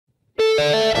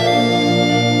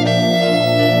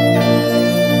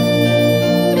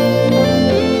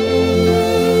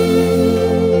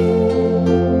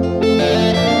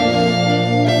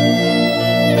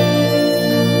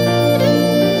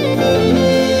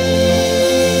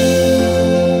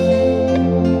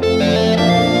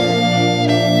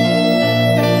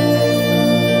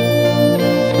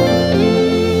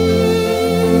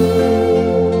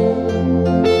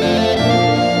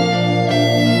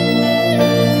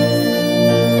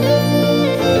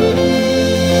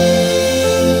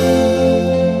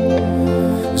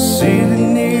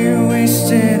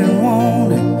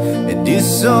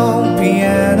old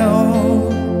piano,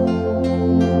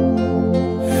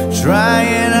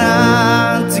 trying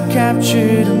hard to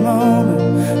capture the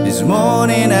moment. This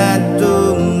morning I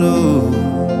don't know,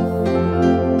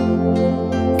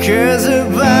 'cause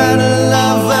about a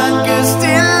love I could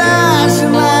still lash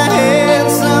in my head.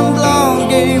 Some blonde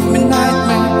gave me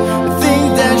nightmare. I think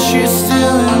that she's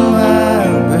still in my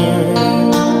bed.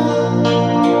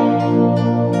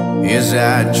 Yes, I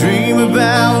dream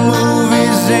about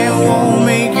movies and won't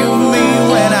make of me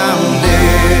when I'm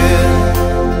dead.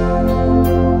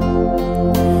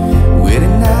 With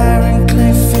an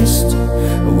ironclad fist,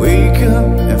 I wake up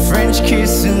and French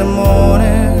kiss in the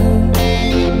morning,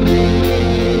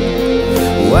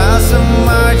 while some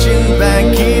marching band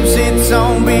keeps its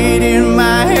own beat in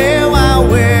my head while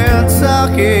we're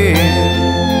talking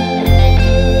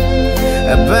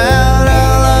about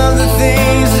all of the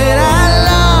things that I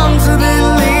long to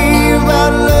believe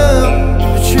about love,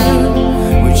 but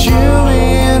you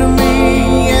and me,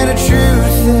 and the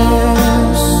truth is,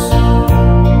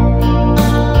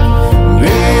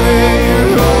 baby,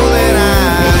 you're all that I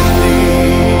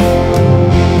need.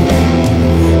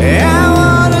 And I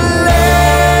wanna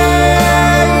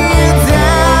lay you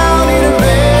down in a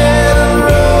bed of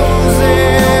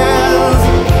roses,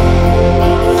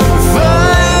 for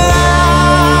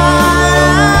I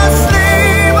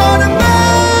sleep on a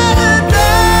bed of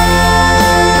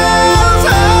nails. I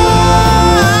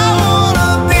wanna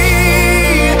be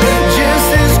just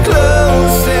as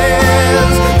close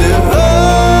as the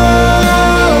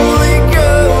Holy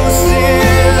Ghost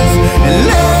is, and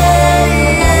lay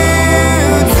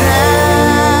you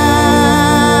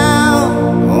down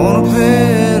on a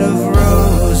bed of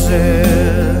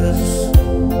roses.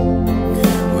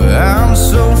 Well, I'm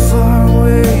so far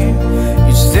away,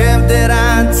 each step that I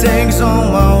take's on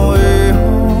my way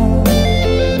home.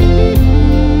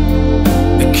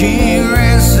 The king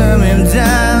ransom him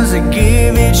dimes I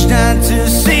give each night to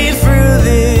see through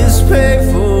this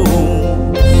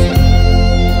payphone.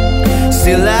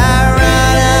 Still I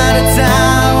run out of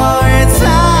time, or it's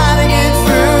hard to get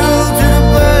through to the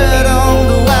bird on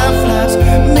the white flies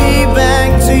me back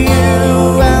to you.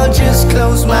 I'll just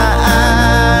close my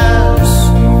eyes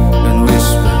and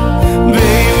whisper,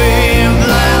 baby, if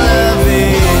blind love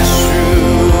is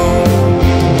true.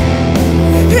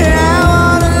 And I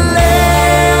wanna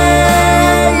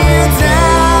lay you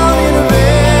down in a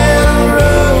bed of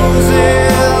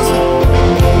roses,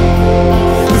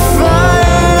 for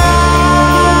I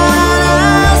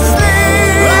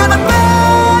sleep on a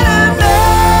bed of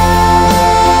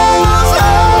nails. I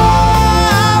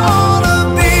wanna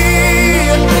be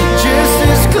just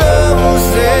as close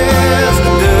as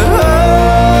the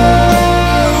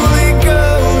Holy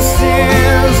Ghost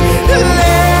is,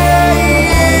 lay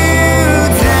you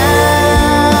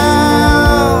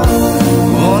down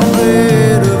on a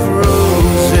bed of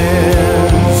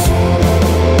roses.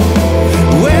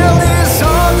 Well, this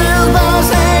hotel's bars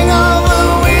hang over,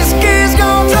 whiskey's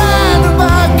gone dry, the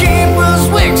barkeeper's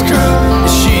wick's crew,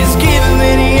 she's giving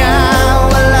me the eye.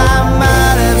 Well, I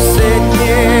might have said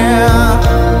yeah,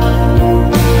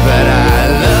 but I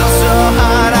love so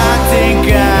hard I think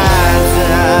I'd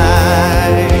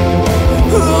die.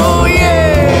 Oh yeah.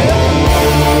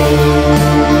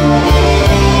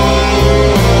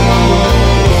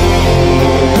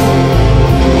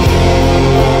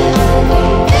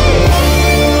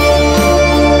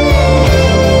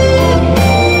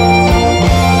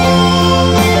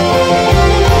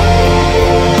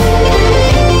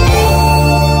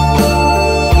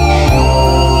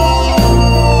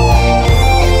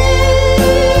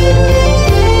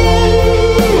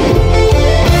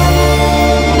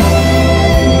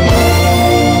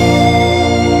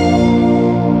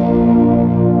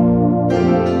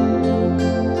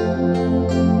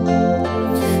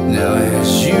 Now as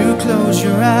you close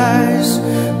your eyes,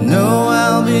 know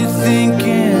I'll be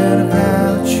thinking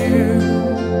about you.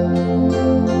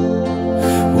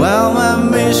 While my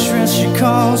mistress, she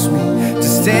calls me to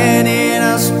stand in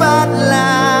a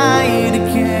spotlight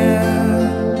again.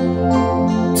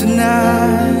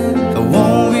 Tonight I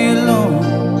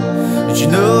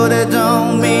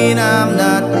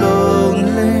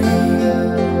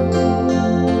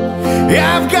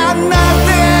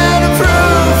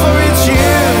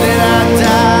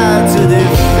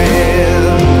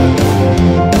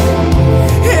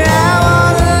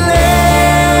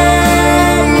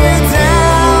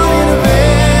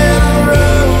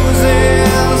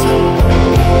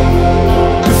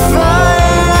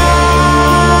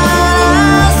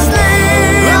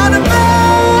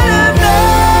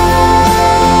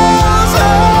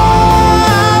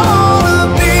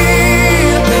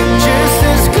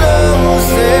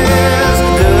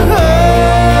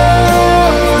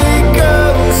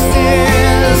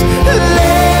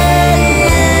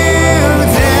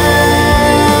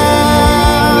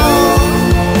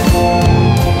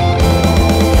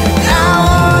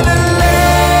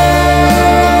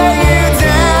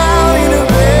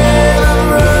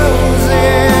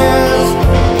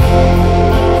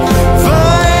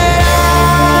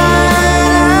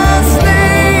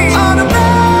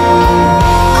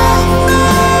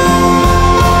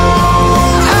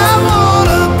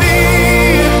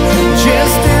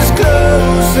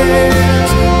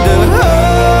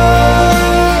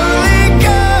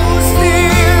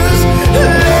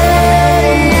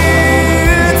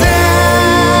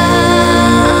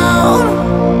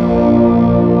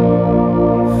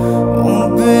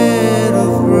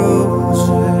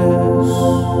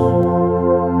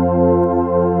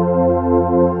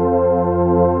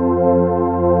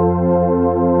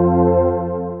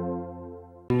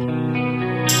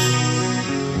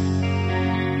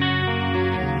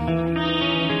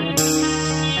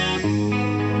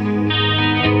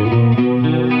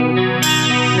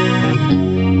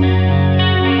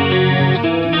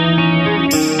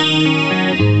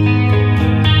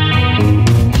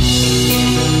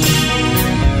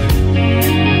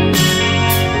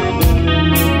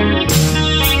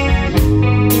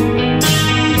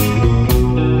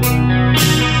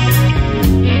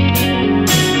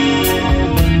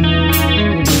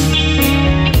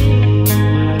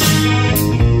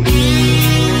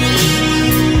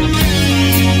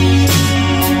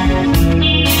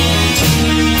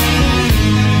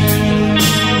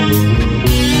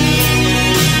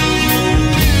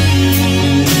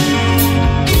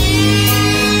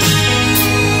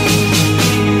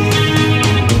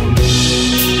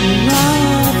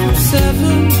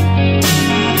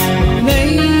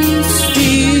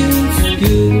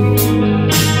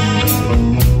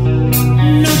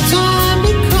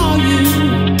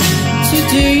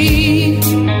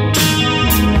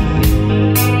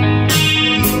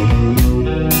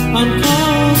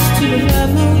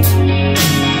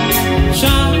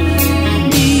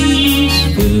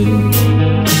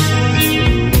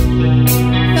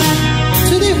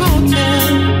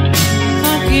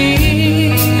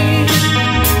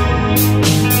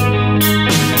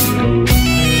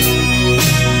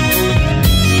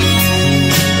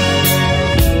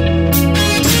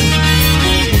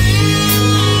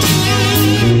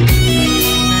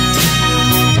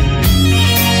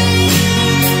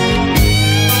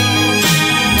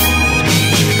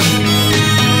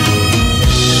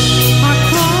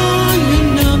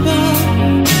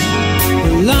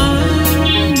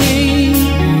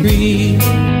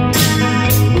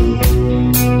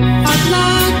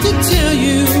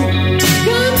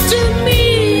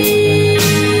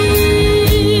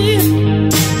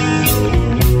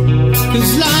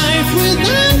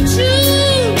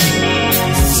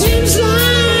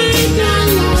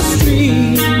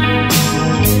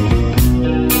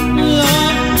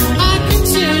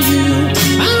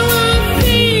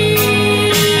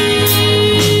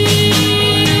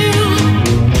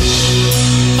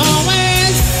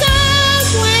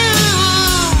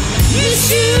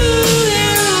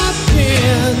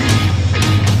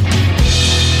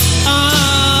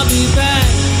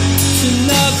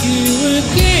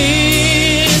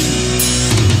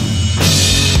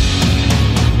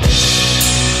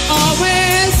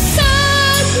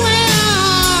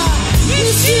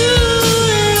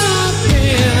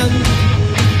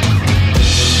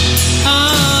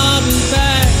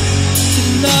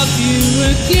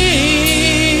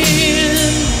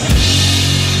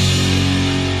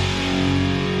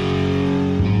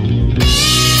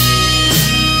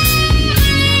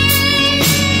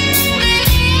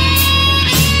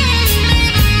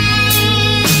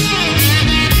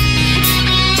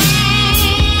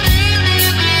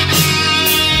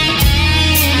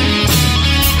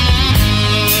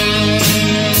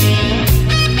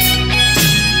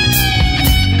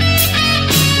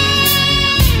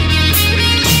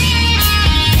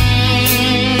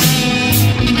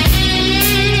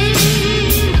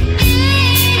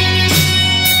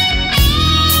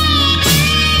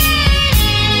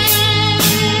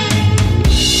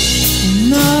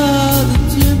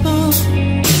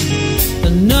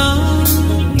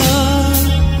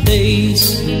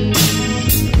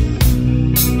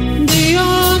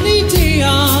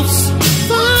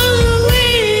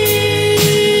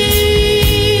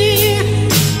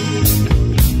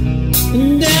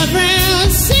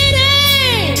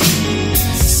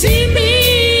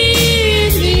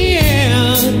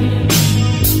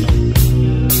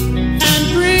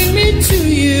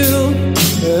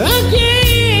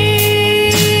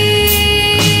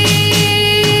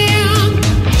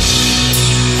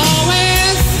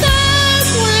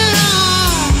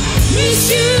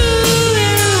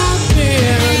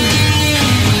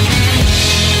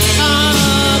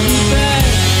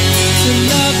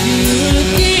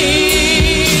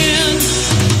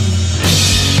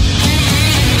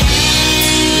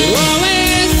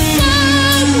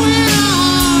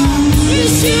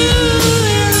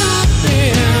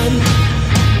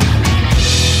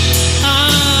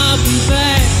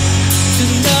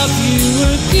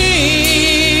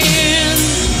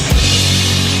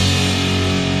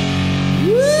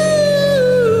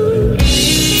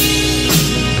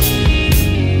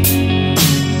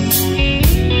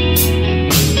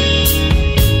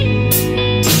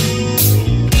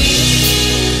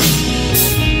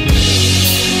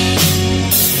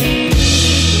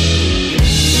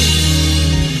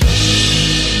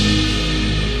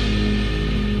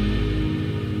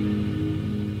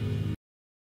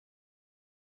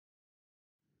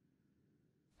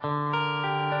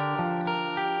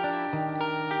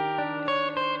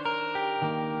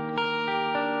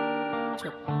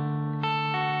chụp.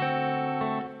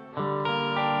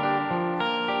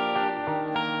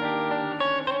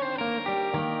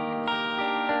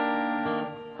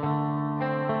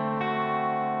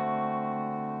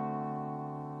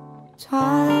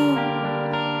 Time,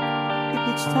 if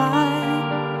it's time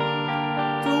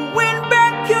to win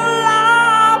back your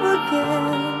love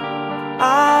again,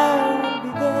 I will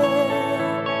be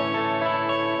there.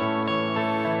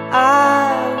 I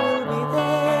will be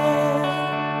there.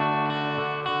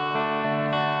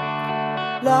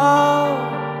 Love,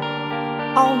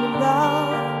 only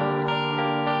love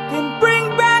can bring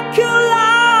back your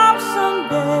love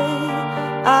someday.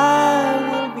 I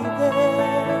will be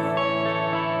there.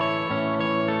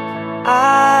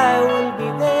 I will be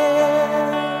there.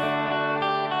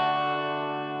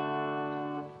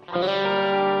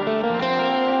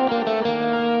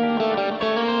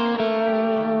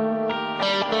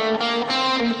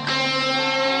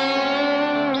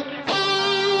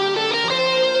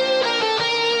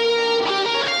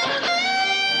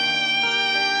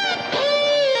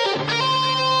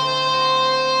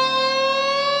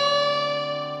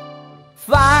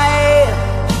 Fight,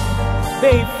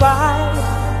 babe, fight.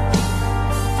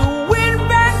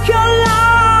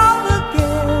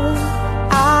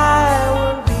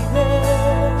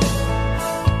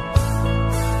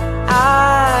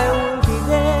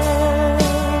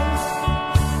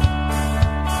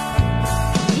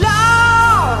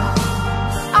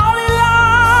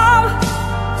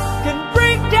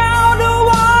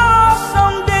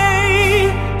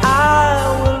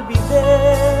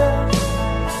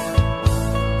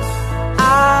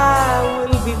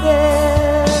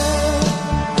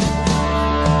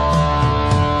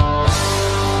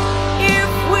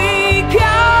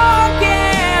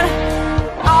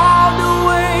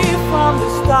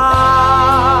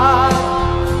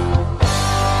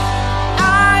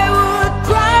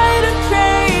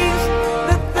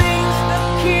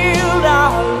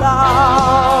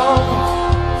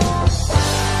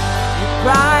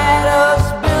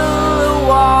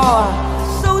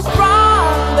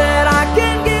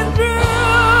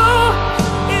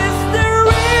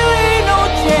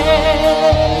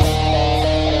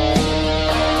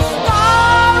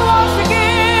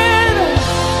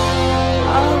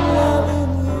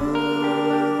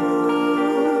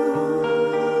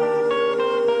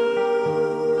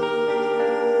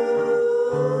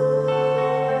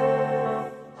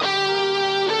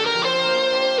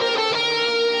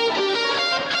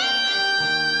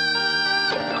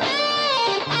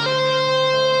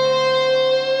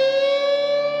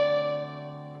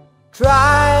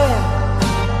 Try,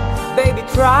 baby,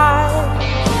 try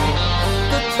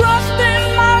to trust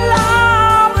in my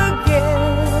love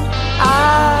again. I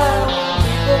will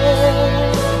be there.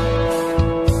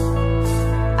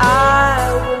 I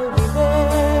will be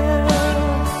there.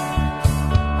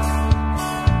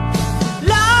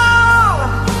 Love,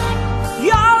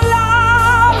 your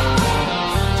love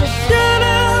just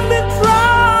shouldn't be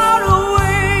thrown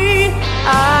away.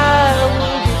 I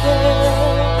will be there.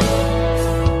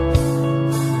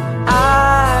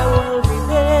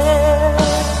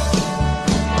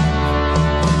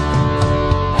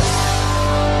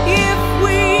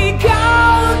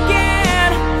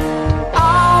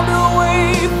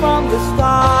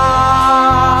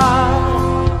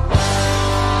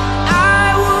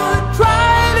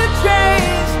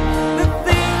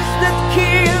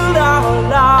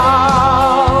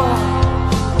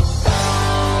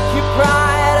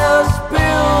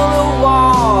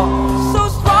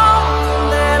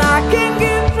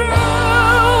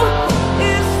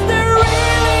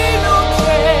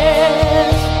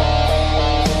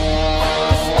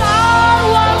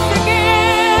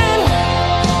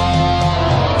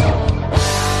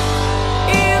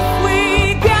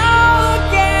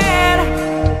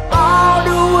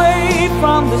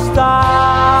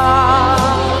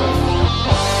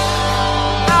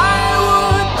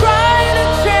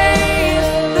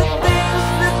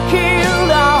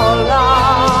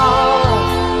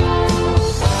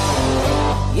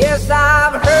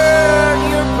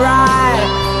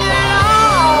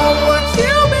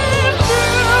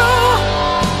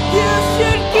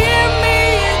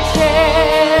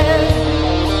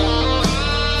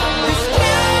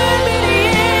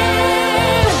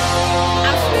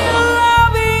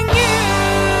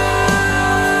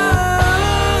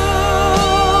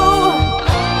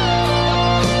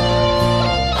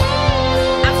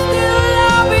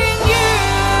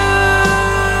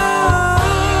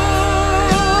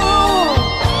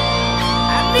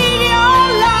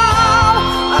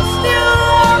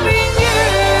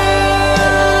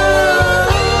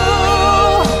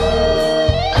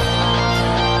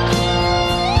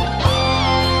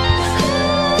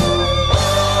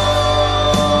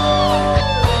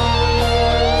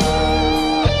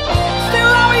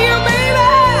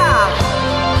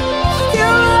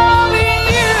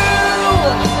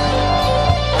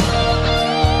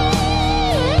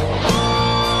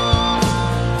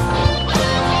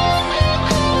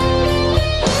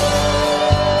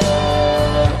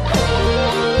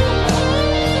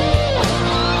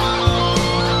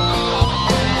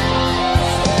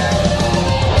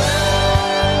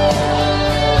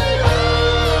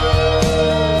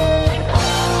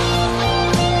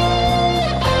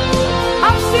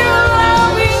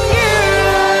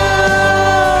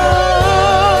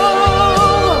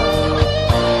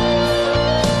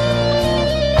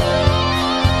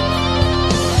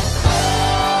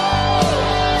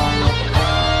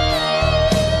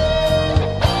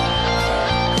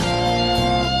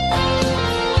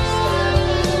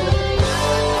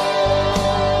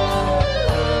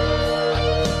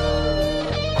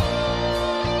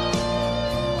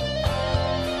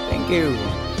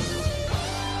 you.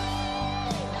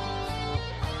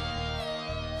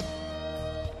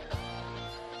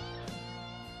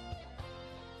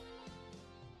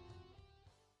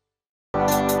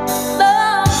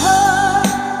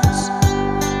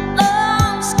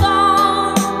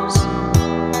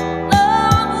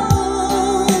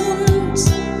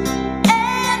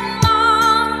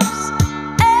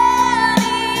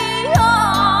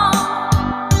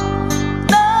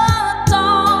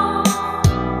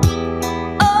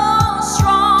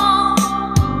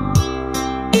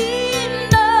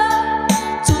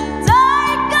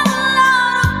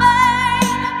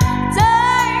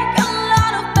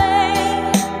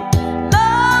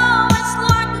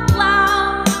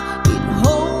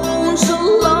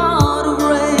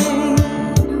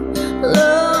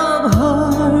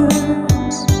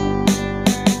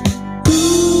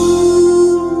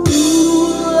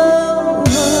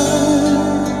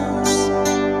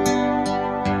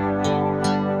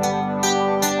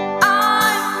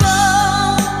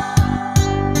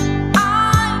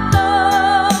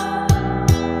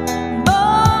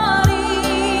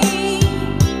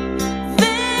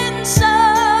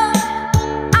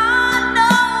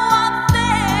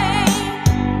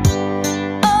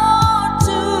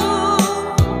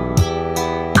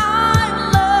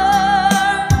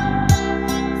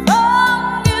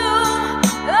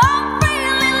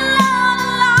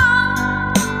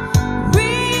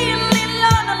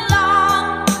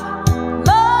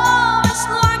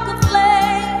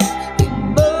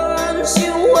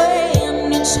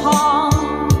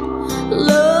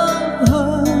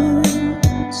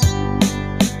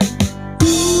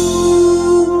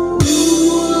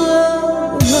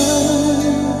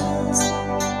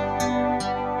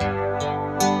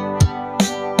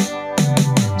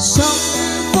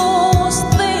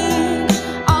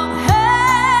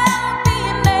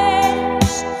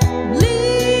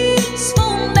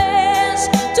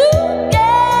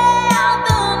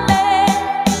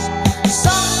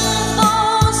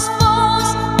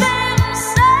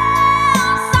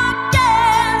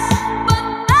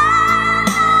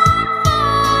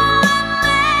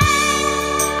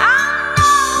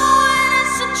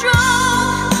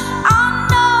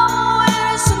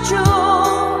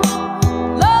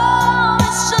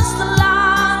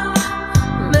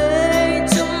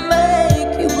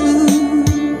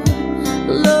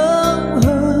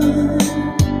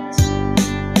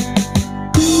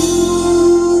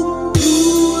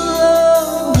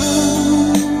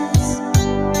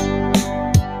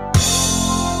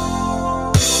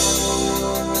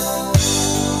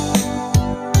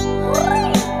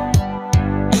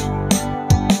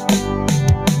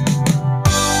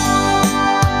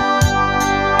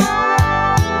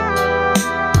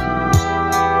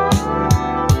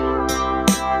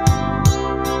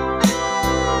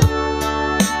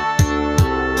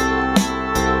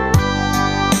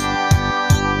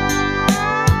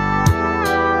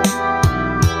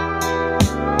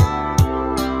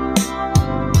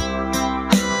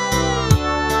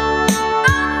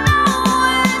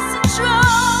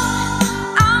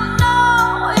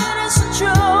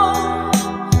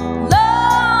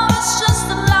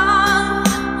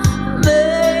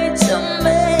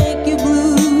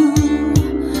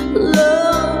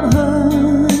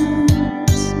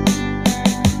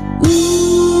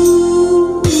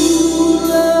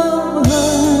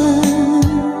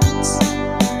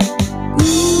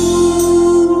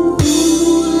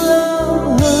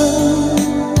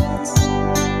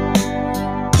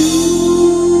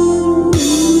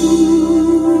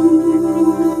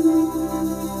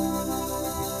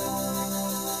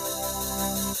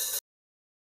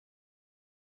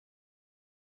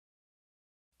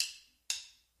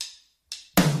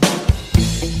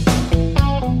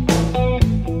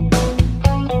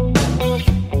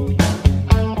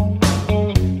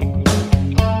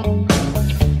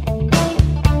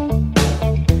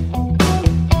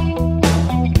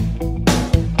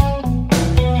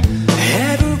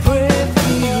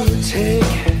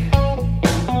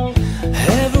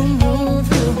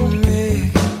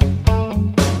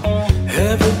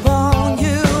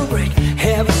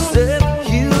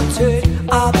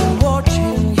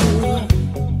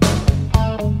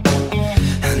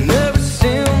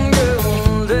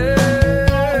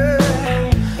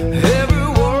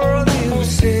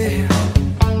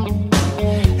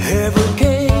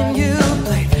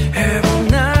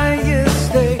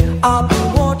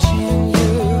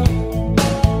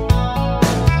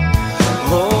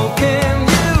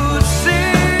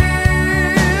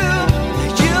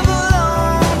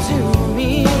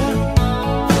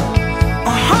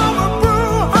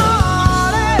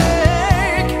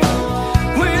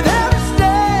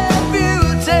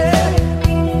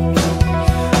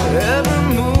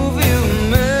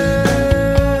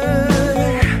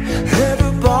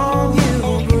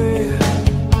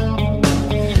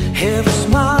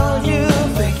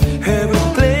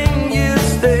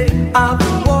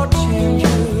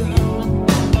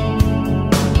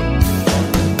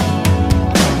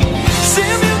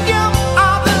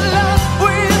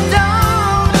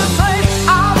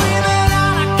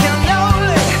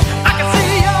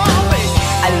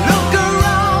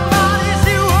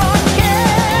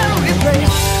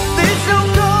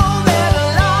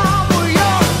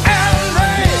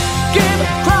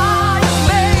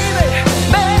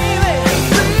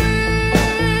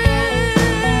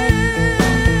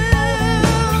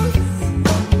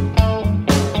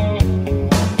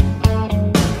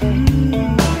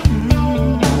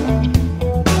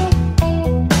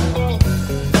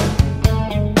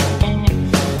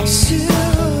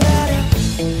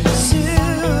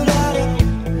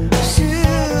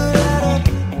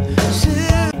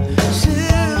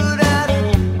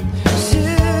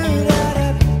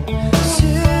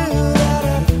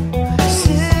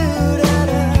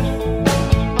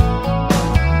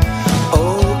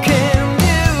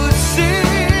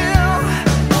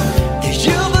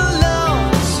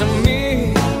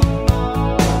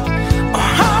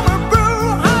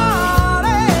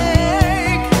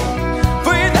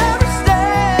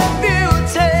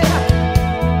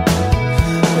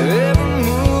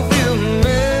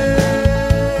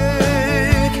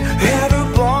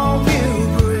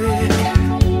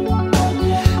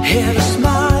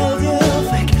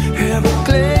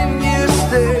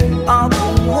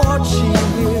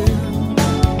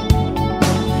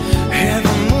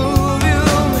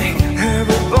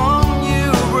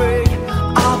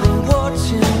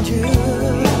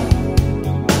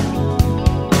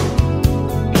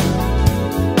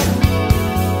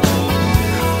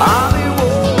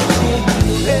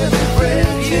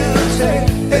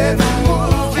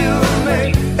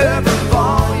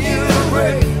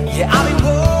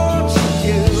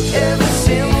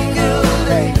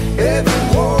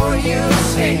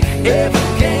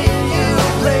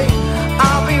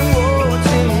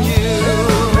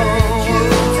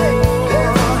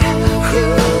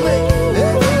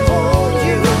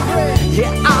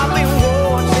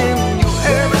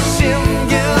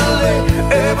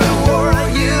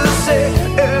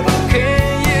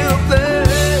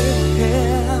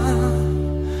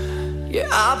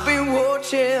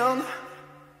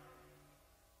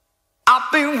 I've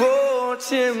been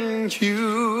watching you.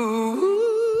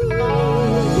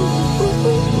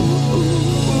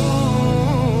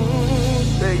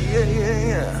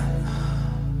 Yeah.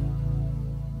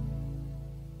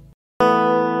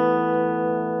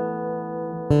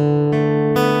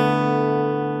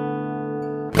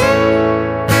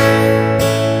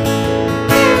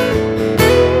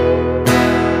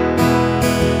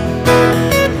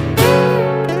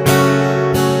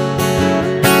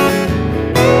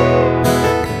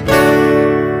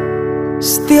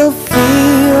 Still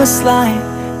feels like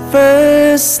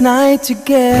first night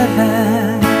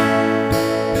together.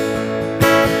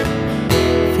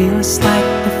 Feels like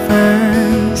the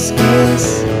first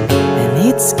kiss, and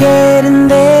it's getting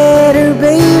better,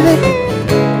 baby.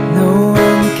 No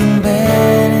one can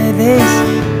better this.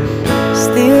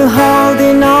 Still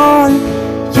holding on,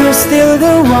 you're still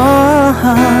the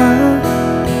one.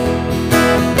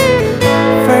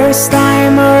 First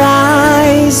time our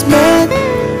eyes met,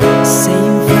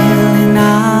 same feeling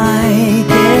I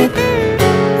get,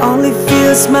 only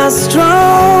feels much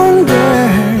stronger.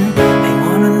 I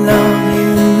wanna love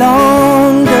you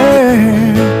longer.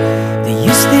 Do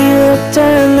you still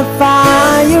turn the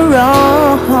fire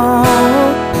on?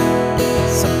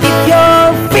 So if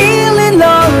you're feeling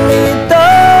lonely, though,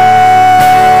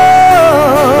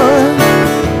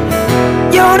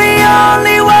 you're the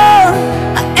only one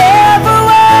I ever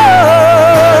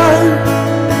want.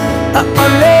 I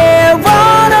only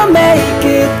wanna make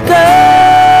it good.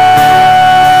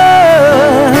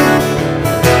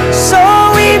 So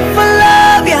if I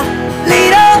love you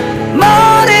little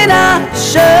more than I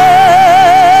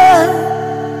should,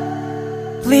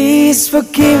 please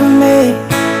forgive me.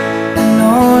 I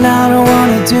know I don't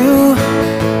wanna do.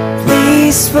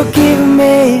 Please forgive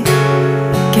me. I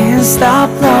can't stop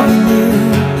loving you.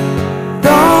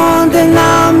 Don't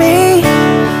deny me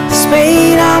this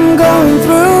pain I'm going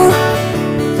through.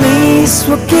 Please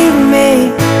forgive me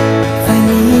if I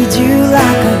need you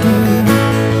like I do.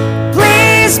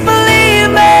 Please believe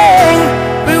me,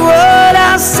 every word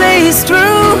I say is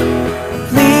true.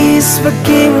 Please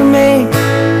forgive me,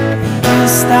 I can't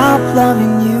stop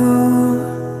loving you.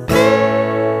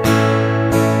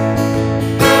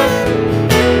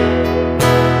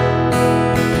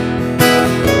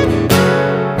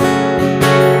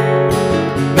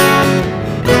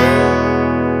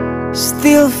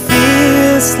 Still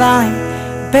feels like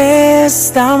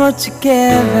best time we're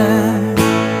together.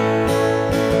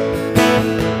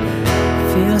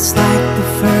 Feels like the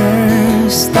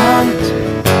first start.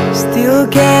 Still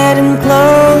getting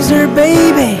closer,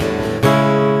 baby.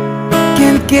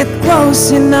 Can't get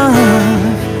close enough.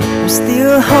 I'm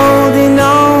still holding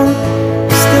on,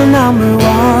 still number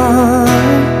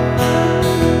one.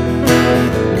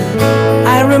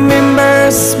 I remember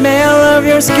the smell of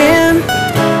your skin.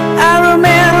 I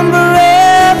remember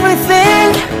everything.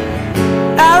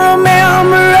 I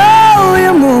remember all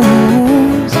your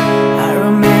moves. I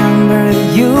remember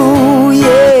you,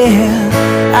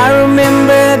 yeah. I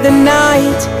remember the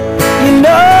night, you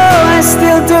know I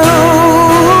still do.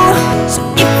 So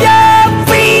if you're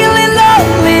feeling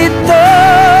lonely,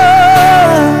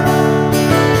 though,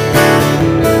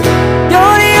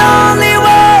 you're the only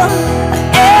one I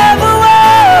ever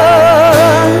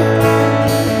want.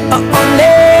 I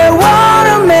only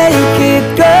wanna make it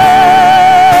good.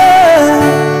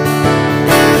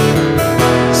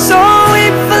 So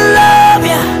if I love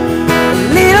you a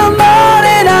little more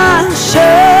than I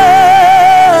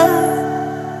should,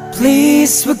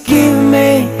 please forgive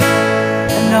me.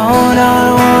 I know I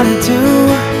don't wanna do.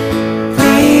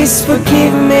 Please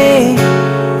forgive me.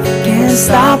 I can't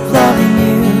stop loving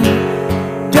you.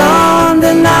 Don't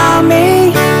deny me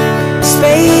this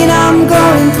pain I'm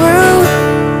going through.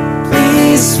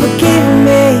 Please forgive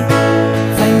me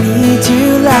if I need you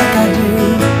like I do.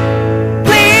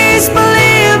 Please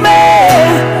believe me,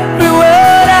 every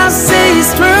word I say is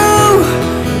true.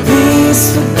 Please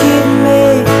forgive me,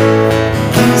 I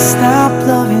can't stop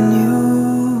loving you.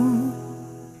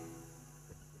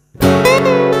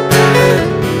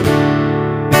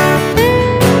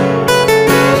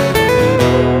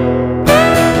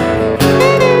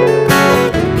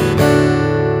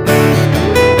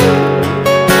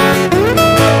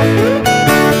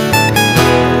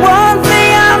 One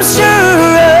thing I'm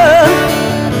sure of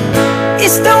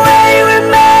is the way we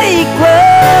make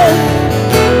love.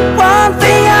 One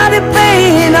thing I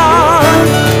depend on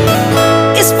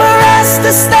is for us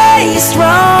to stay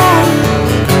strong.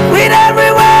 With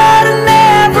every word and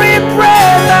every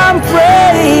breath I'm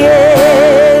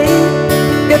praying.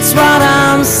 That's what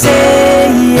I'm saying.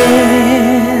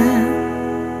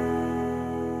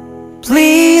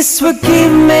 Please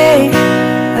forgive me.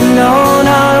 I know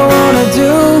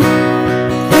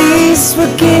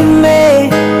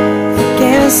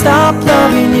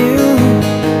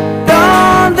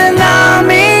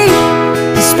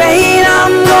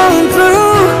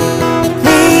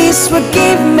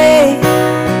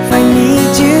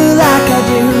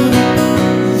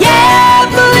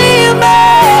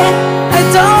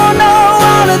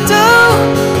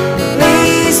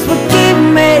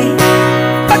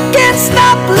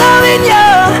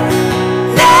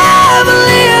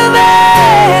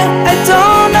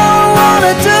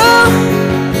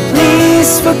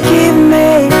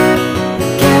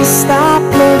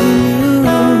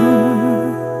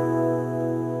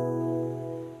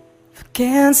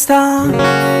Can't stop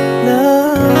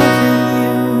loving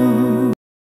you.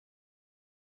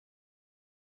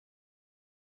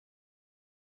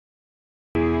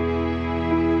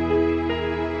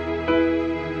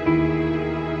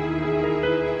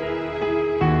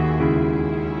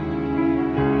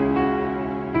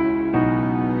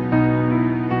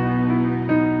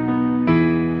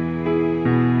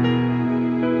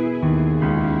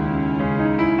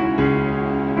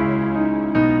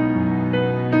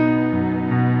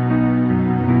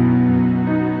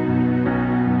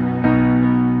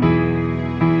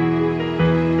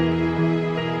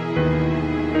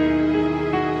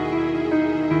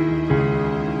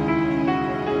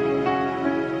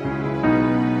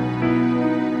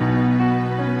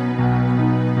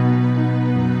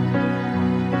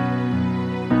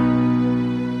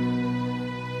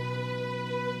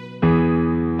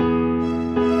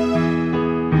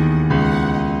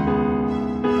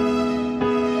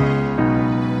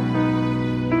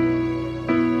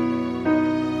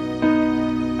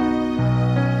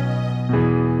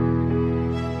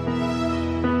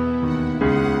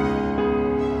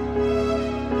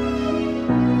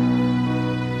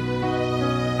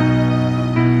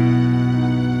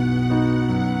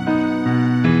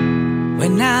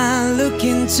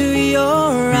 Into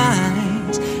your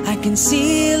eyes, I can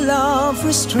see love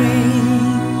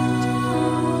restrained.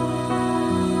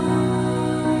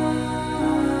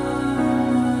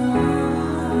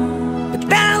 But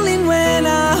darling, when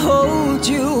I hold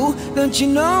you, don't you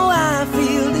know I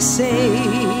feel the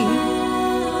same?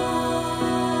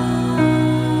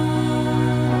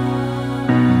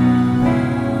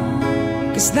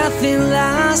 Cause nothing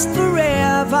lasts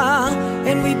forever,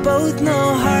 and we both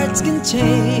know hearts can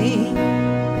change.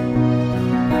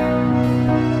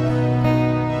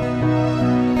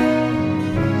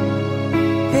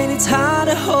 It's hard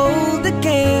to hold the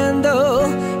candle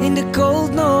in the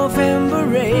cold November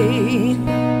rain.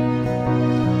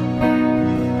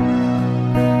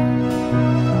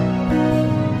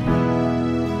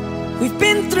 We've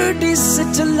been through this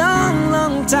such a long,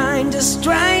 long time, just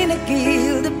trying to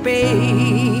kill the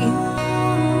pain.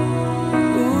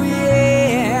 Oh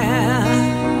yeah.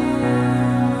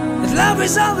 But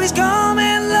lovers always come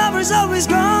and lovers always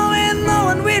go, and no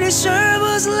one really sure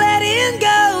was letting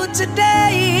go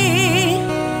today,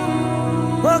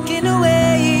 walking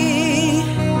away.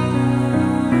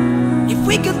 If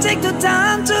we could take the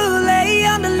time to lay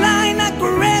on the line, I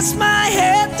could rest my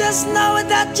head just knowing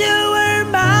that you were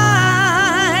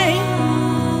mine.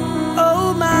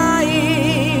 Oh my.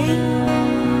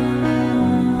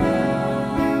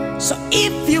 So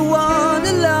if you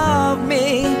wanna love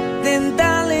me, then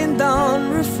darling,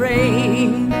 don't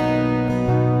refrain.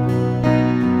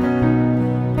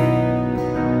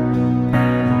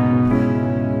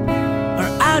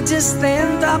 Just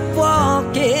end up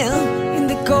walking in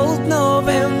the cold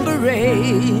November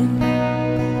rain.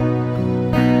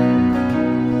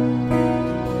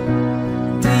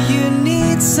 Do you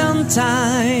need some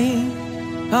time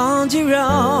on your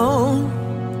own?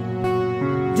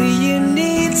 Do you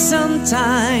need some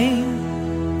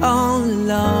time all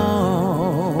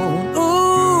alone?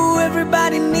 Ooh,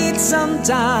 everybody needs some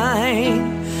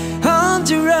time on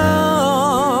your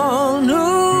own.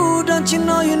 Ooh, don't you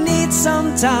know you need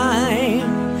some time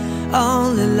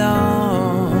all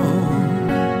alone?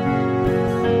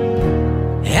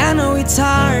 I know it's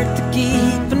hard to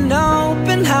keep an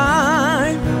open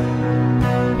heart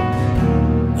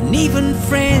when even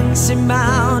friends seem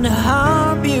bound to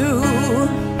harm you.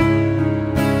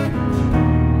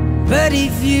 But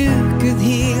if you could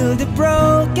heal the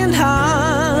broken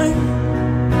heart,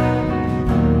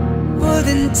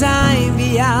 wouldn't time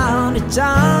be out to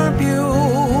charm you?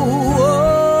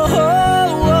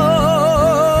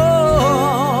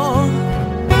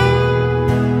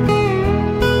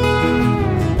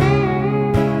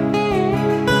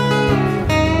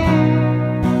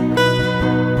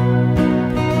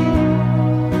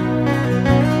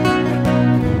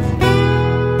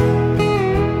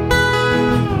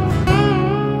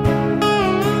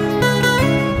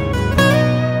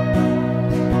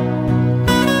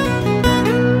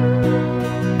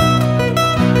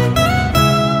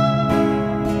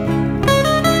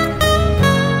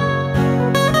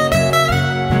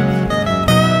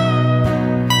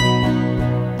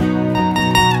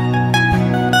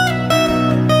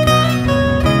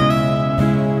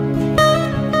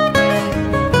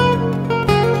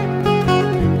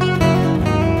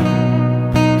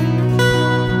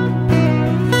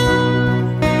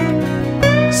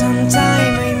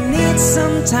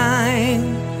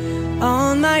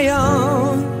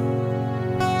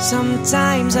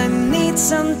 Sometimes I need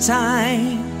some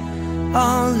time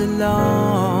all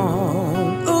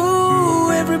alone.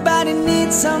 Ooh, everybody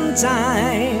needs some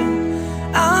time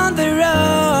on their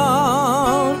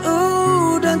own.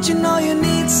 Ooh, don't you know you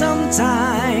need some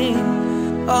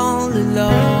time all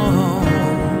alone?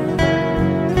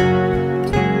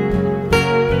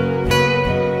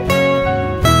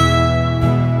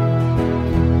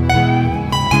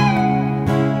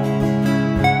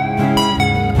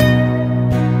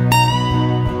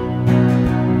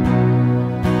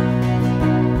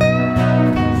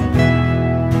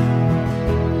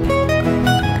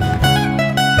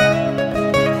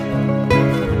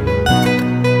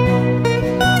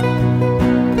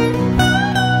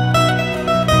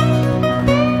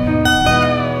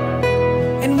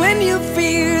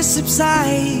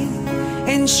 Subside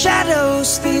and shadows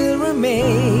still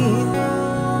remain.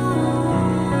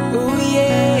 Oh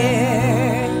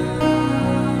yeah,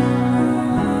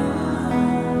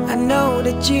 I know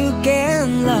that you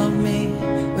can love me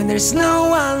when there's no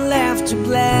one left to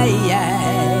play.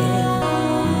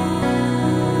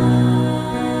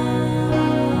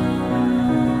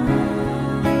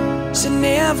 So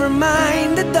never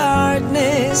mind the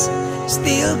darkness,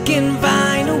 still can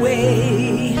find a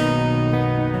way.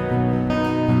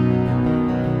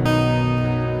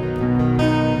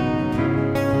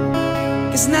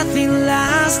 'Cause nothing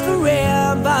lasts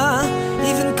forever,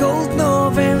 even cold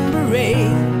November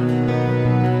rain.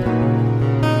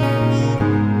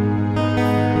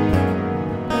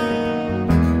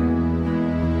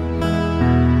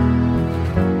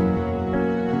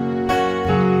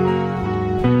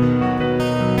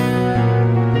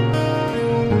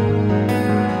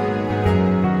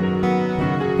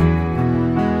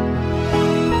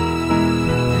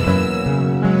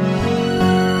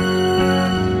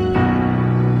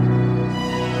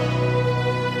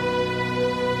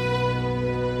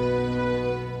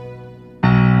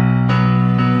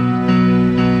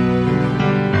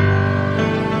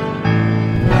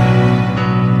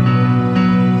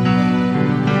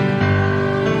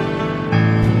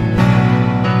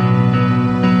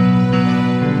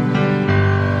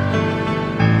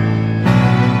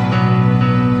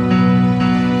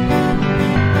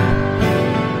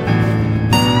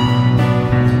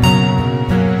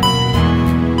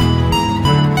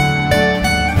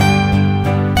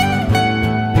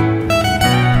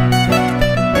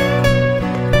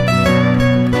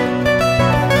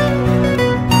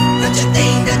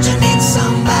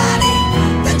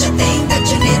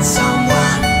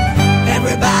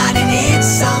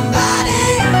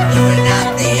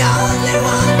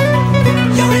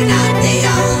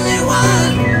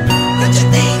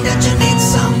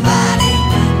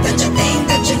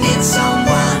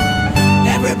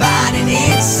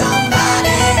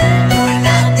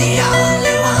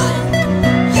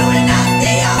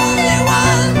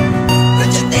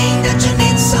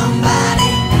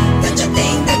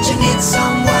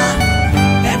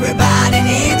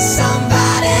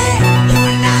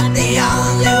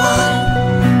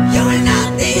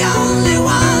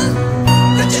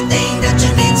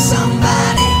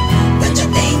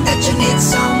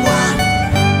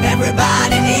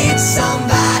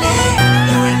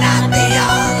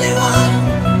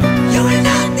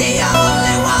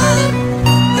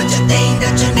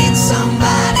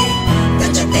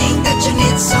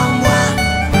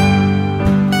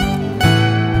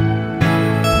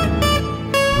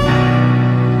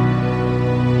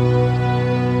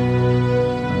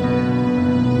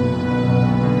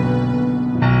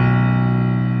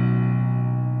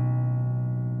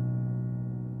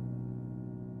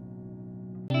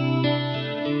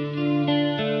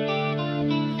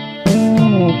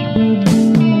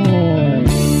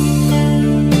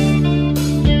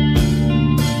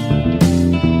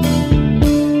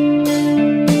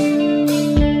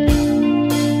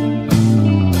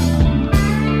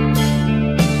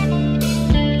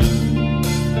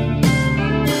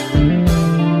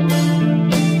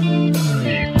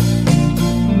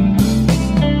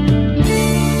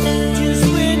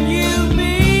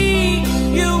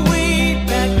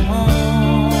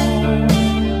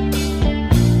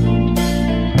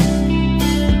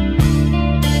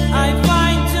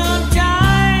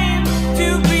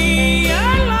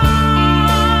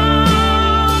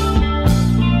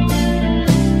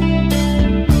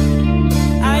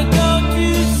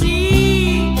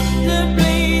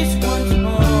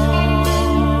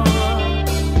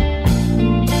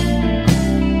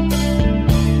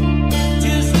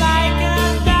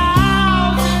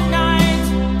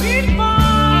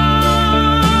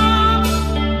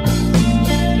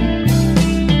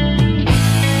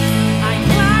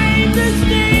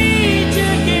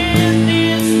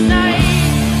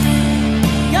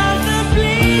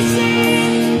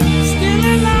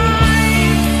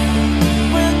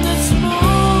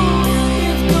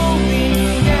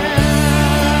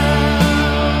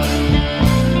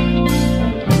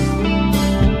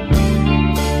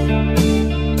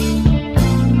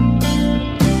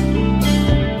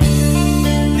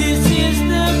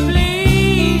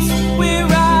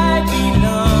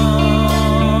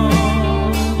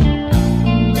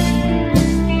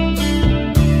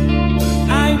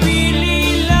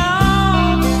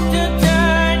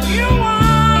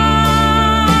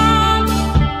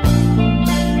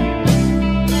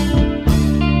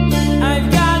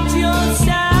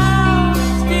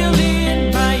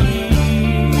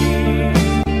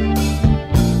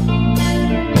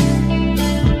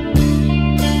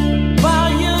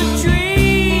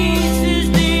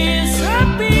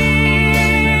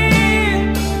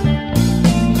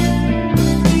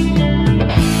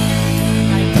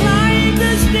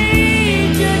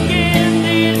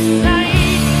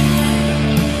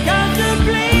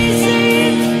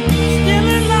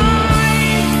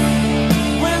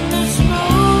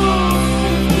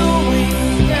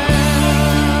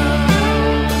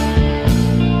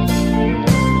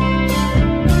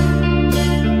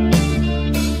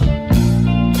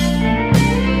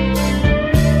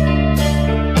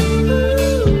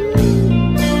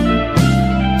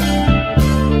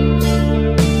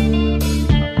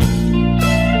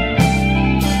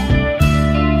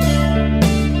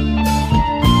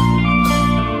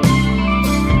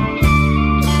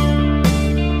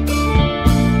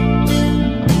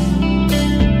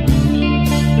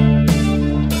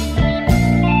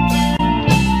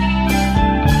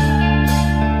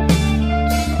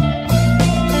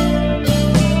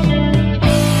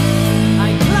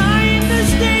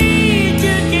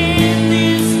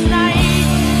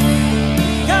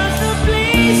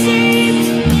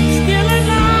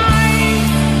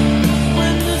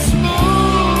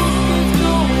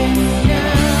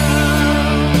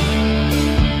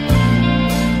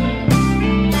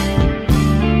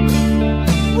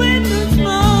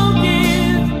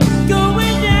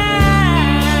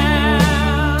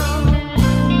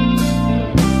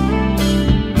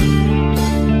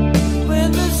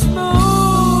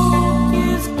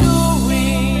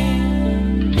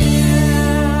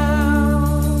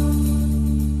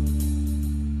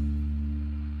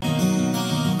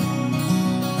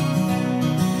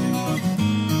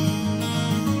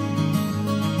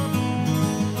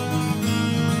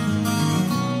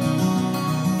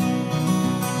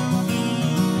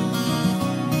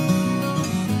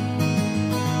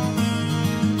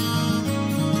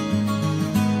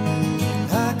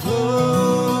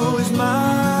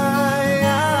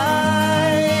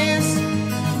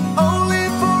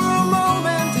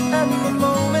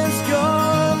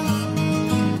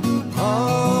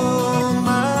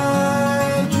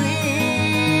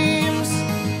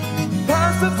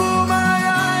 before my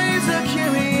eyes a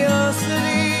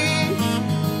curiosity.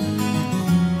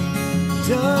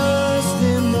 Dust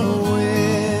in the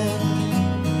wind.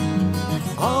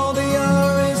 All they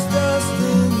are is dust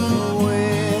in the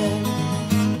wind.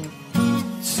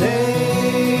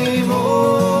 Same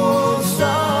old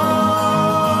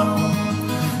song,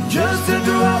 just a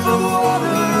drop of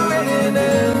water in an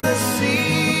endless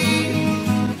sea.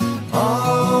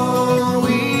 All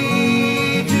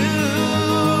we do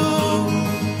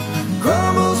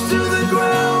crumbles to the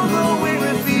ground, though we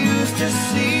refuse to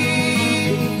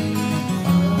see.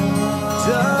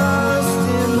 Dust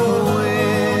in the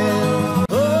wind.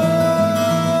 Oh.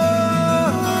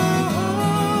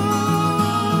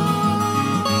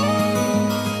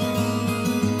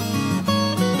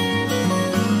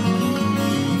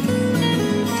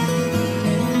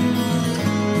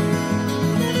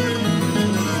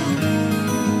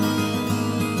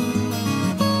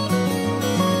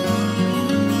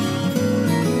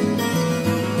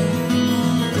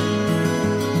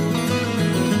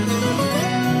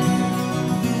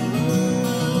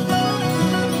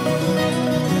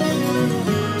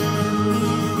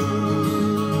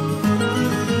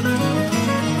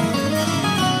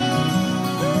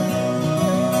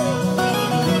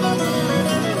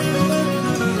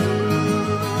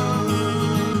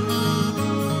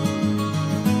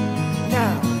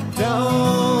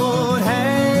 Don't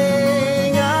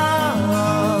hang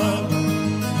on.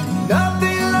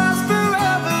 Nothing lasts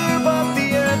forever but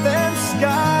the earth and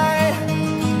sky.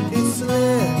 It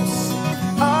slips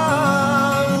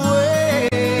away,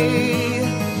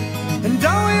 and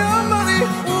all your money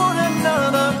won't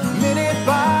another minute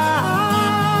by.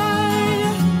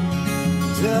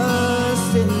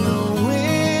 Dust in the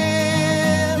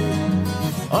wind.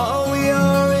 All we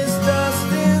are is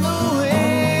dust in the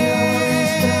wind.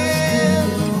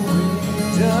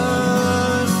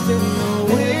 Dust in the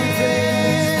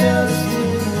wind.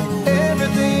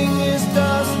 Everything is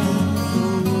dust in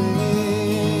the wind.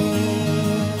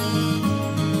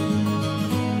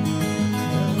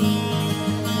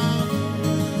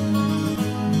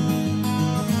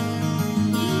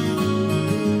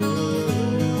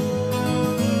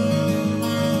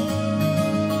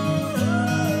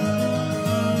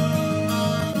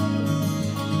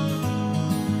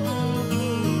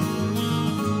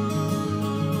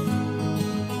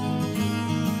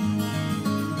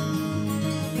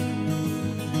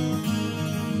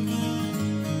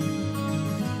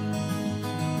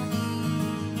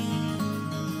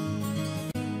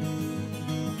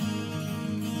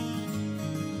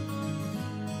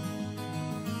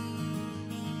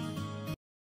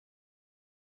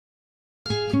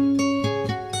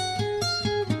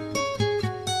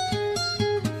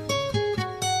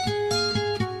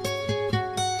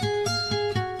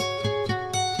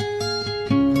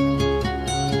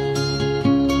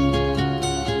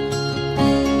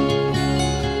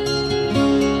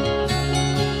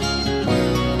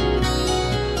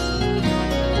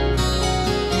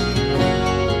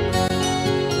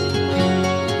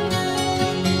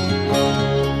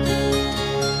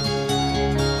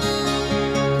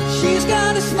 She's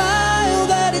got a smile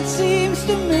that it seems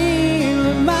to me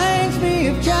reminds me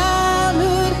of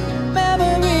childhood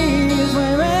memories,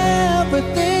 where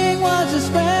everything was as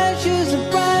fresh as a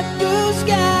bright blue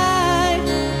sky.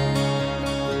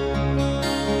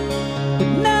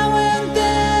 But now and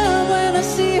then when I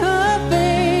see her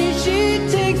face, she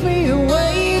takes me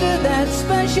away to that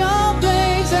special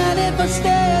place. And if I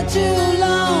stay too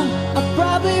long, I'll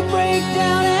probably break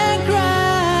down and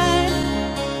cry.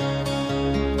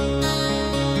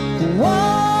 Whoa,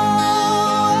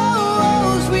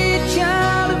 sweet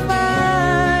child of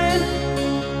mine.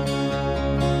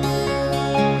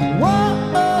 Whoa,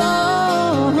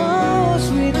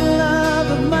 sweet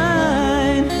love of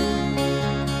mine.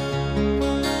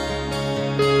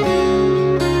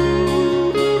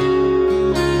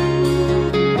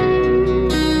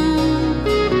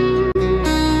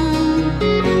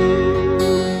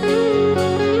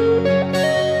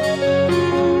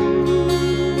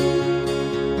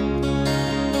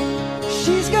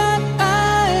 She's got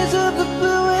eyes of the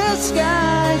bluest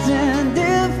skies, and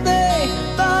if they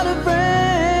thought of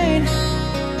rain,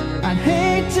 I'd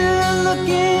hate to look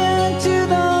into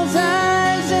those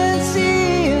eyes and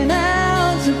see an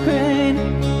ounce of pain.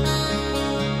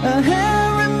 Her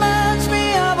hair reminds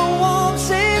me of a warm,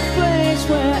 safe place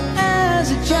where,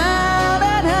 as a child,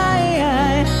 I'd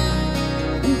hide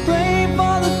and pray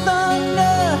for the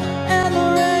thunder and the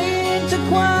rain to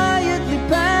quietly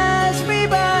pass me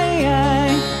by.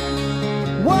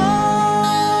 Whoa,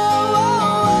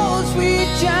 sweet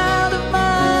child of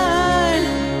mine.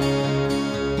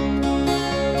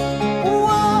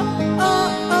 Whoa.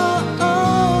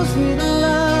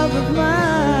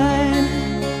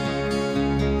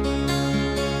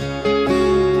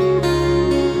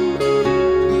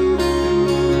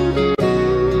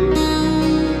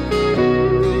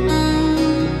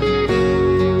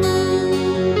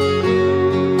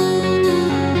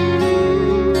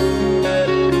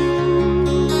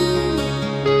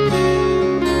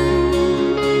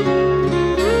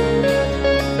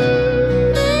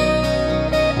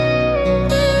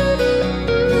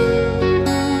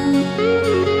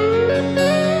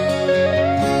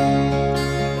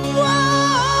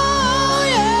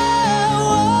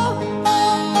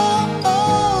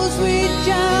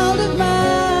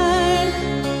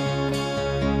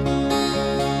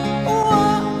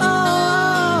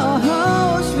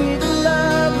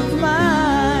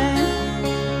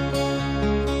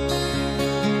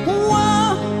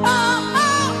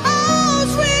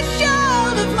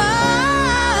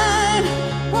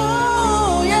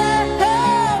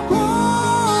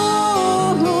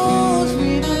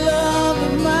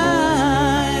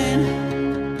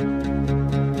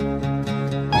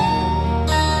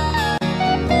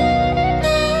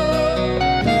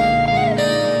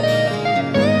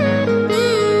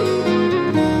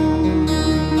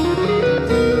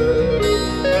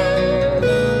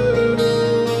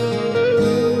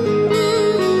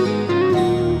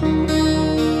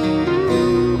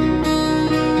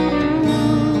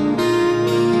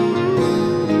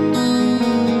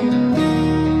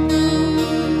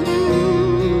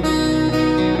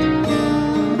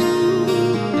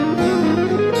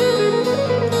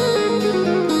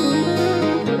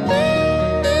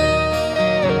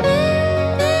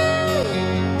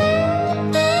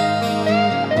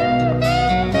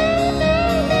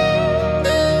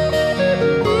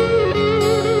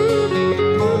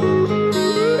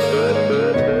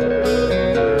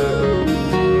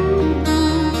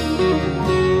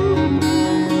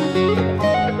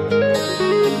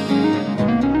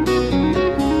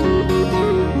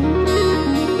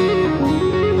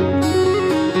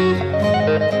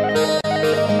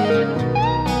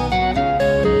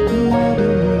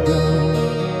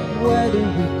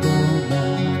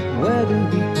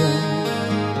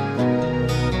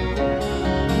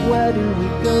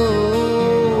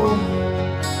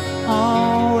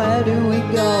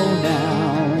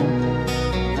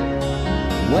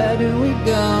 Where do we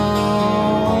go?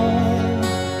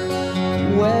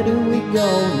 Where do we go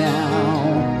now?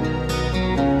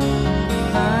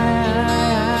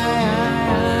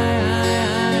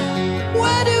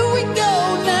 Where do we go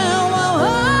now?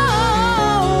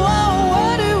 Oh,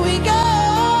 where do we go?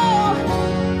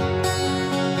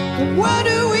 Where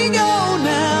do we go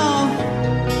now?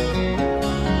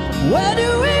 Where do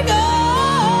we go?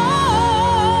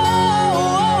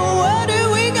 Where do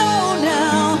we go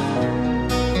now?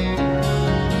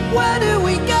 Where do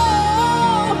we go?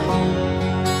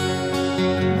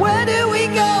 Where do we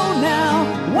go now?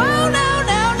 Wow, now,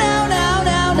 now, now, now,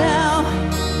 now, now.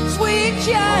 Sweet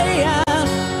child,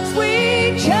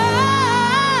 sweet child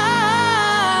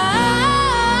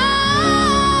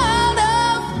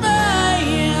of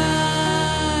mine.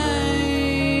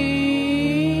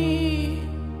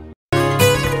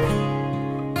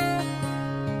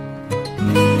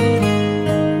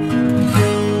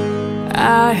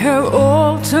 I have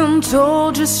often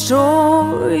told you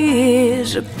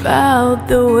stories about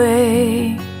the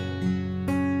way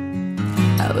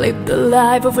I lived the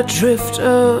life of a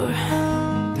drifter,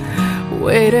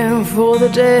 waiting for the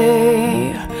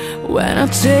day when I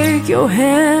take your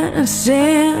hand and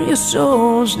send your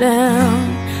souls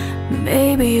down.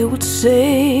 Maybe you would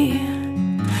say,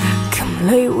 come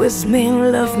lay with me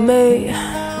and love me,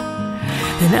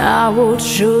 and I would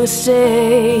surely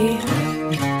stay.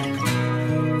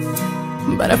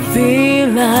 But I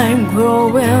feel I'm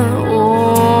growing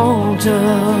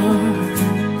older,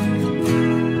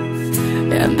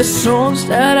 and the songs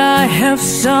that I have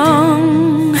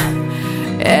sung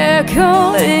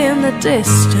echo in the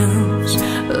distance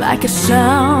like a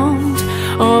sound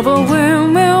of a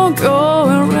windmill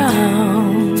going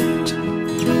round.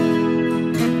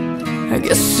 I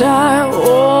guess I'll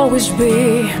always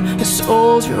be a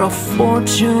soldier of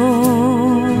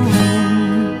fortune.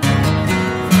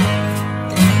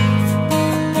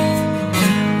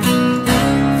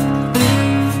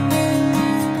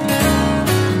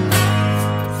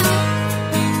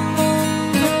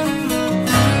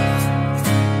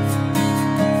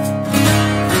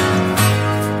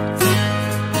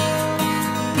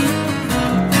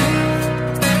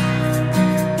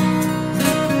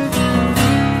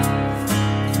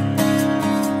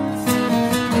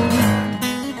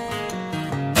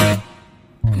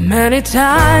 Many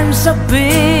times I've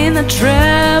been a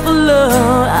traveler,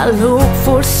 I look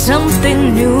for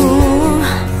something new.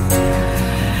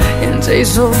 In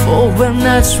days of old when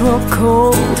nights were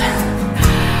cold,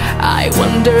 I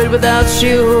wandered without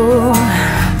you.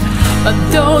 But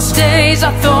those days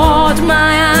I thought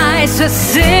my eyes had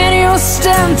seen you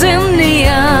standing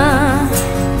near.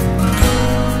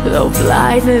 Though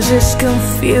blindness is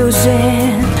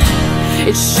confusing,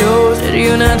 it shows that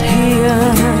you're not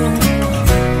here.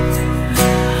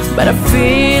 But I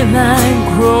feel I'm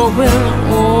growing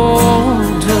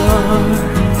older,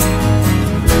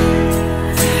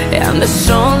 and the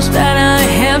songs that I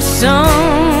have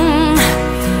sung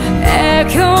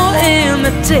echo in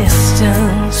the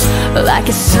distance like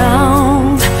a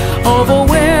sound of a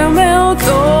windmill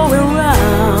going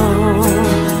round.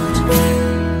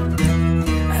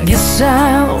 I guess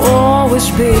I'll always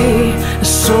be a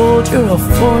soldier of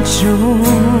fortune.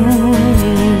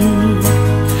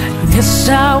 Yes,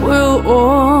 I will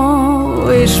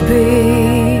always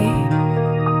be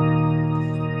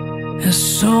a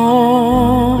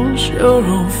soldier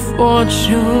of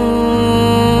fortune.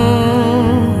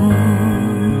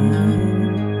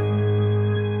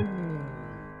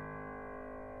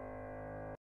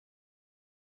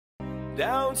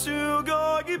 Down to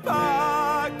Gorky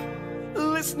Park,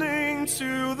 listening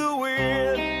to the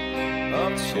wind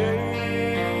of change.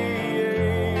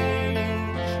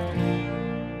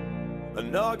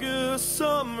 An August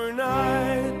summer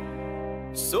night,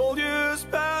 soldiers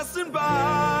passing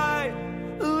by,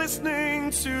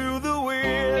 listening to the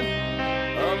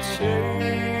wind of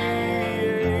change.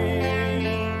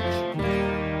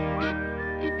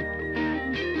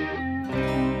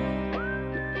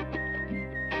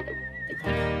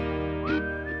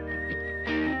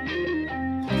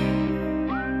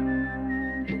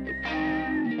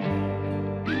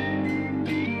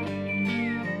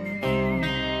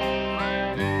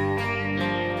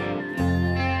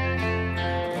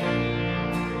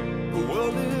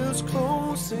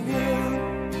 Closing in,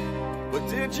 but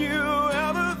did you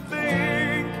ever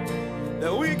think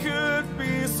that we could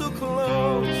be so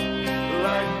close,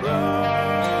 like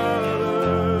brothers?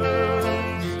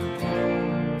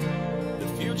 The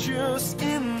future's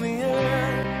in the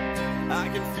air, I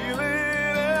can feel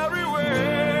it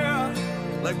everywhere,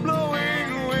 like blowing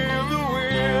with the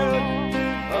wind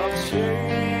of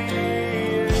change.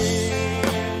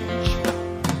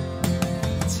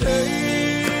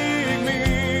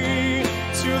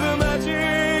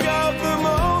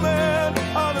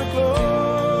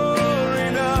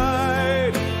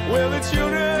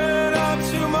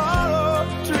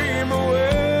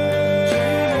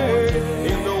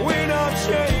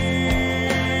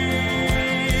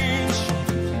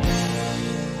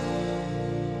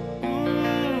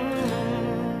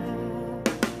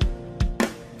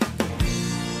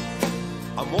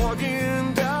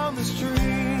 walking down the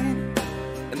street,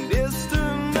 and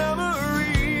distant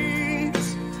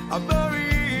memories are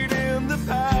buried in the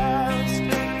past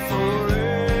forever.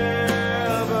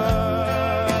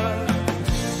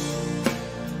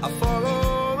 I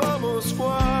follow the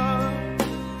Moskwa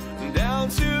down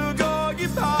to Gorky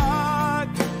Park,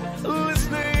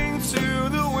 listening to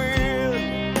the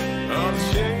wind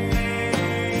of change.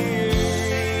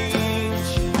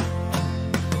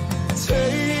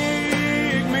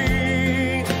 Take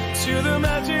me to the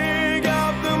magic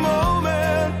of the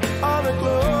moment on a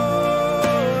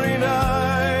glory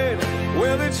night,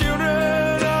 where the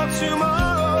children of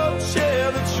tomorrow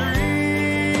share the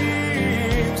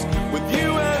dreams with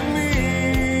you and me.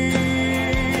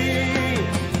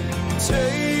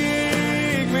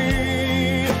 Take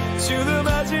me to the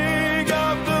magic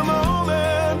of the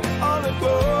moment on a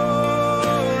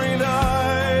glory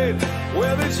night,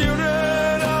 where the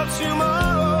children of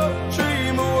tomorrow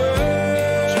dream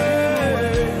away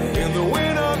in the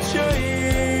wind of change.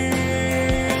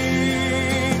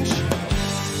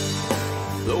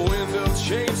 The wind of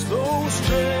change blows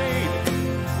straight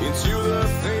into the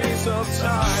face of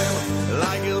time,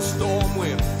 like a storm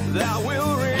wind that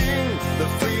will ring the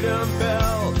freedom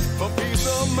bell for peace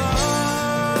of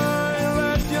mind.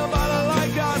 Let your body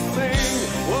like I sing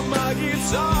what my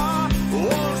guitar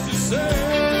wants to say.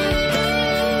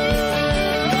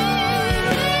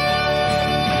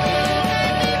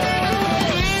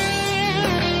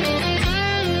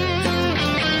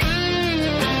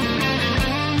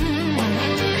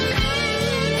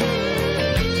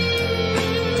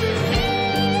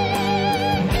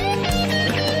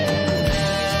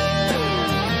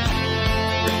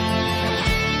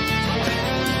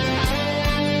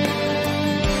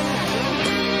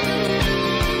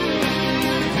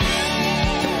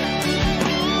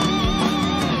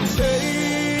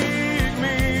 Take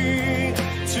me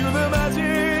to the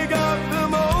magic of the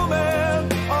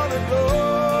moment on a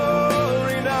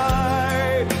glory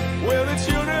night, where the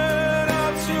children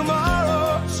of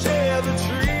tomorrow share the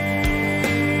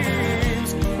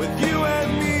dreams with you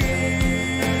and me.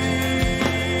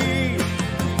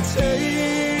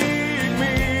 Take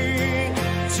me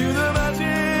to the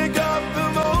magic of the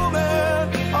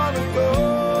moment on a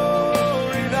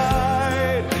glory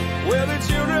night, where the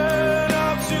children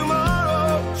of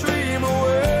tomorrow dream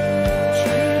away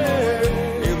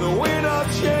in the wind of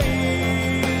change.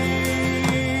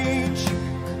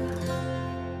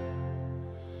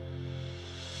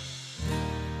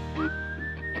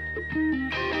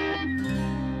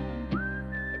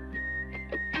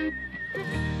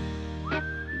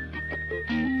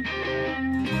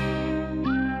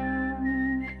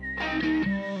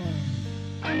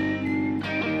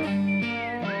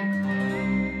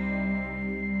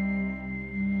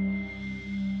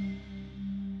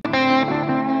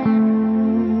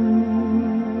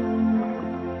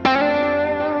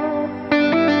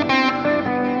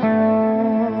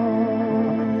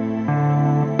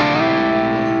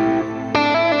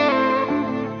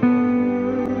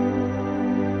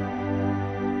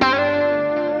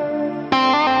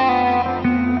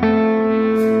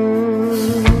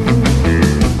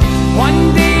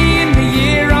 One day in the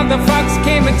year of the fox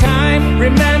came a time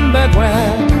remembered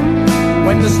well,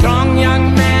 when the strong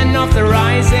young man of the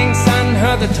rising sun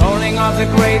heard the tolling of the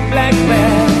great black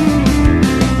bell.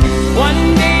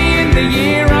 One day in the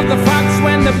year of the fox,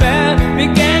 when the bell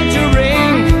began to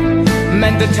ring,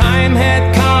 meant the time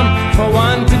had come for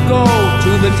one to go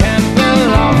to the temple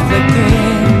of the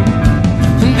king.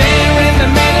 And there in the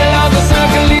middle of the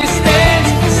circle he stands,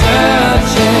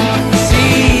 searching,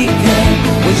 seeking,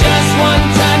 with just one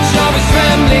touch of his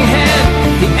trembling hand,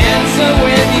 the answer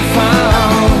will be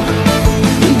found.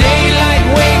 Daylight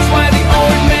waits while the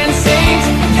old man sings,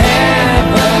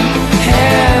 heaven,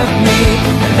 help me.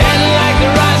 And then like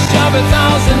the rush of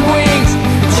 1,000 wings,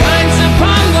 it shines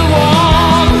upon the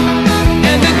wall,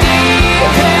 and the day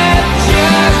had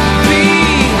just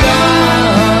begun.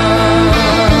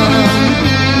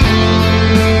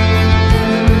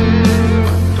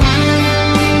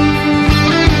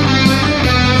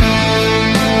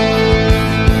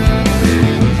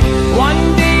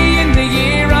 One day in the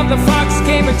year of the fox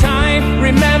came a time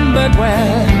remembered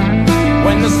well,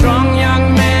 when the strong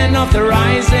young man of the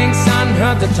rising sun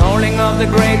heard the tolling of the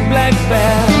great black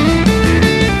bell.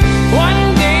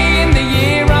 One day in the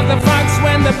year of the fox,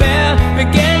 when the bell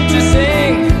began to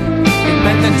sing, it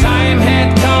meant the time had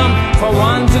come for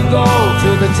one to go to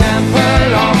the temple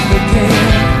of the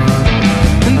king.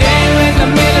 And there in the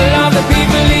middle of the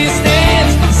people he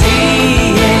stands,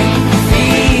 seeing,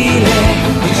 feeling,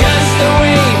 just the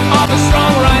wave of a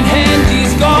strong right hand,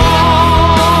 he's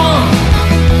gone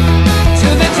to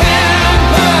the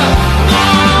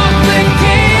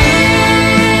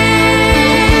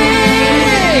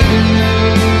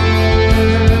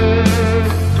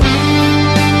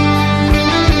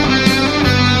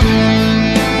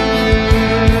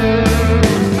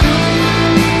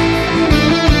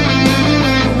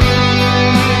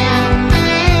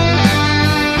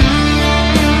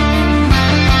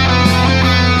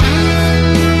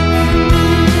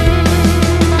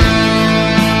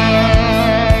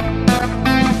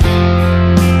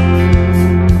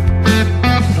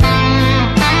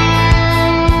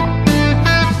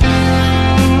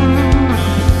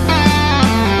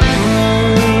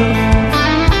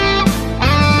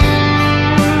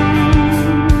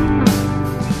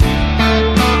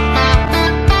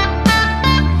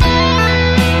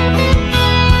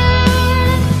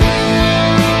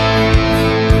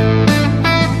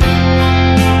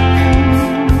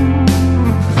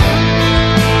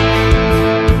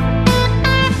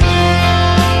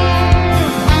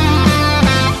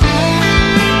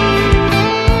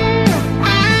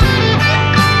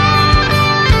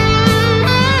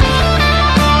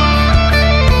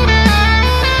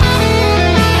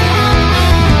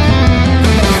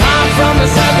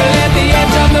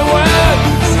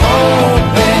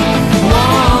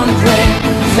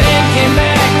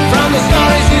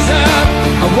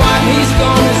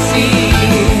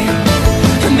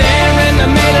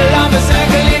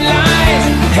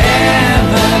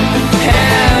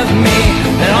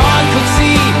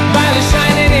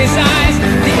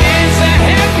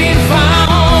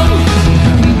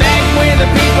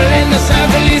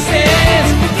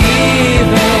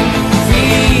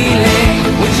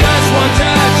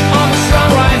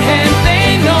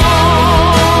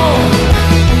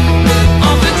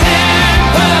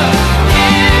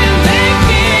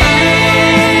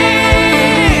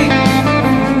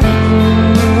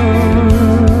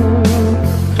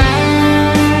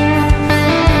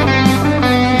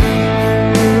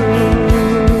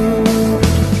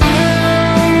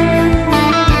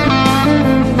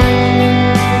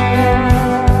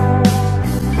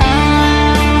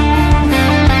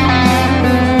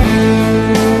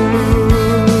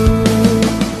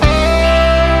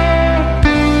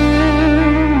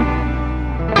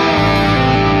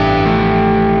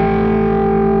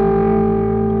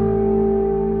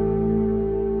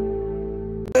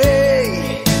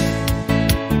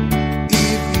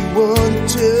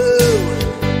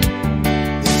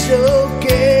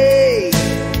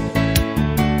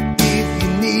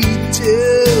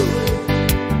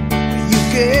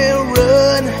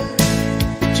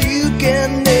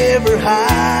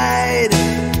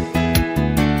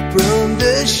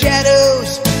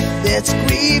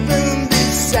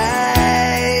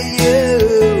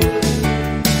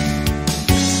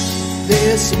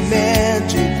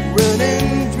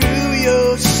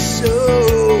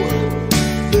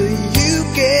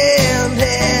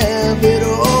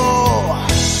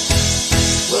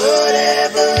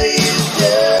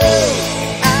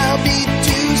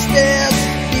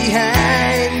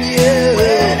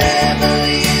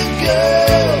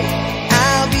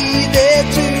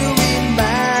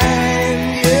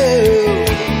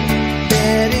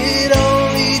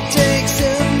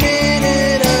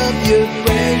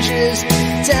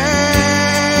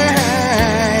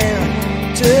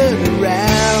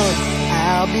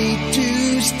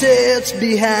steps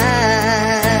behind.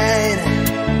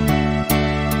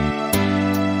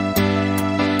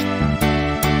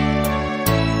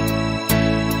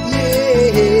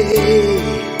 Yeah.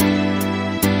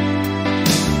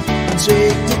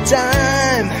 Take the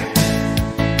time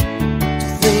to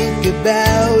think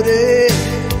about it.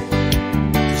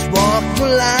 Just walk the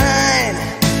line,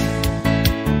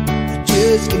 you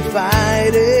just can't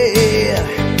fight it.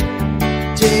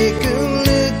 Take a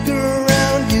look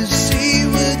around, you see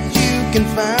what you can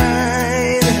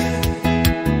find.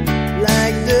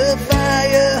 Like the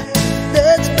fire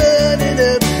that's burning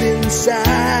up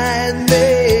inside me.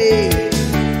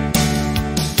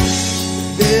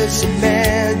 There's some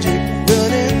magic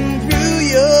running through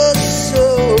your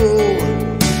soul,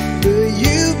 but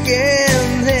you can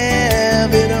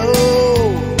have it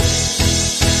all.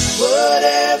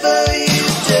 Whatever you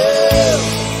do,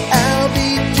 I'll be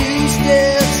 2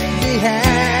 steps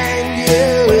behind you.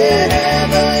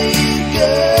 Wherever you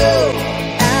go,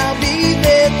 I'll be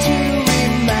there to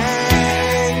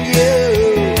remind you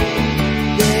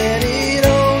that it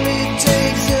only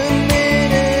takes a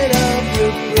minute of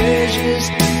your precious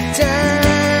time.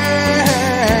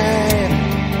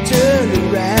 Turn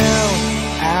around,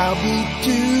 I'll be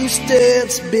 2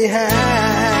 steps behind.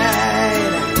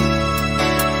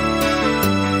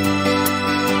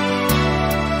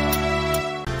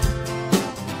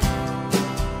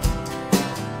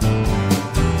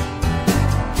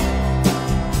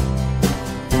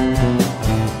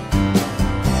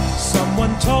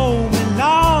 Someone told me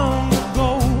long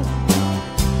ago,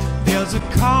 there's a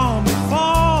calm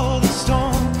before the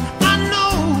storm. I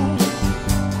know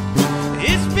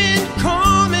it's been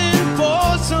coming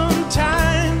for some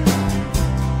time.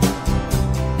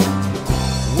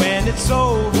 When it's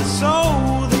over, so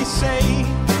they say,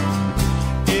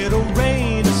 it'll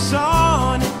rain a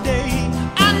sunny day.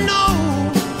 I know,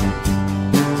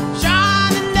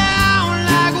 shining down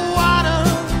like water.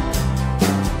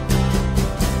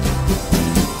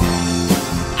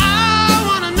 I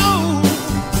wanna know,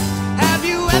 have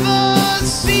you ever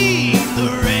seen the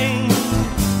rain?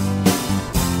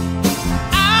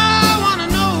 I wanna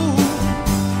know,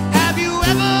 have you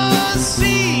ever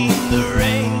seen the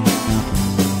rain?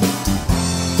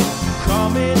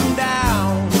 Coming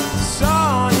down a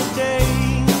sunny day.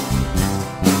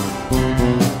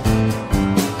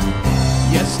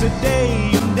 Yesterday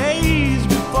and days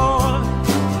before,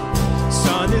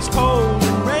 sun is cold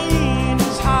and rain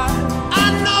is hot. I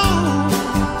know,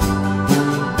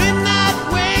 been that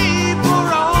way for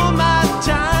all my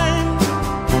time.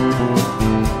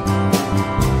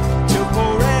 Till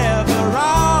forever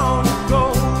on it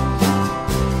goes,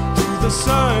 through the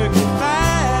circle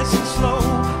fast and slow.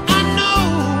 I know,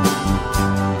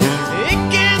 it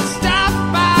can't stop,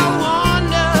 I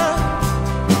wonder.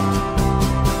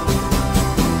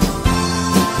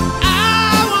 I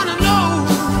wanna know,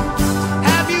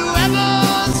 have you ever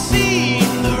seen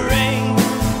the rain?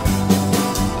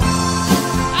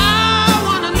 I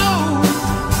wanna know,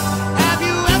 have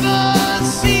you ever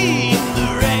seen the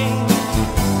rain?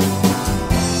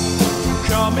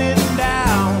 Coming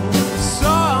down a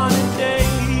sunny day.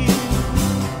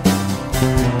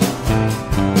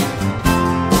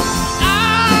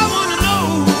 I wanna know,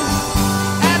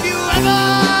 have you ever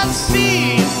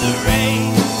seen the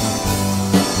rain?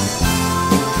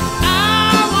 I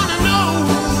wanna know,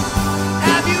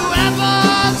 have you ever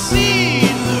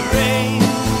seen the rain?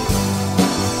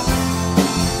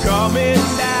 Coming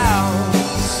down a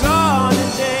sunny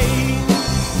day.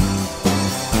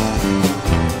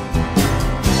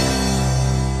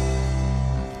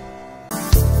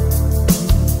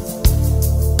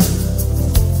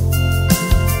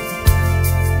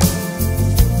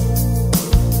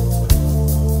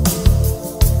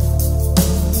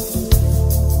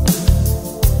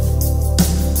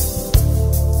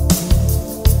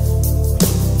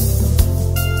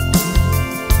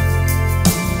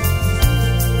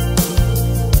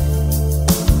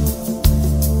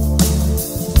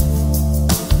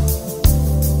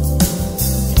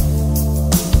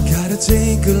 Gotta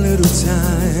take a little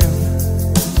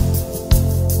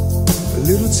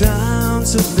time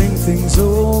to think things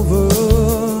over.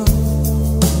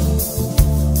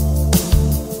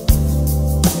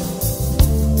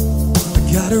 I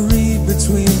gotta read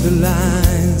between the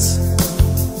lines,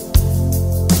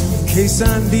 in case I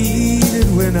need it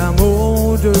when I'm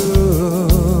older.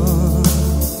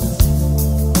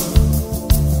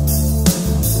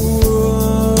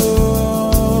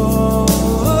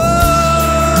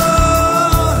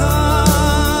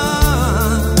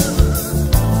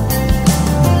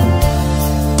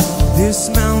 This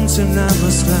mountain I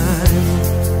must climb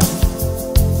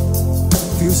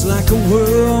Feels like a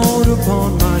world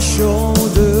upon my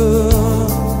shoulder.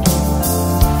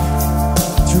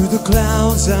 Through the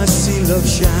clouds I see love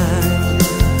shine.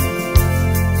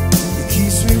 It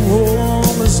keeps me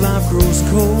warm as life grows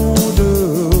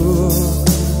colder.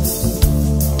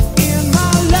 In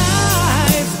my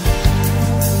life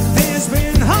there's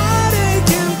been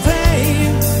heartache and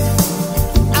pain.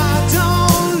 I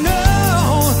don't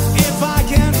know if I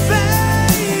can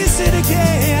face it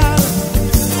again.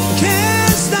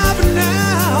 Can't stop it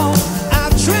now.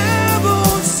 I've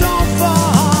traveled so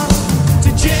far to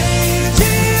change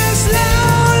this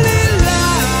lonely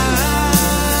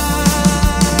life.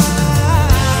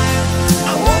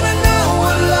 I wanna know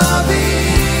what love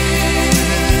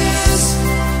is.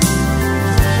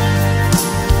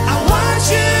 I want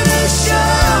you to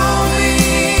show me.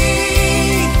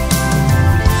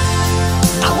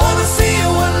 I wanna feel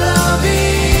what love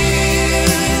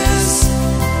is.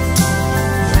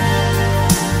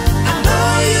 I know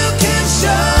you can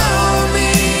show me.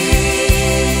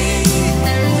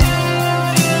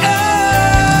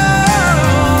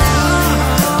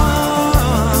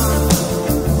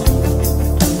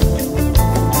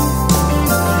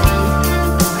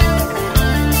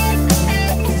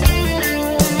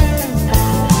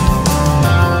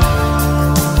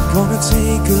 Gonna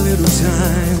take a little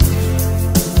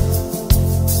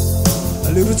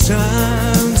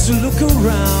time to look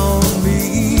around me.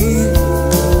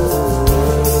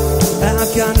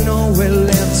 I've got nowhere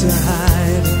left to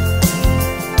hide.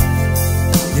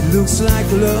 It looks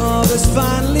like love has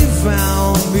finally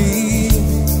found me.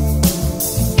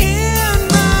 In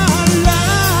my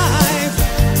life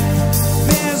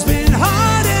there's been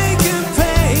heartache and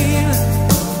pain.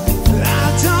 I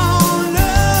don't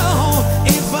know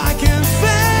if I can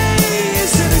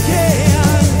face it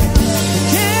again.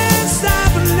 Can't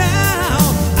stop it now.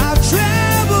 I've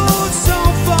traveled so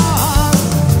far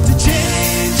to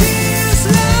change this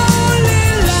lonely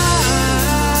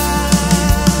life.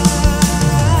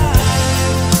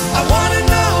 I wanna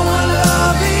know what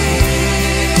love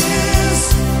is.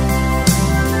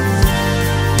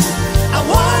 I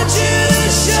want you to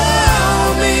show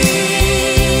me.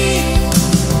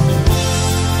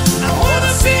 I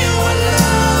wanna feel what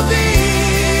love is.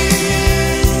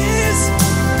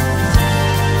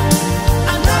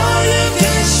 I know you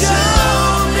can show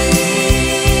me.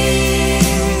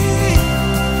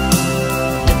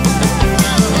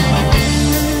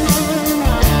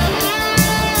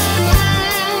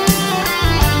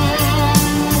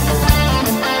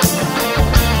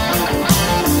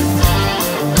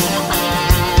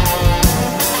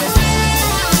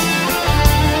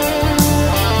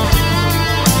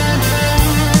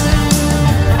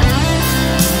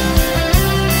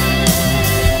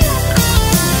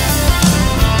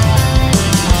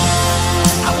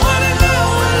 I wanna know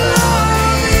what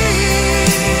love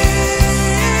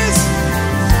is.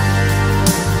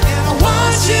 And I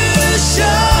want you to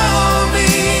show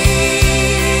me.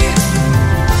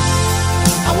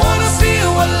 I wanna feel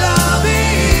what love is.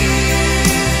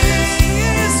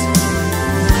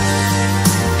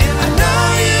 And I know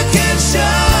you can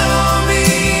show me.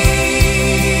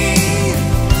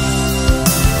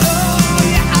 Oh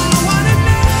yeah, I wanna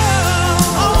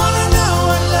know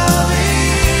what love is.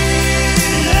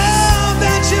 Love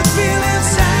that you feel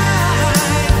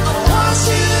inside. I want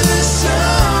you to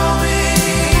show me.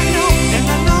 And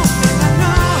I know.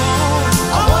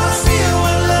 I wanna feel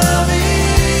what love is.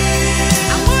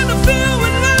 I wanna feel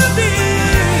what love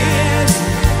is.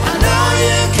 I know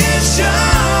you can show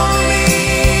me.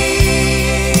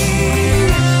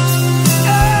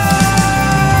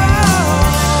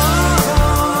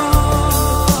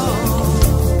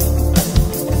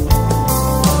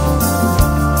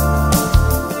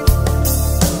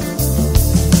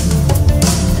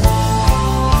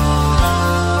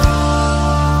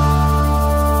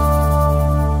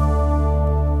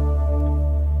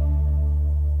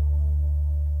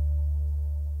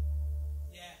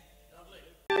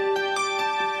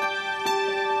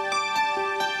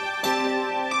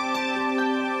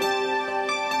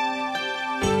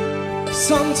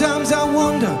 Sometimes I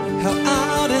wonder how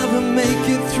I'd ever make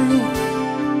it through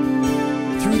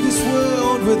this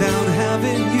world without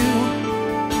having you.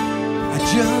 I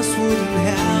just wouldn't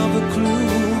have a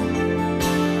clue.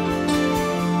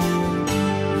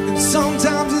 And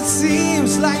sometimes it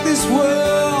seems like this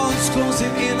world's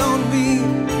closing in on me,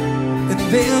 and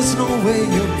there's no way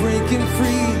you're breaking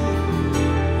free.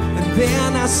 And then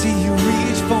I see you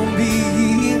reach for me.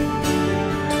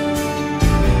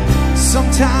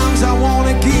 Sometimes I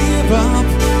wanna give up,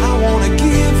 I wanna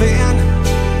give in,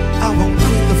 I won't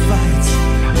quit the fight.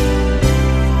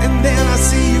 And then I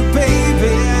see you,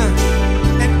 baby,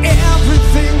 and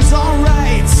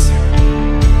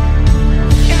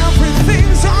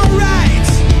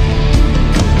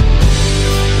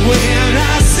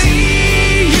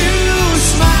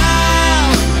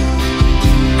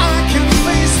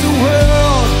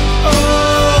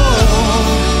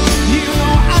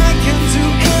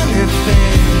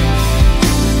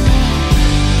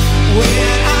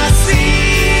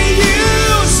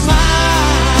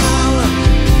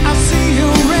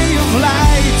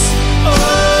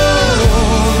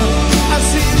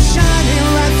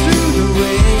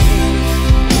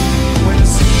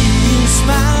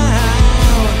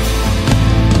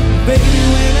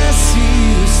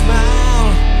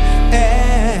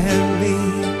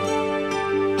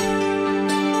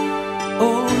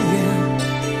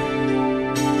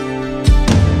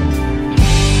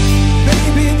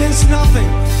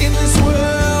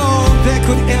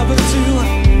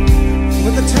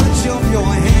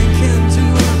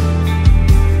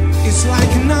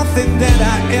everything that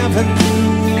I ever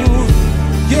knew.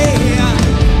 Yeah.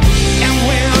 And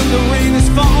when the rain is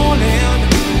falling,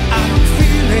 I don't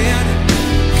feel it,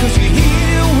 'cause you're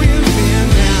here with me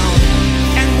now.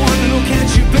 And one look at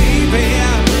you, baby,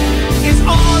 is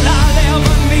all I'll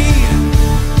ever need.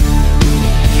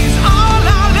 Is all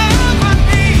I'll ever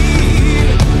need.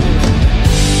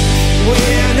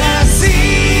 When I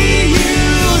see you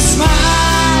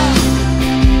smile,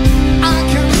 I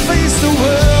can face the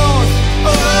world.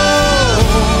 Oh,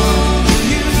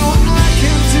 you know I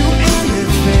can do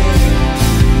anything.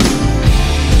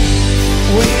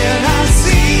 When I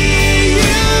see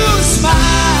you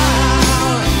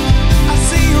smile, I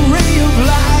see a ray of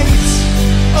light.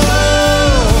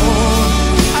 Oh,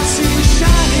 I see you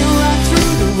shining right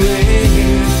through the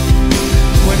rain.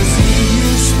 When I see you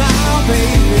smile,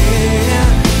 baby,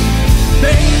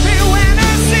 baby, when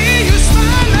I see you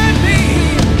smile at me,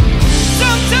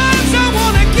 sometimes I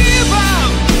wanna give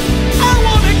up, I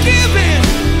wanna give in,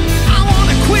 I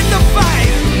wanna quit the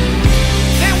fight.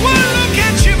 Then one look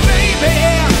at you, baby,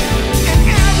 and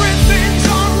everything's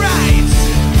alright.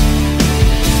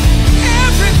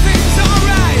 Everything's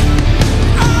alright.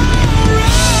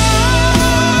 Alright.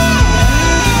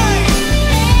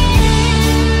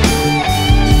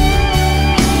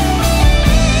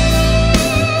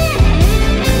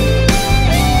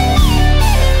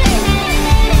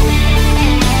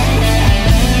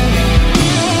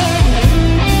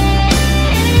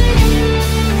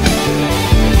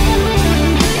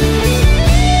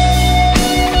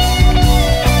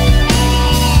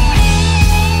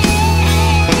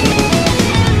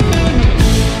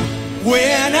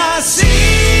 When I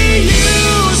see you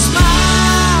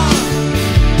smile,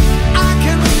 I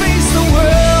can face the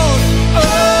world.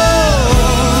 Oh,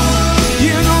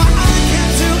 you know I can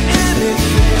do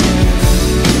anything.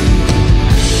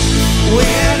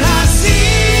 When I see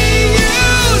you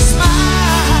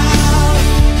smile,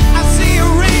 I see a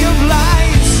ray of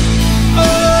light.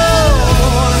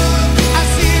 Oh, I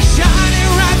see it shining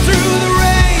right through the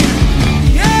rain.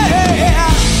 Yeah.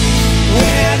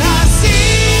 When I see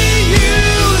you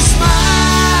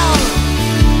smile,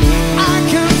 I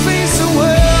can face the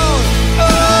world.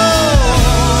 Oh,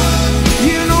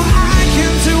 you know I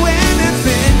can do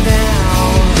anything now.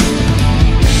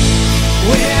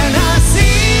 When I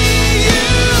see you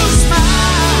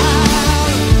smile,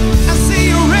 I see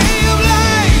a ray of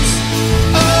light.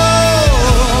 Oh,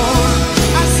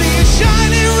 I see it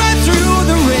shining right through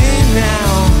the rain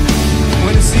now.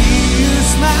 When I see you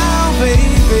smile,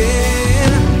 baby,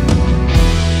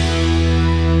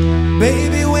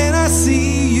 baby, when I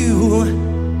see you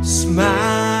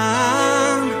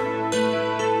smile,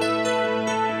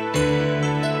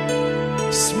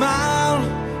 smile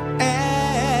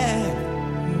at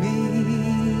me.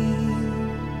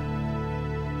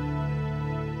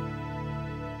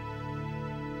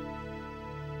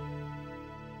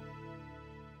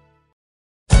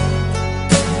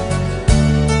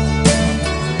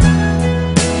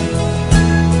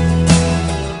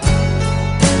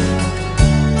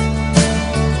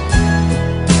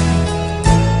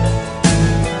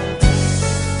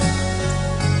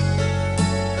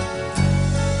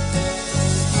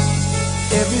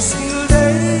 Every single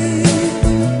day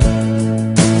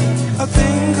I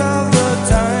think of the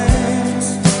times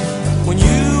when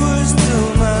you were still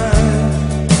mine,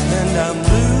 and I'm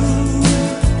blue.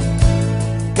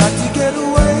 Got to get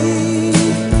away,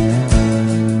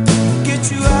 get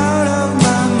you out of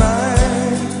my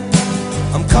mind.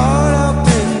 I'm caught up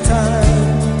in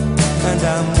time, and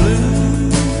I'm blue.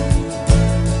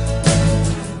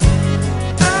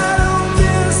 I don't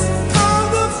miss all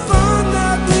the fun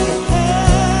that we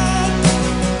had.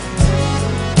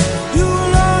 You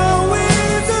were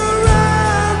always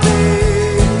around me.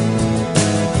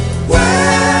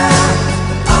 Where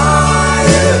are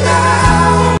you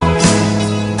now?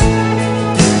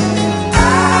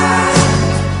 I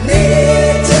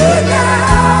need to know.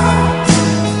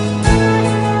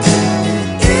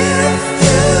 If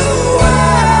you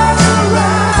were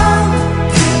around,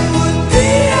 it would be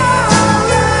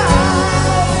alright.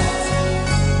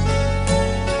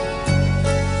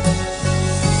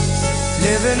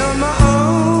 Living on my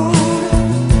own,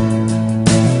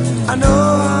 I know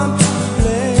I'm to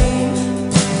blame.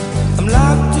 I'm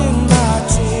locked in my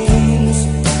chains,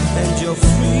 and you're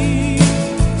free,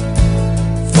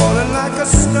 falling like a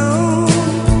stone.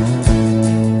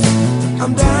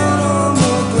 I'm down on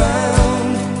the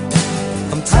ground,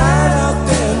 I'm tied up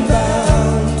and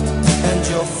bound, and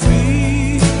you're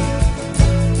free.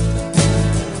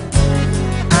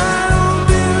 I don't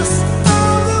miss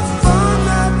all the fun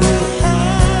that we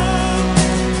had.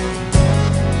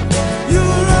 You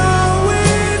were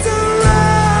always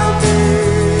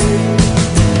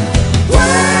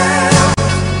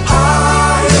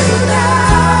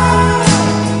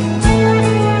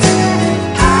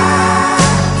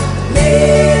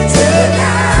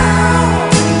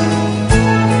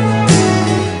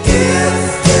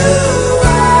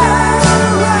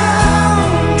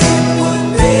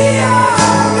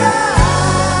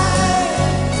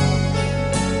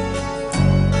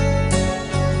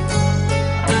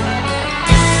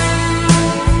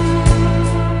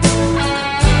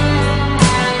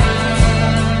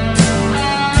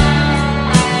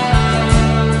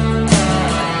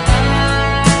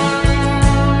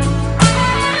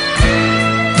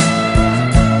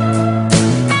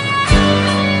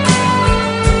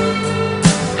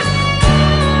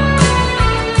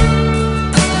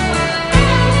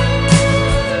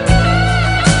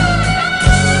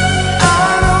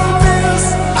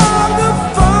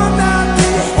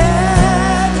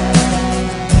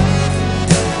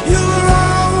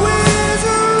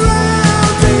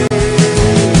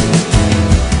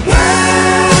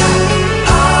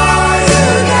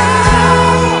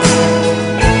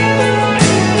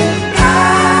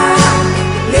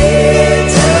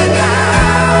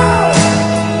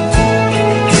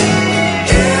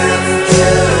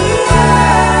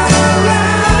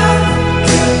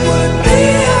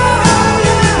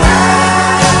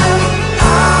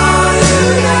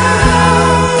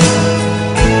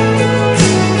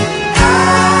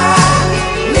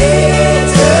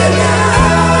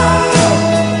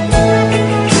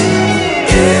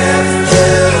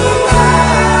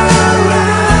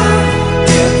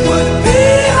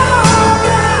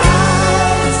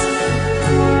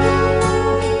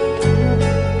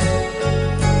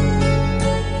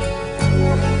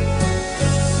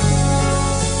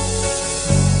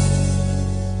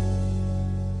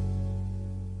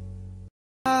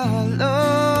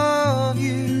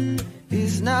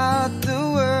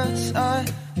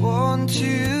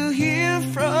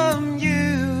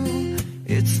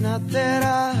not that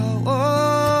I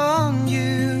want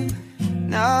you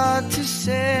not to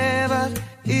say, but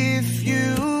if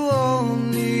you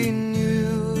only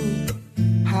knew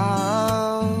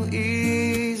how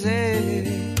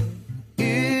easy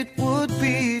it would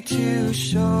be to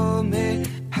show me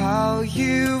how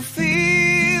you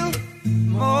feel.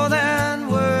 More than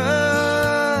words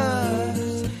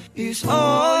is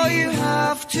all you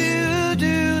have to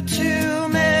do to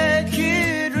make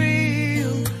it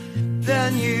real.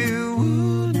 Then you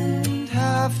wouldn't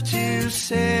have to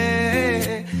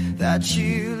say that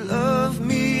you love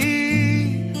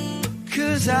me,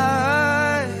 'cause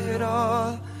I'd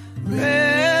already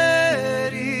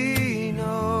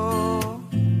know.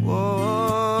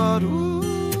 What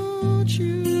would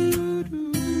you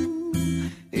do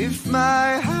if my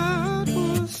heart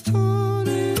was torn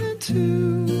in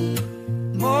two?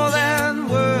 More than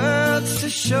words to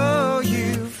show you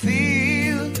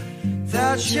feel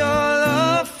that your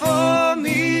love for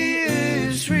me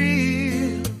is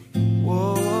real.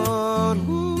 What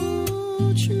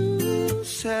would you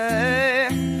say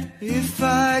if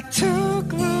I took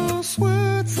those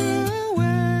words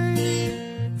away?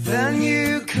 Then you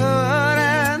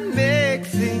couldn't make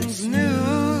things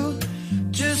new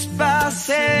just by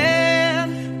saying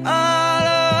I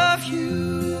love you.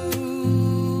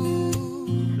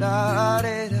 La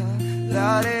da da,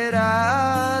 la da da,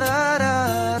 da da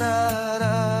da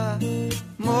da.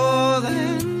 More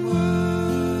than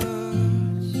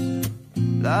words.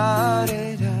 La da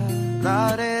da, la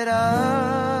da da.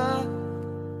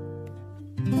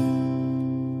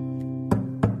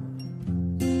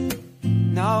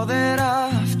 Now that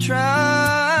I've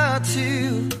tried to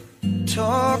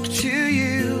talk to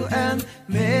you and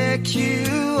make you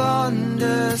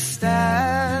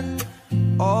understand,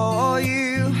 all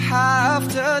you have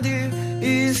to do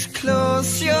is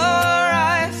close your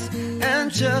eyes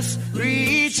and just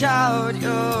reach out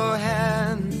your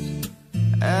hand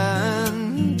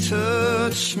and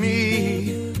touch me.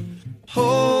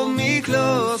 Hold me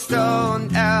close,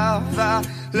 don't ever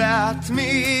let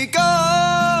me go.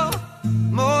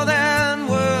 More than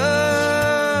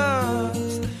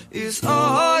words is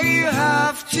all you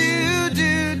have to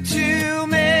do to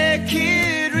make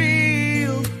it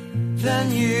real. Then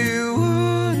you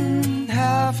wouldn't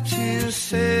have to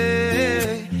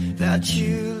say that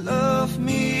you love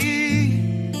me,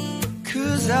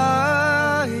 'cause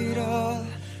I'd already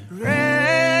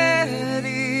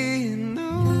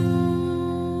know.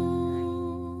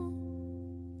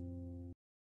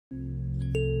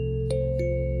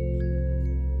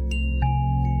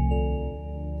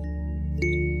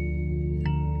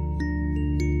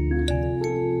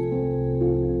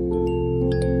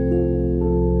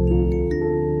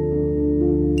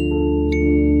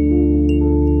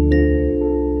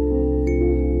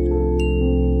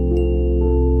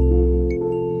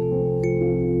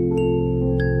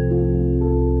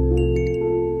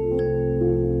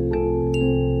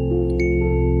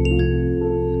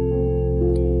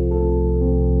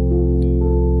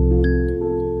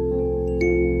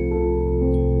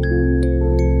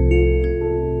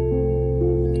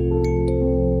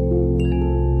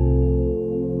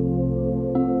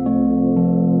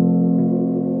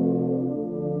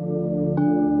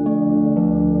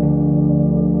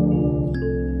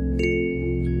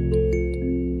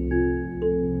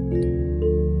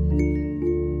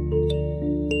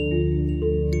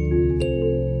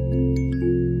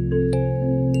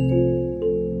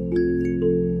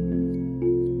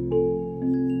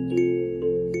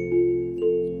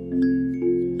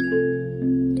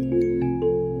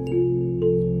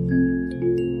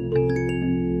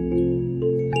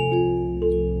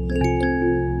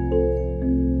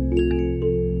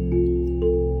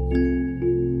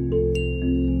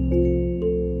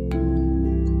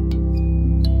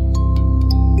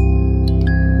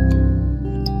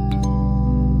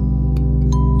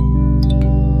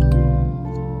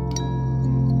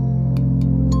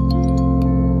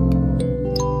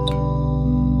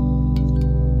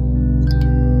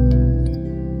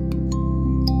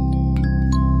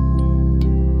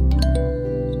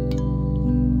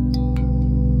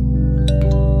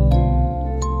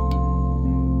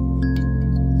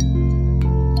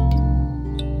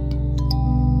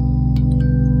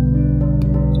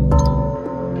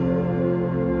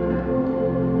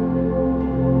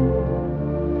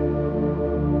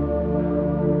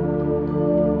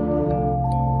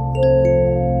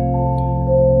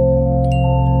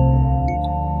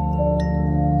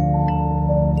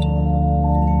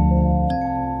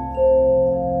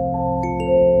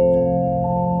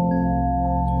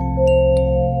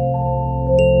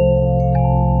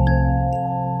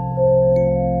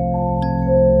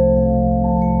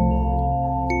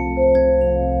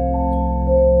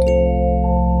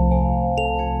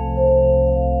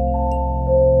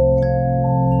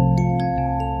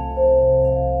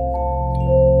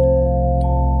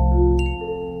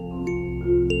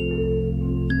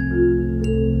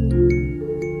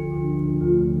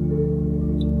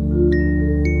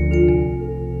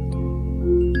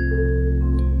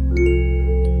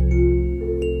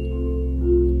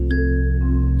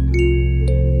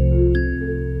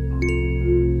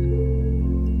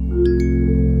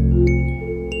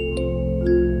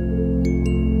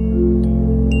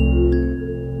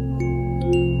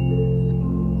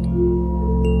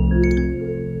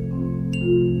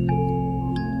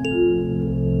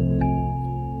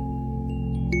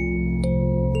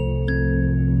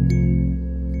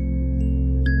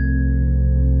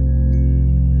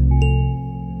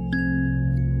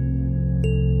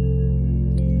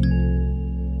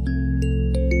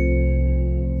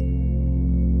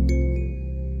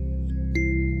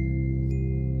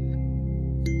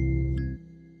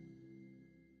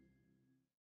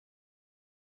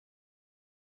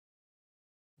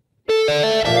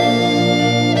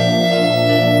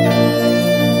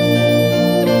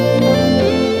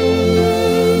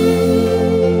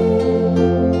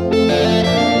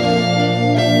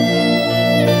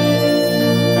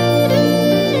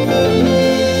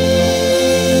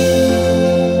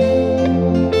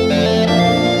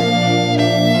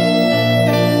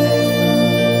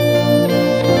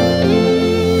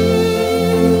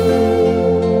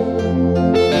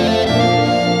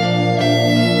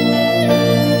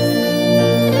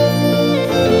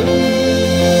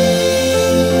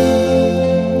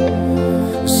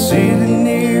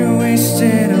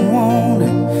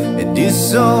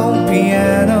 old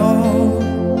piano,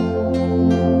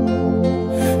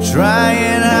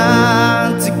 trying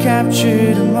hard to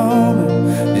capture the moment.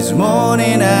 This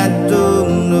morning I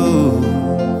don't know,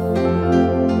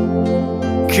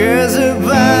 'cause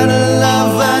about a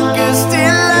love I could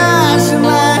still lash in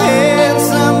my head.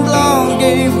 Some blonde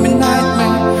gave me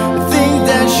nightmare. I think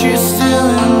that she's still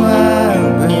in my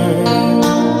bed.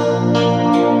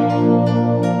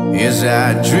 Yes, I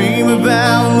dream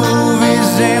about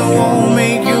movies and won't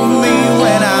make of me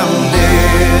when I'm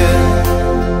dead.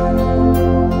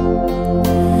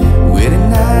 With an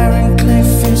ironclad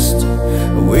fist,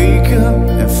 I wake up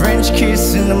and French kiss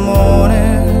in the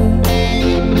morning,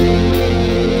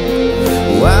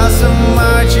 while some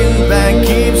marching band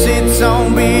keeps its own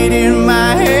beat in my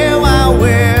head while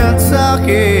we're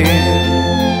talking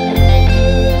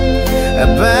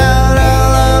about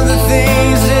all of the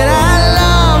things that I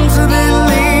long to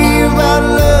believe about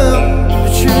love,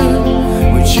 the truth,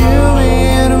 with you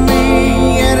and me.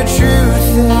 And the truth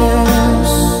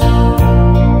is,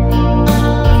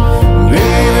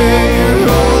 baby, you're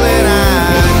all that I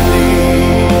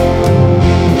need.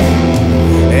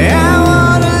 I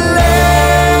wanna lay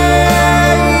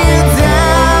you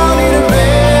down in a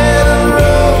bed of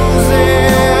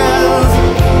roses,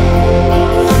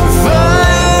 for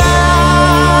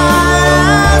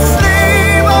I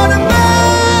sleep on a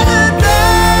bed of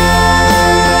nails.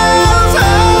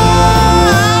 I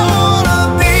wanna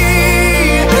be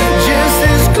just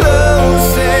as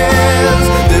close as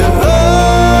the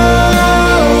Holy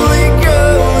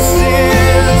Ghost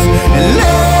is, and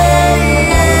lay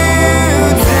you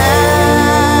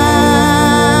down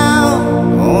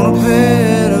on a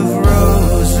bed of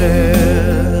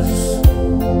roses.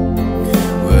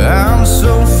 Well, I'm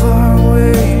so far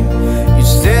away,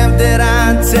 each step that I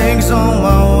take's on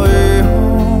my way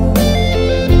home.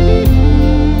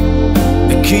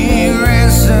 The king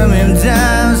ransom and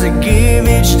dimes I give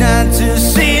each night to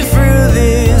see through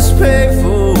this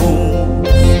payphone.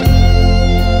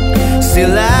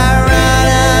 Still I run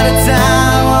out of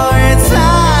time, or it's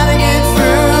hard to get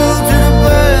through to the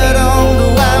bird on the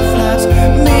white flies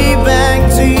me back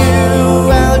to you.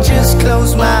 I'll just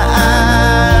close my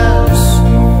eyes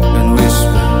and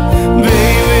whisper,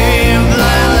 baby, if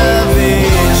blind love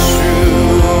is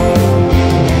true.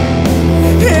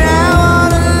 I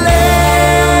wanna lay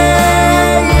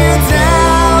you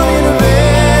down in a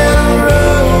bed of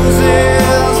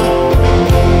roses,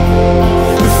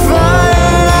 for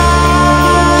I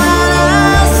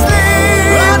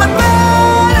sleep on a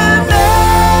bed of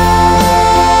nails.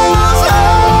 I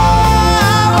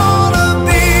wanna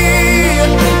be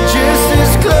just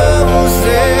as close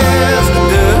as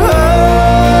the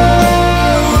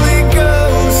Holy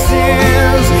Ghost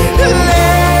is,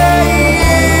 lay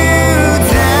you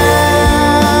down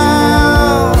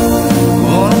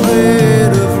on a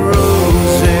bed of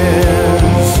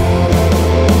roses.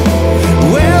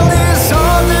 Well, this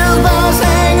hotel bar's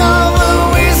hangover,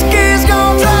 whiskey's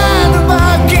gone dry. The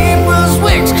barkeeper's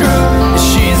wick's crook,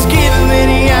 she's giving me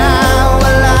the eye.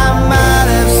 Well, I might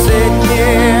have said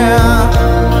yeah,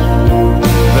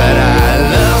 but I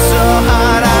love so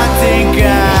hard I think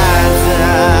I'd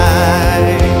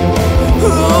die.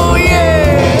 Oh yeah.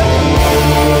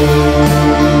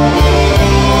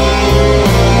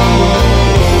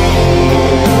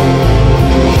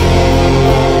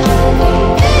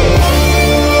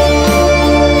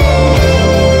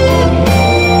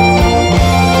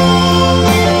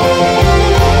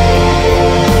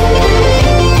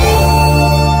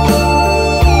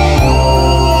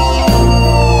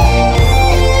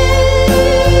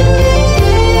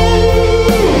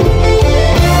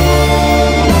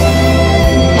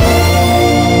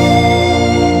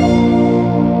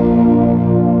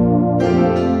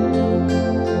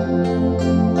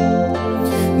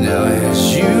 Now as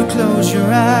you close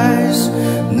your eyes,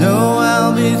 know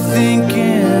I'll be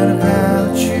thinking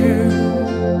about you.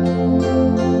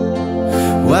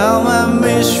 While my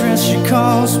mistress, she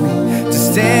calls me to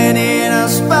stand in a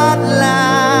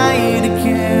spotlight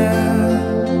again.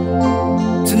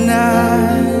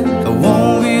 Tonight I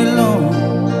won't be alone,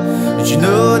 but you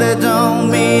know that don't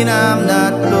mean I'm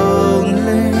not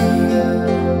lonely.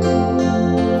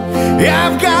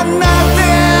 I've got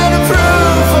nothing to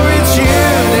prove, for it's you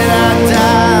that I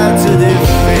died to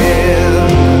defend.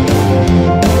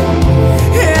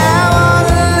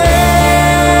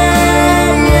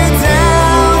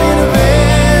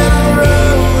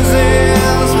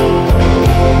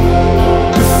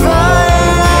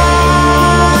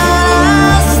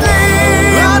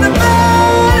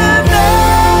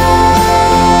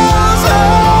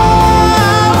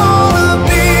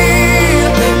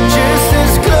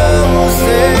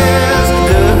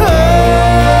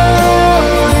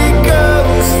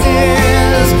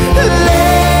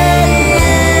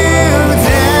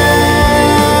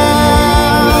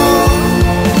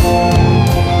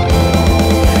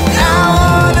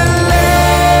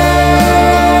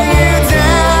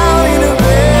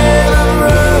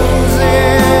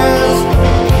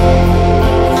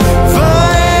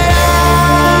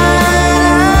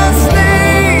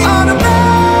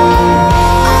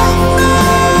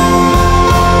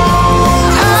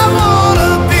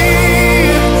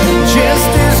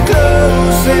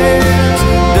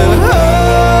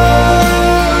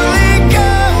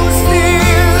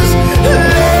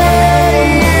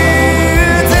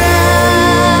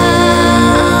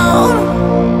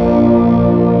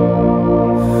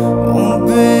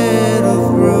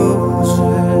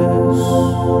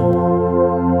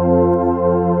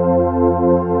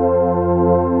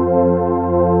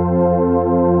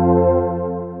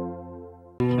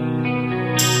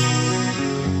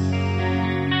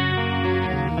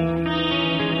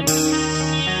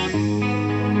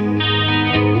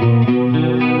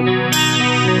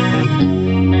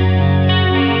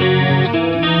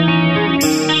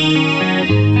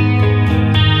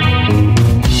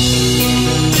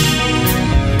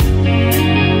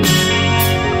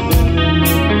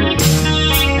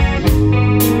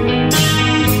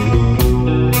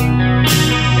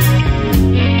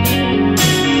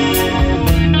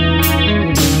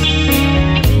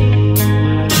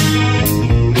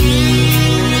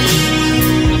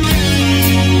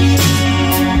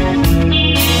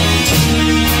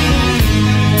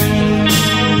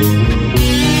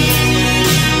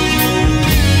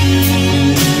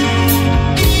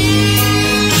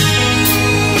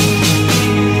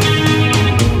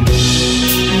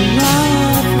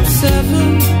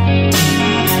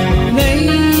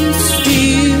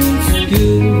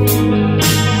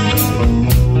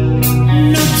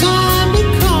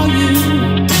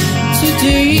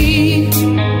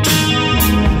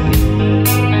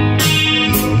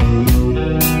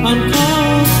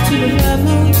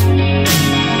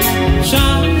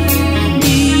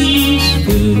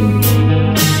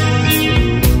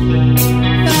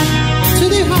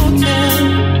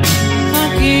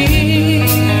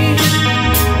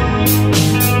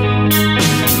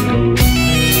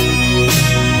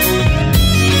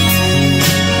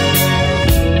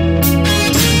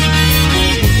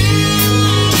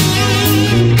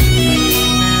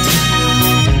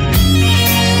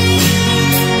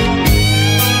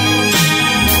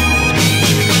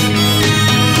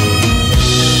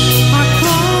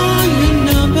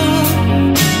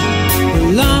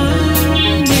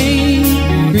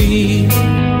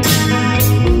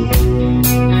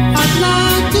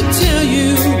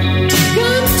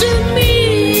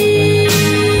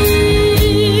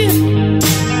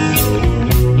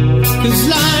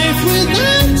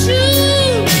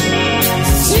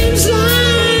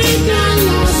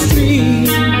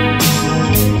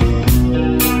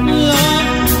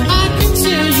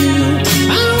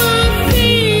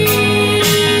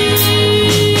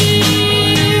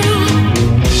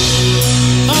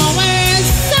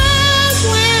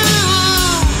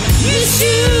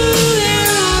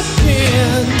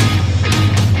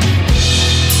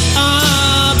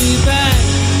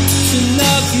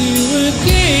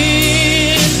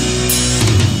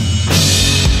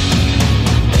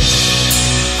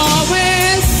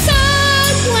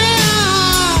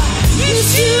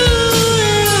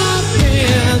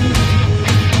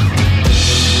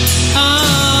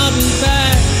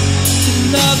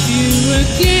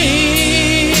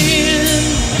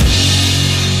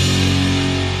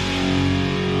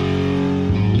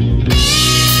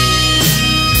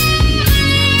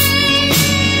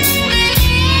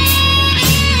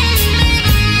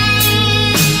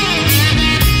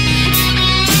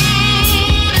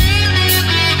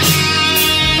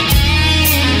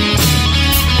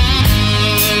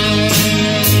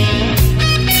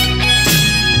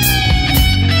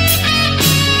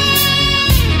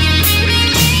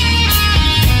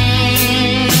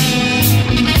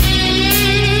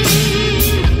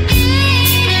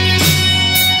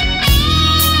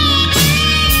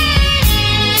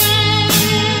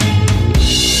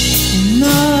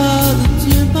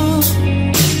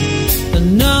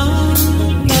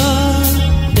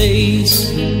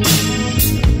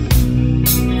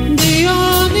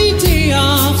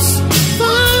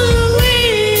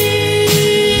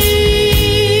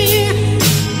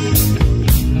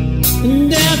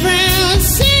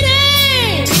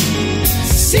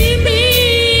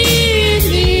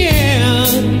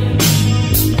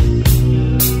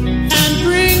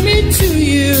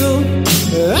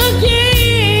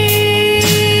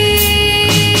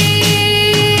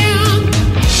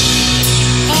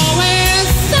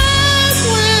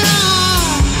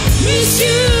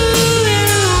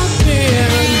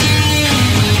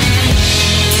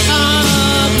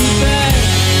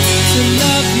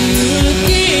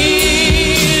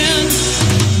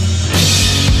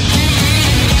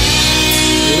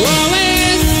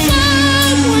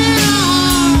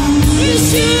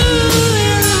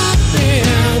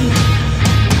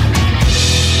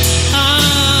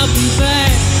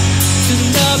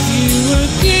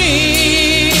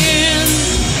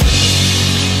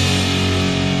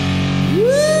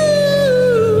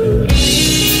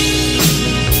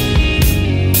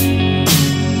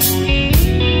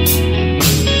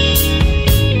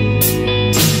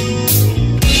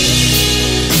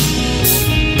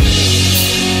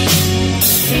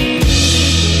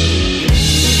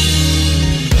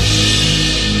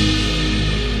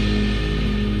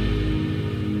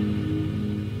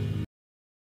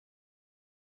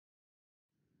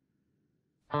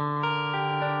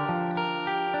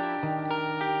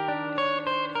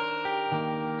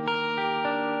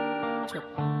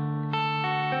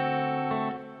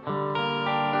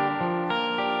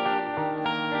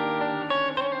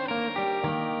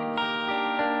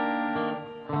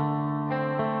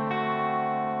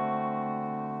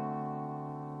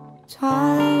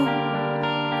 Time,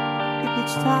 if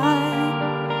it's time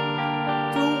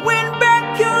to win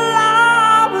back your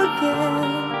love again,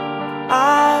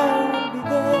 I will be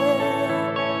there.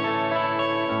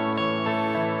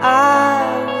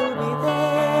 I will be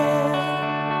there.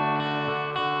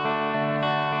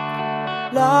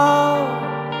 Love,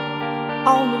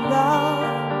 only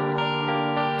love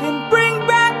can bring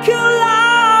back your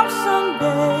love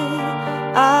someday.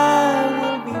 I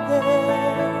will be there.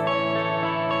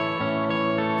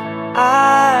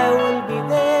 I will be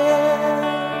there.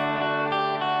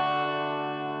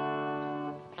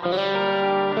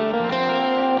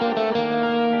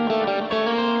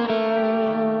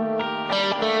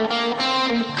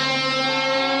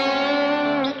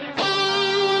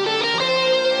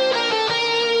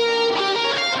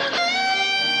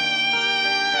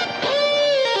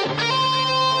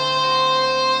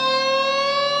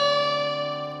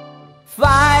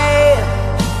 Fight,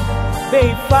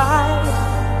 babe, fight.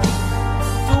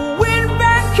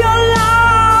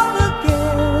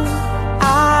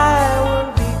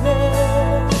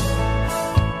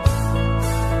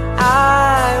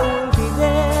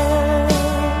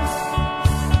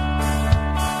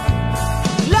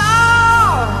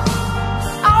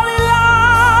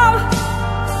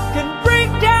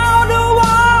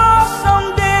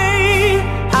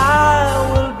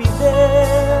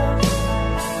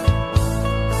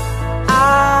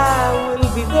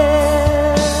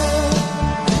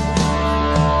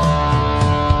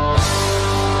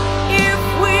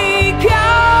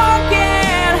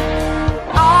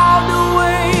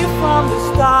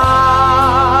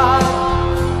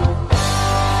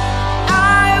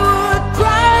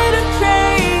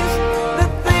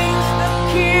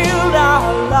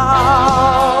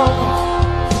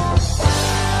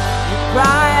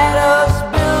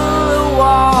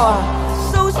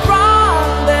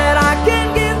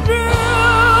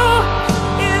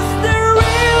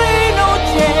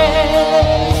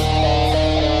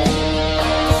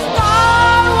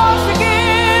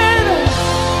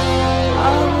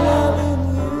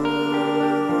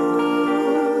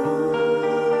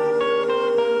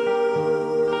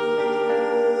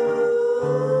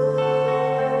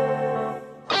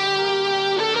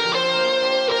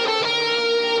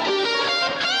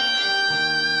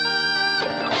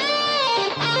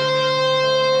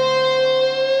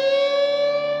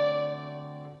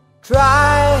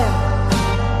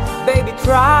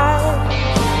 try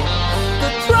to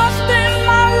trust in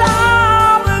my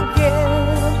love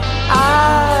again, I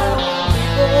will be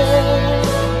there.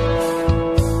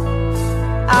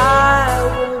 I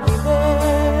will be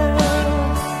there.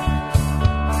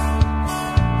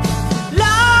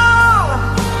 Love,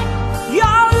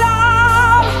 your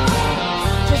love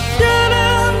just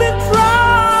shouldn't be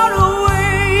thrown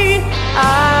away. I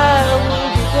will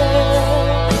be there.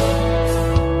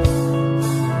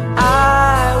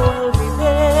 I will be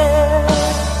there.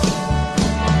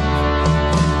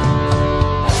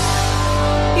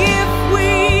 If we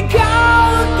go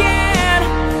again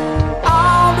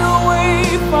all the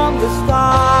way from the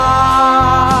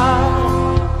start,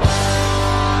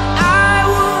 I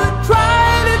would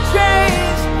try to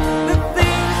change the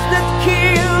things that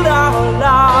killed our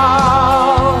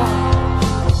love.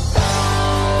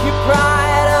 You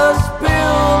tried to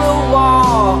build a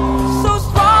wall so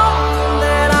strong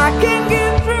that I can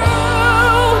get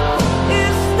through.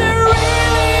 Is there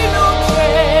really no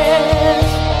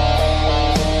chance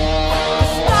to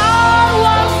start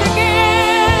once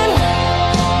again?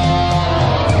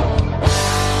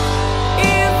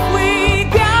 If we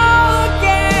go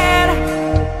again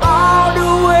all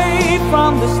the way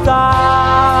from the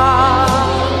start,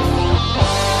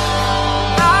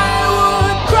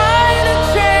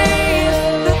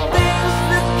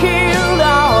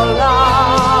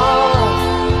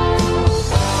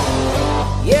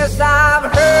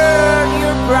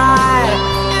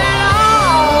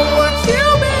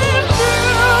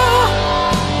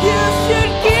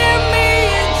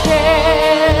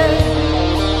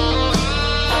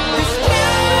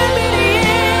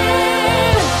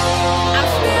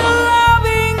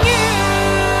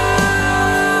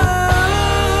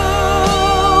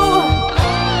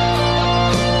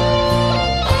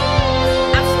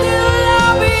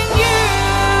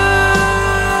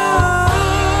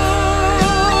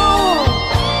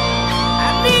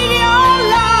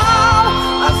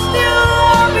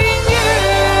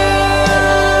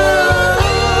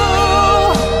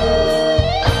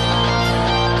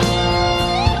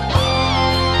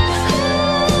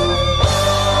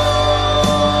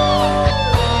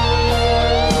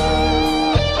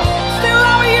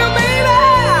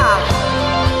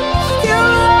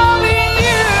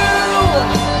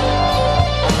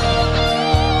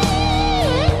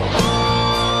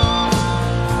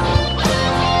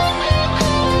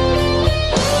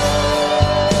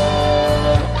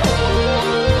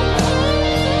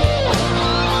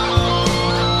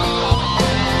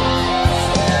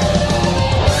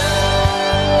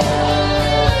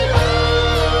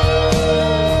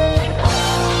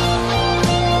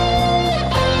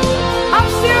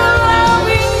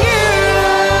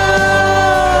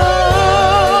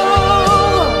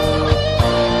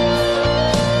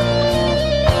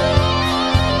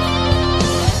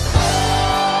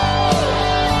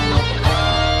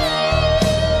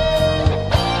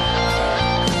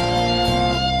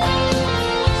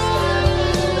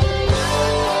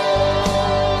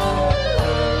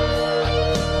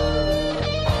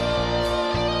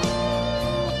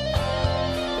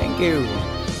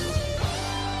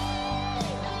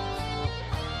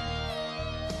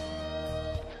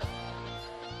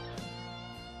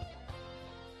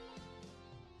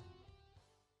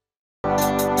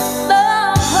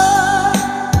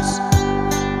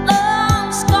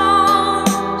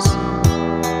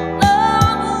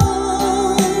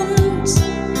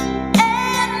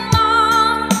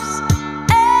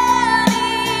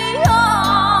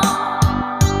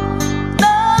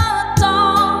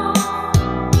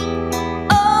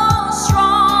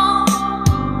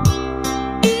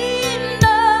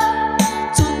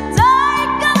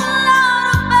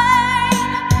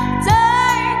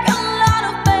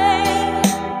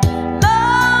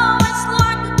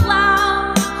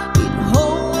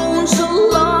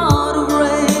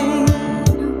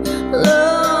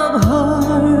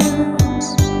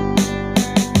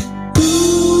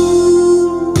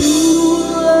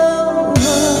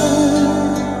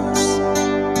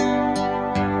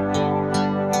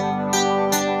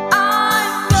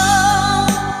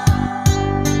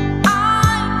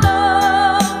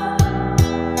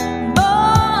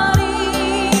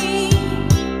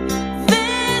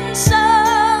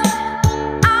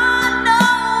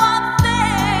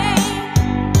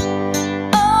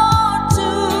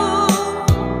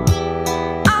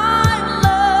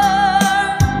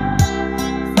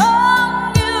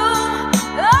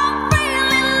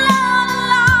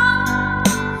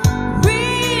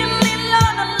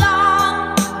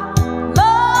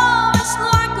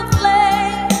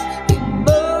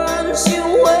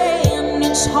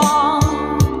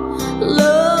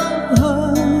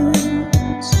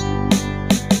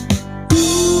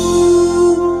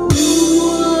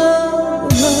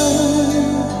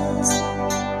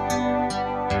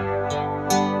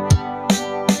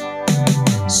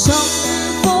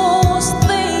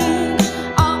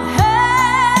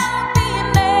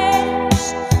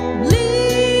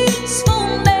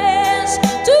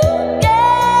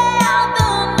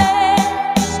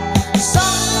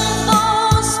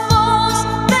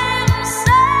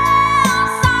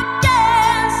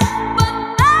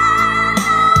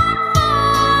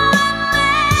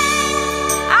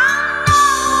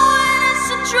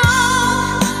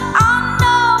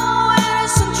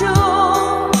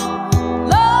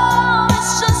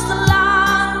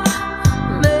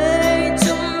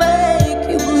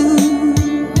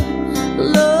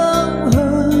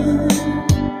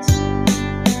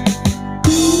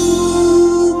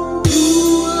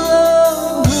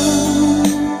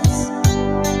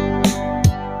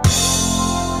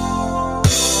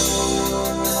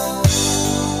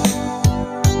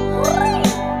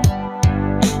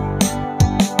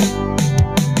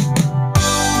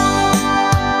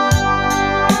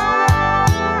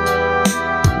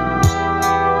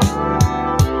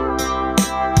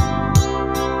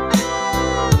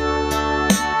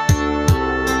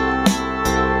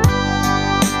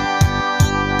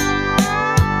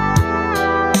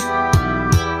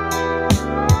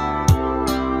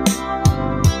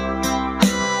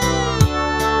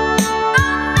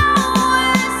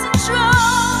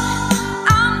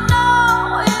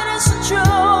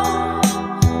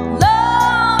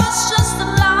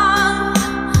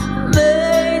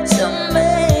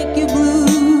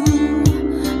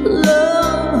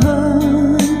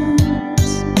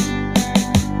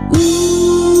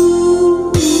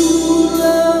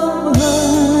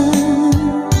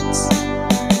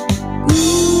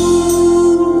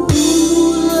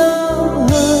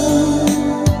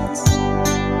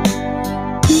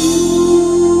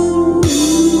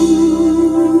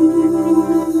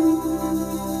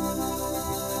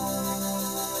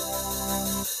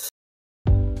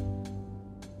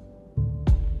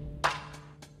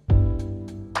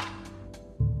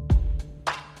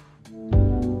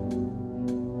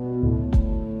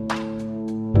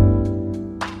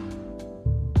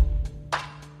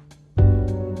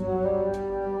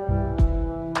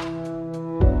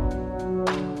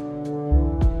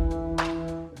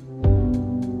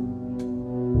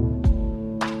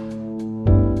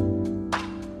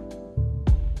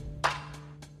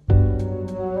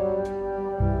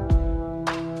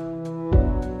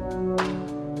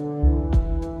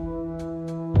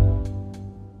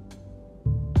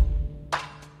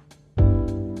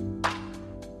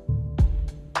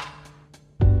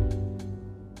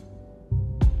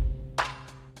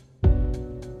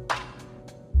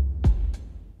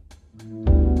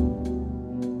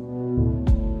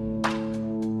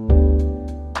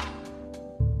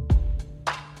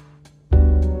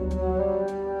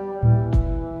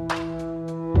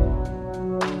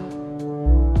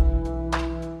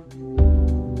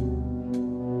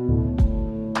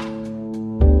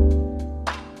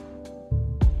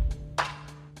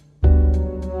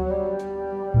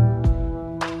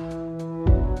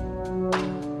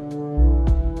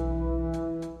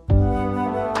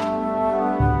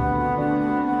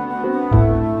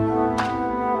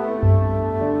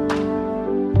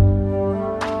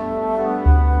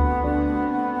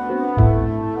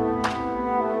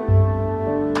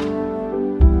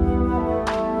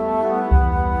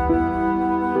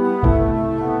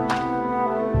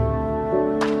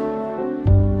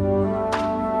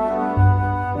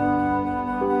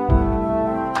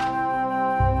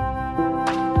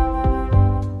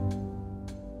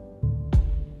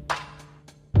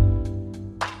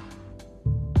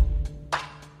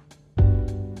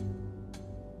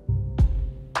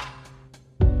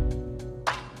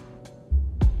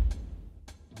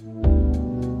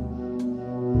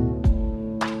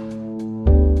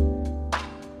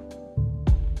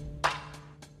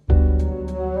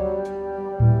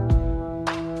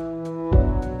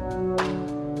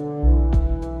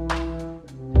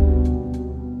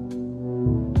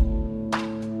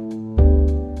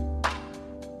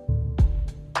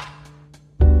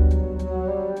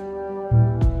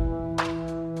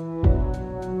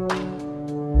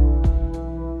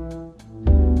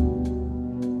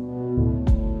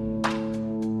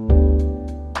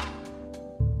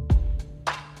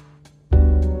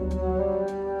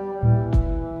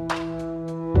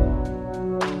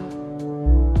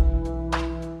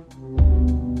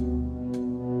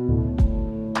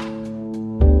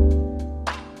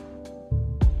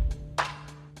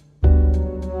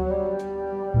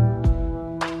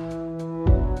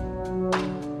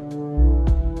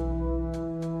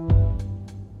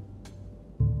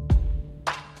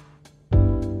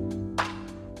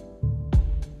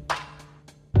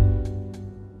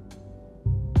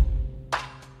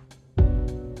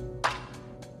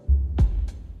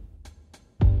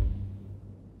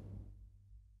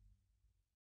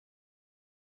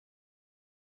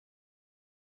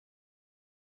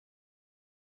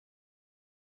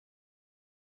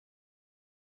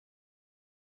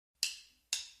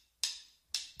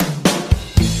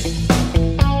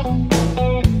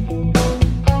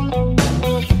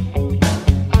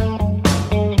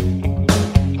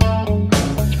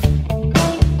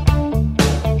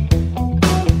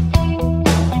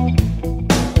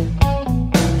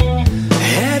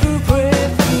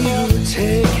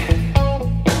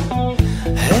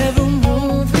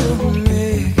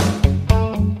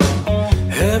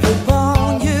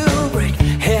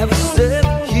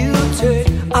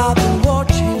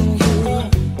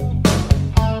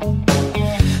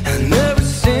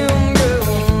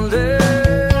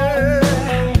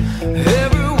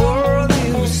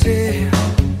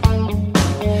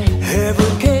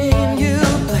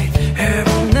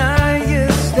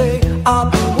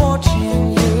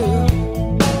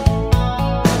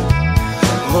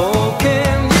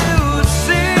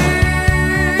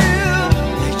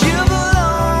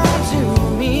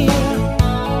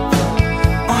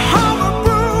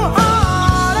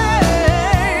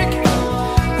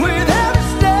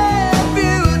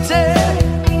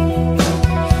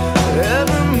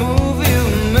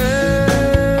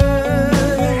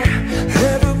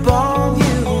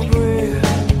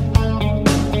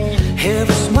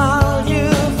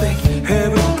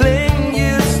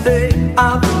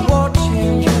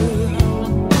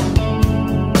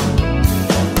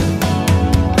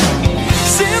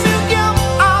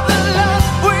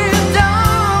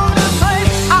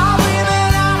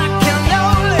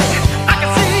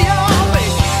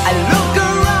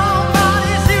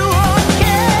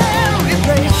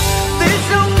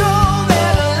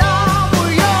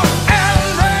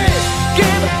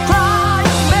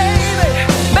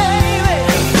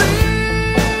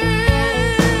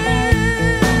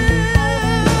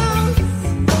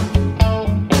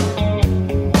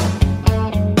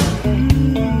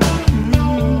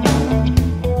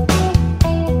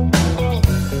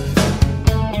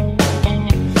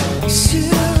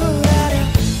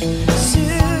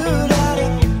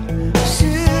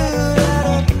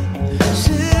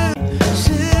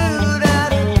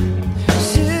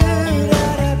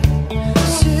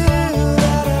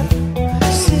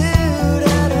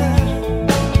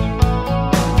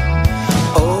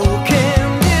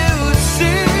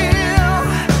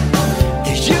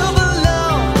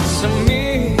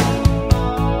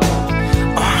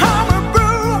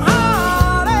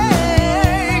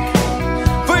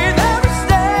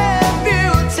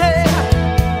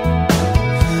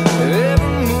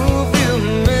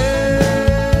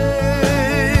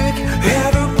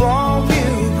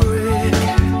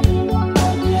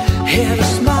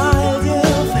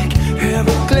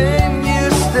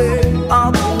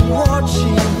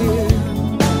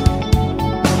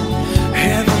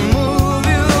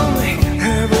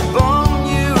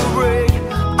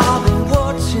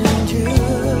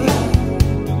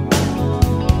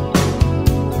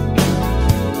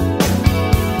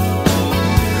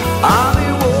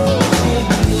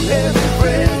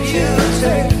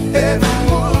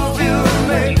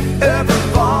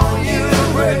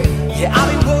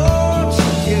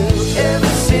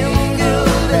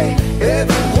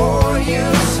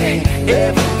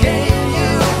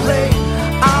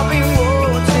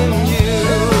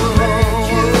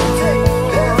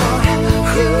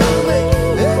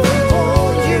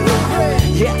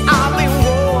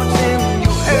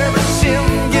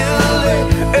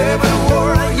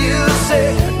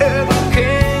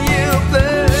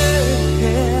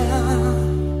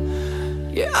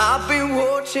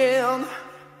 watching.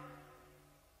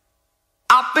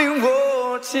 I've been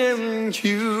watching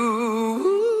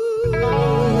you.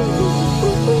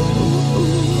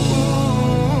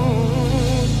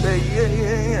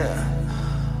 Yeah.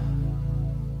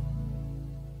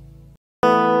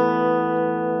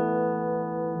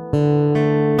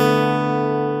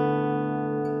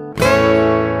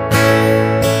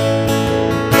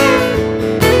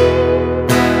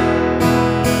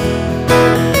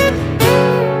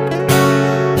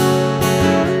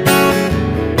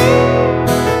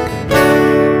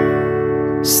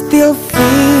 Still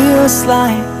feels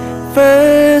like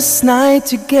first night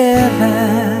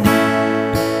together.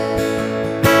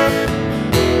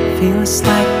 Feels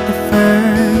like the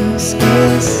first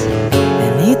kiss,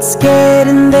 and it's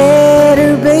getting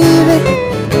better, baby.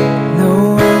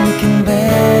 No one can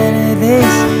better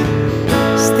this.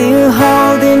 Still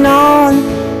holding on,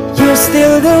 you're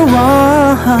still the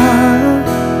one.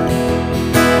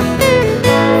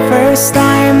 First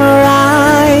time our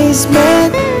eyes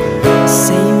met,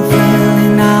 same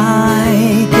feeling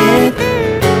I get,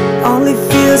 only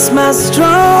feels much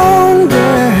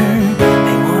stronger.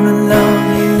 I wanna love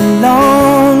you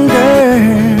longer.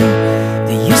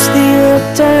 Do you still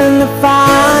turn the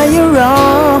fire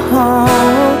on?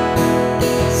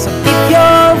 So if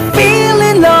you're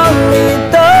feeling lonely,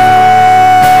 though,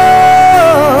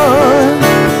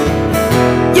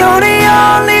 you're the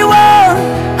only one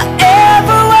I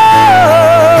ever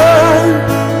want.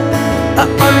 I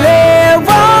only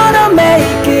wanna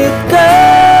make it good.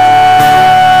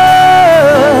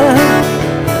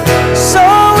 So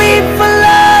if I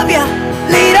love you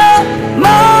little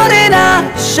more than I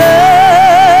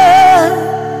should,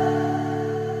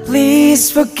 please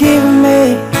forgive me.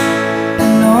 I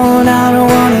know I don't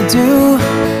wanna do.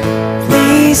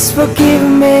 Please forgive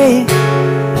me.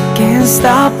 I can't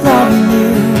stop loving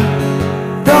you.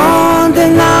 Don't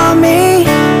deny me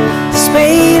this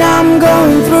pain I'm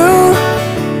going through.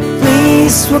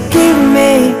 Please forgive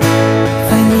me if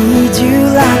I need you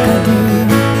like I do.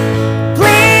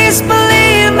 Please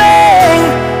believe me,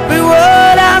 every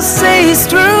word I say is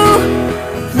true.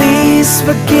 Please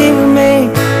forgive me,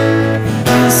 I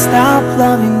can't stop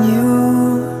loving you.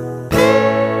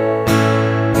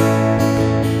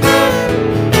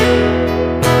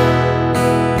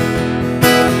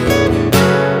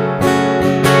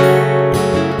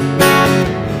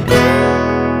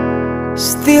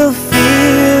 Still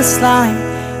feels like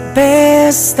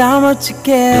best time we're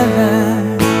together.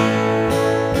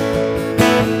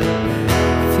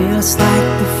 Feels like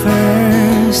the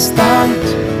first start.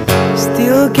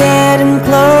 Still getting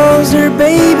closer,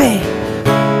 baby.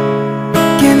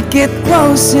 Can't get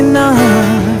close enough.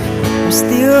 I'm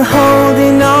still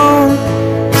holding on,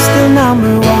 still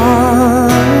number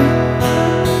one.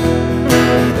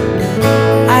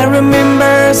 I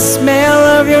remember the smell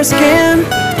of your skin.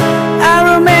 I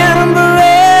remember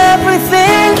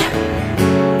everything.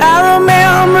 I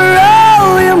remember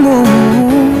all your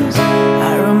moves.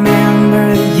 I remember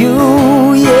you,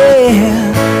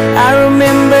 yeah. I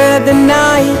remember the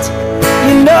night,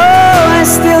 you know I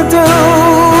still do.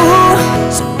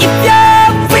 So if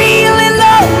you're feeling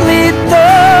lonely,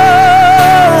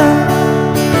 though,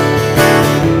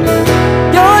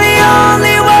 you're the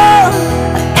only one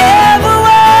I ever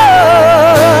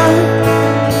want.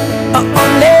 I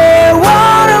only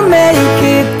wanna make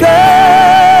it good.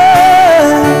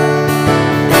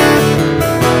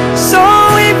 So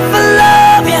if I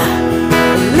love you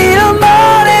a little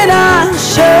more than I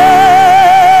should,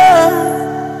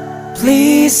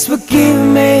 please forgive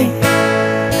me.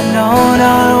 I know I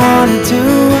don't wanna do.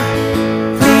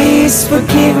 Please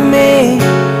forgive me.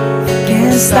 I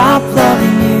can't stop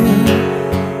loving you.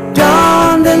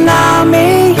 Don't deny me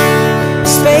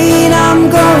this pain I'm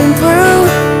going through.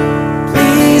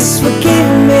 Please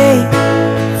forgive me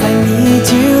if I need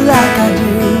you like I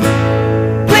do.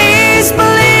 Please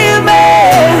believe me,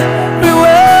 every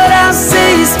word I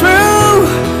say is true.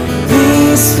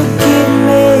 Please forgive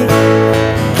me,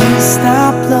 can't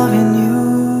stop loving you.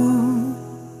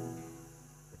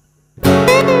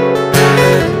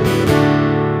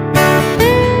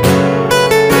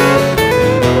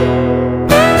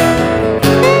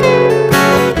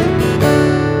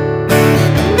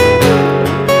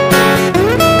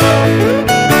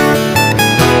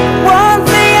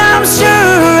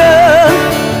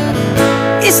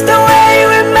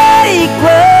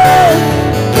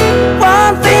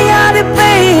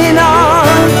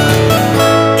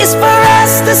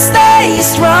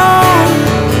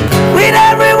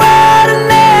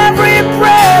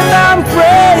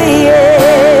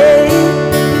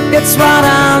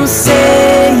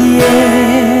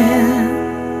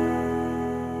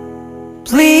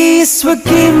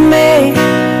 forgive me.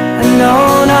 I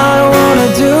know not what to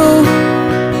do.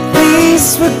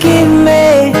 Please forgive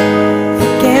me. I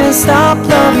can't stop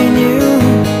loving you.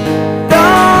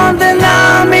 Don't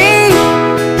deny me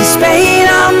this pain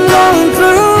I'm going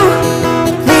through.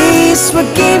 Please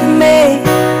forgive me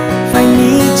if I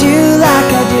need you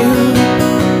like I do.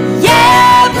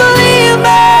 Yeah, believe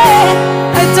me,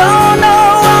 I don't know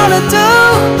what to do.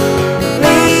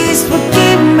 Please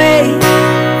forgive me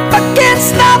if I can't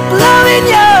stop loving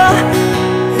you.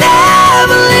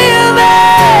 Never leave me,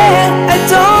 I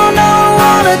don't know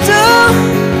what to do.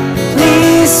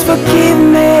 Please forgive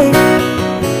me,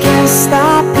 can't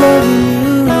stop loving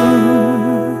you.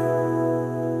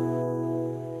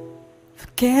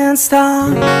 Can't stop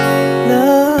loving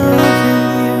you.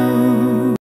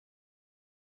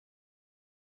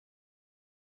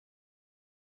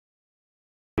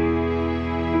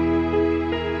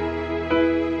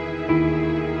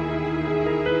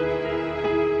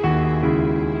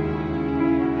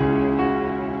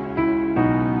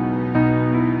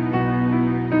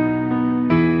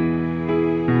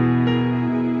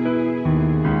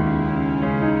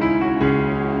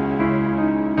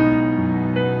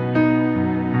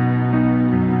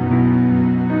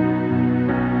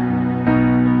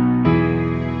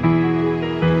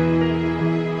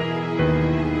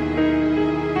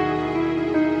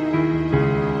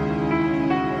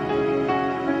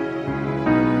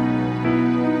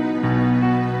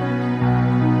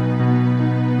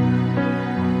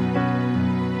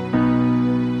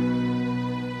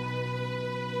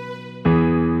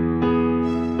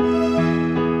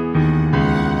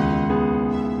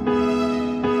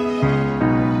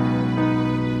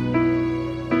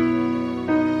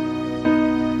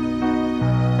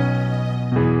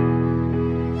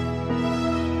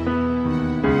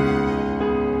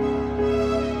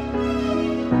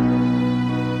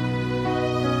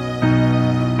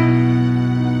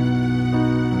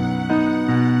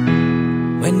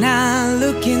 When I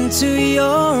look into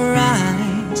your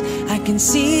eyes, I can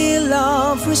see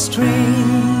love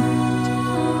restrained.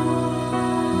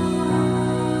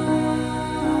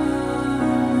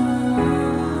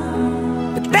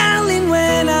 But darling,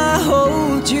 when I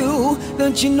hold you,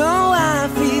 don't you know I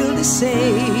feel the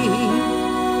same?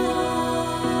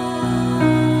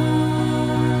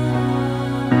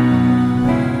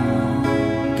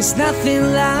 Cause nothing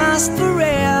lasts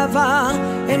forever,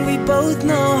 and we both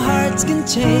know hearts can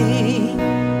change.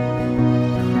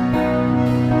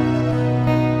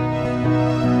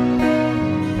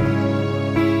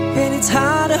 And it's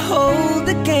hard to hold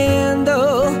the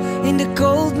candle in the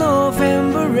cold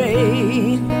November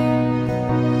rain.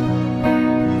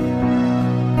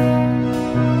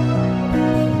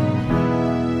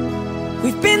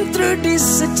 We've been through this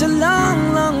such a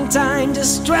long, long time,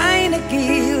 just trying to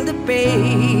kill the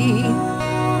pain.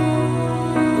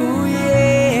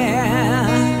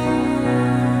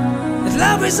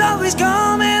 Lovers always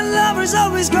coming, lovers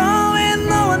always going.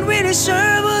 No one really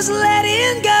sure was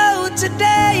letting go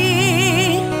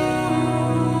today.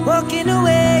 Walking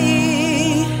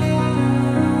away.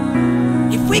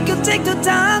 If we could take the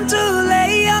time to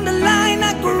lay on the line,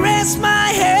 I could rest my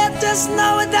head just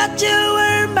knowing that you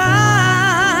were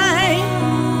mine.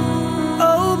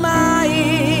 Oh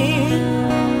mine.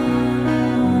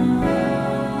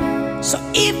 So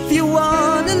if you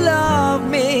wanna love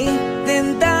me,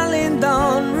 then darling,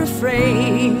 don't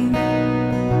refrain.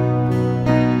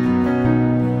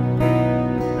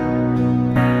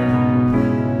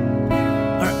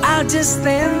 Or I'll just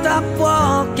end up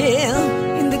walking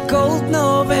in the cold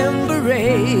November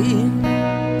rain.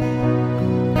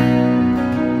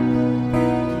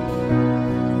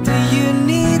 Do you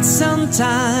need some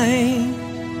time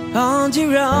on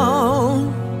your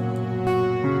own?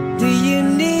 Do you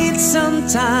need some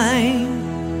time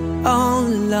all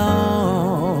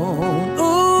alone?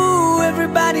 Ooh,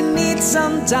 everybody needs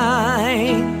some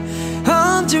time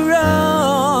on your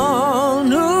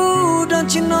own. Ooh,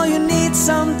 don't you know you need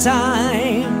some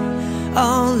time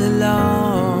all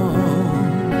alone?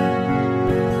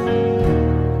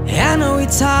 I know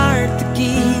it's hard to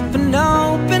keep an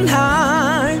open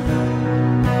heart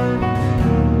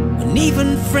when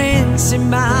even friends seem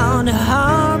bound to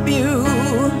harm you.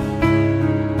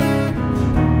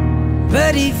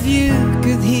 But if you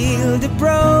could heal the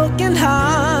broken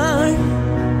heart,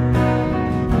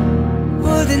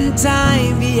 wouldn't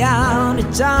time be out to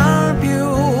charm you?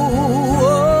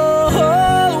 Oh, oh,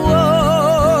 oh.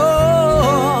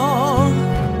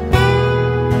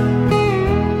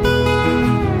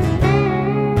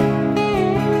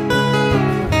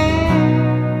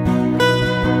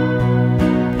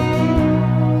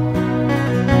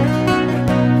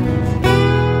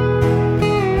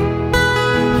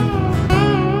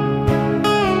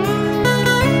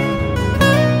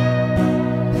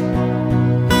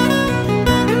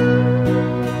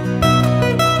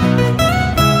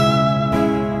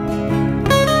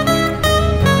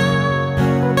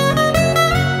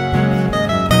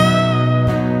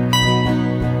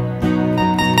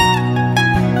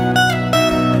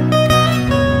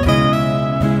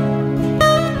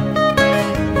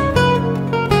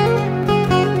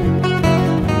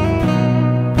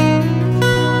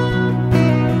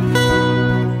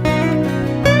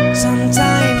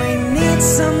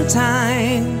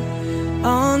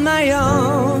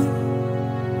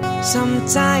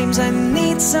 sometimes I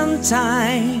need some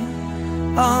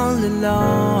time all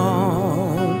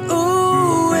alone.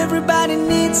 Ooh, everybody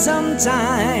needs some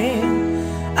time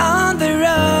on their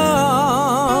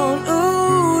own.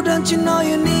 Ooh, don't you know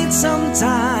you need some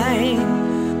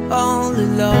time all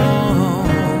alone?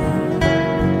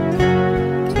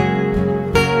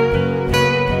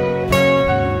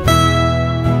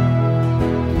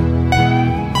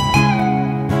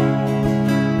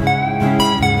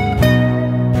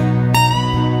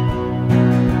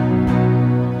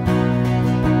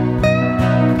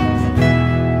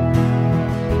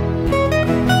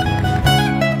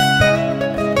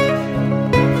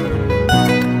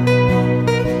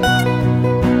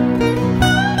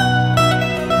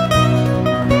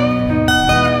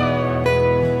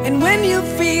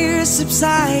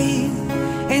 Subside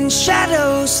and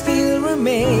shadows still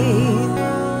remain.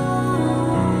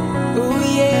 Oh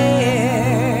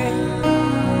yeah,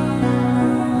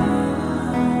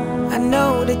 I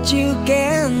know that you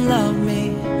can love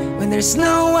me when there's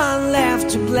no one left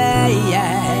to play.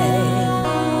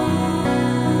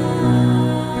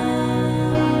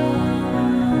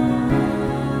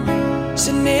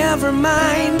 So never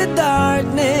mind the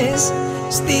darkness,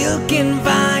 still can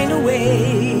find a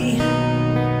way.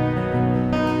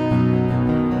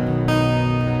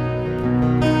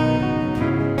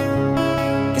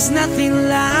 'Cause nothing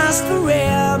lasts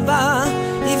forever,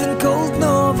 even cold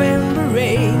November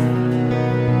rain.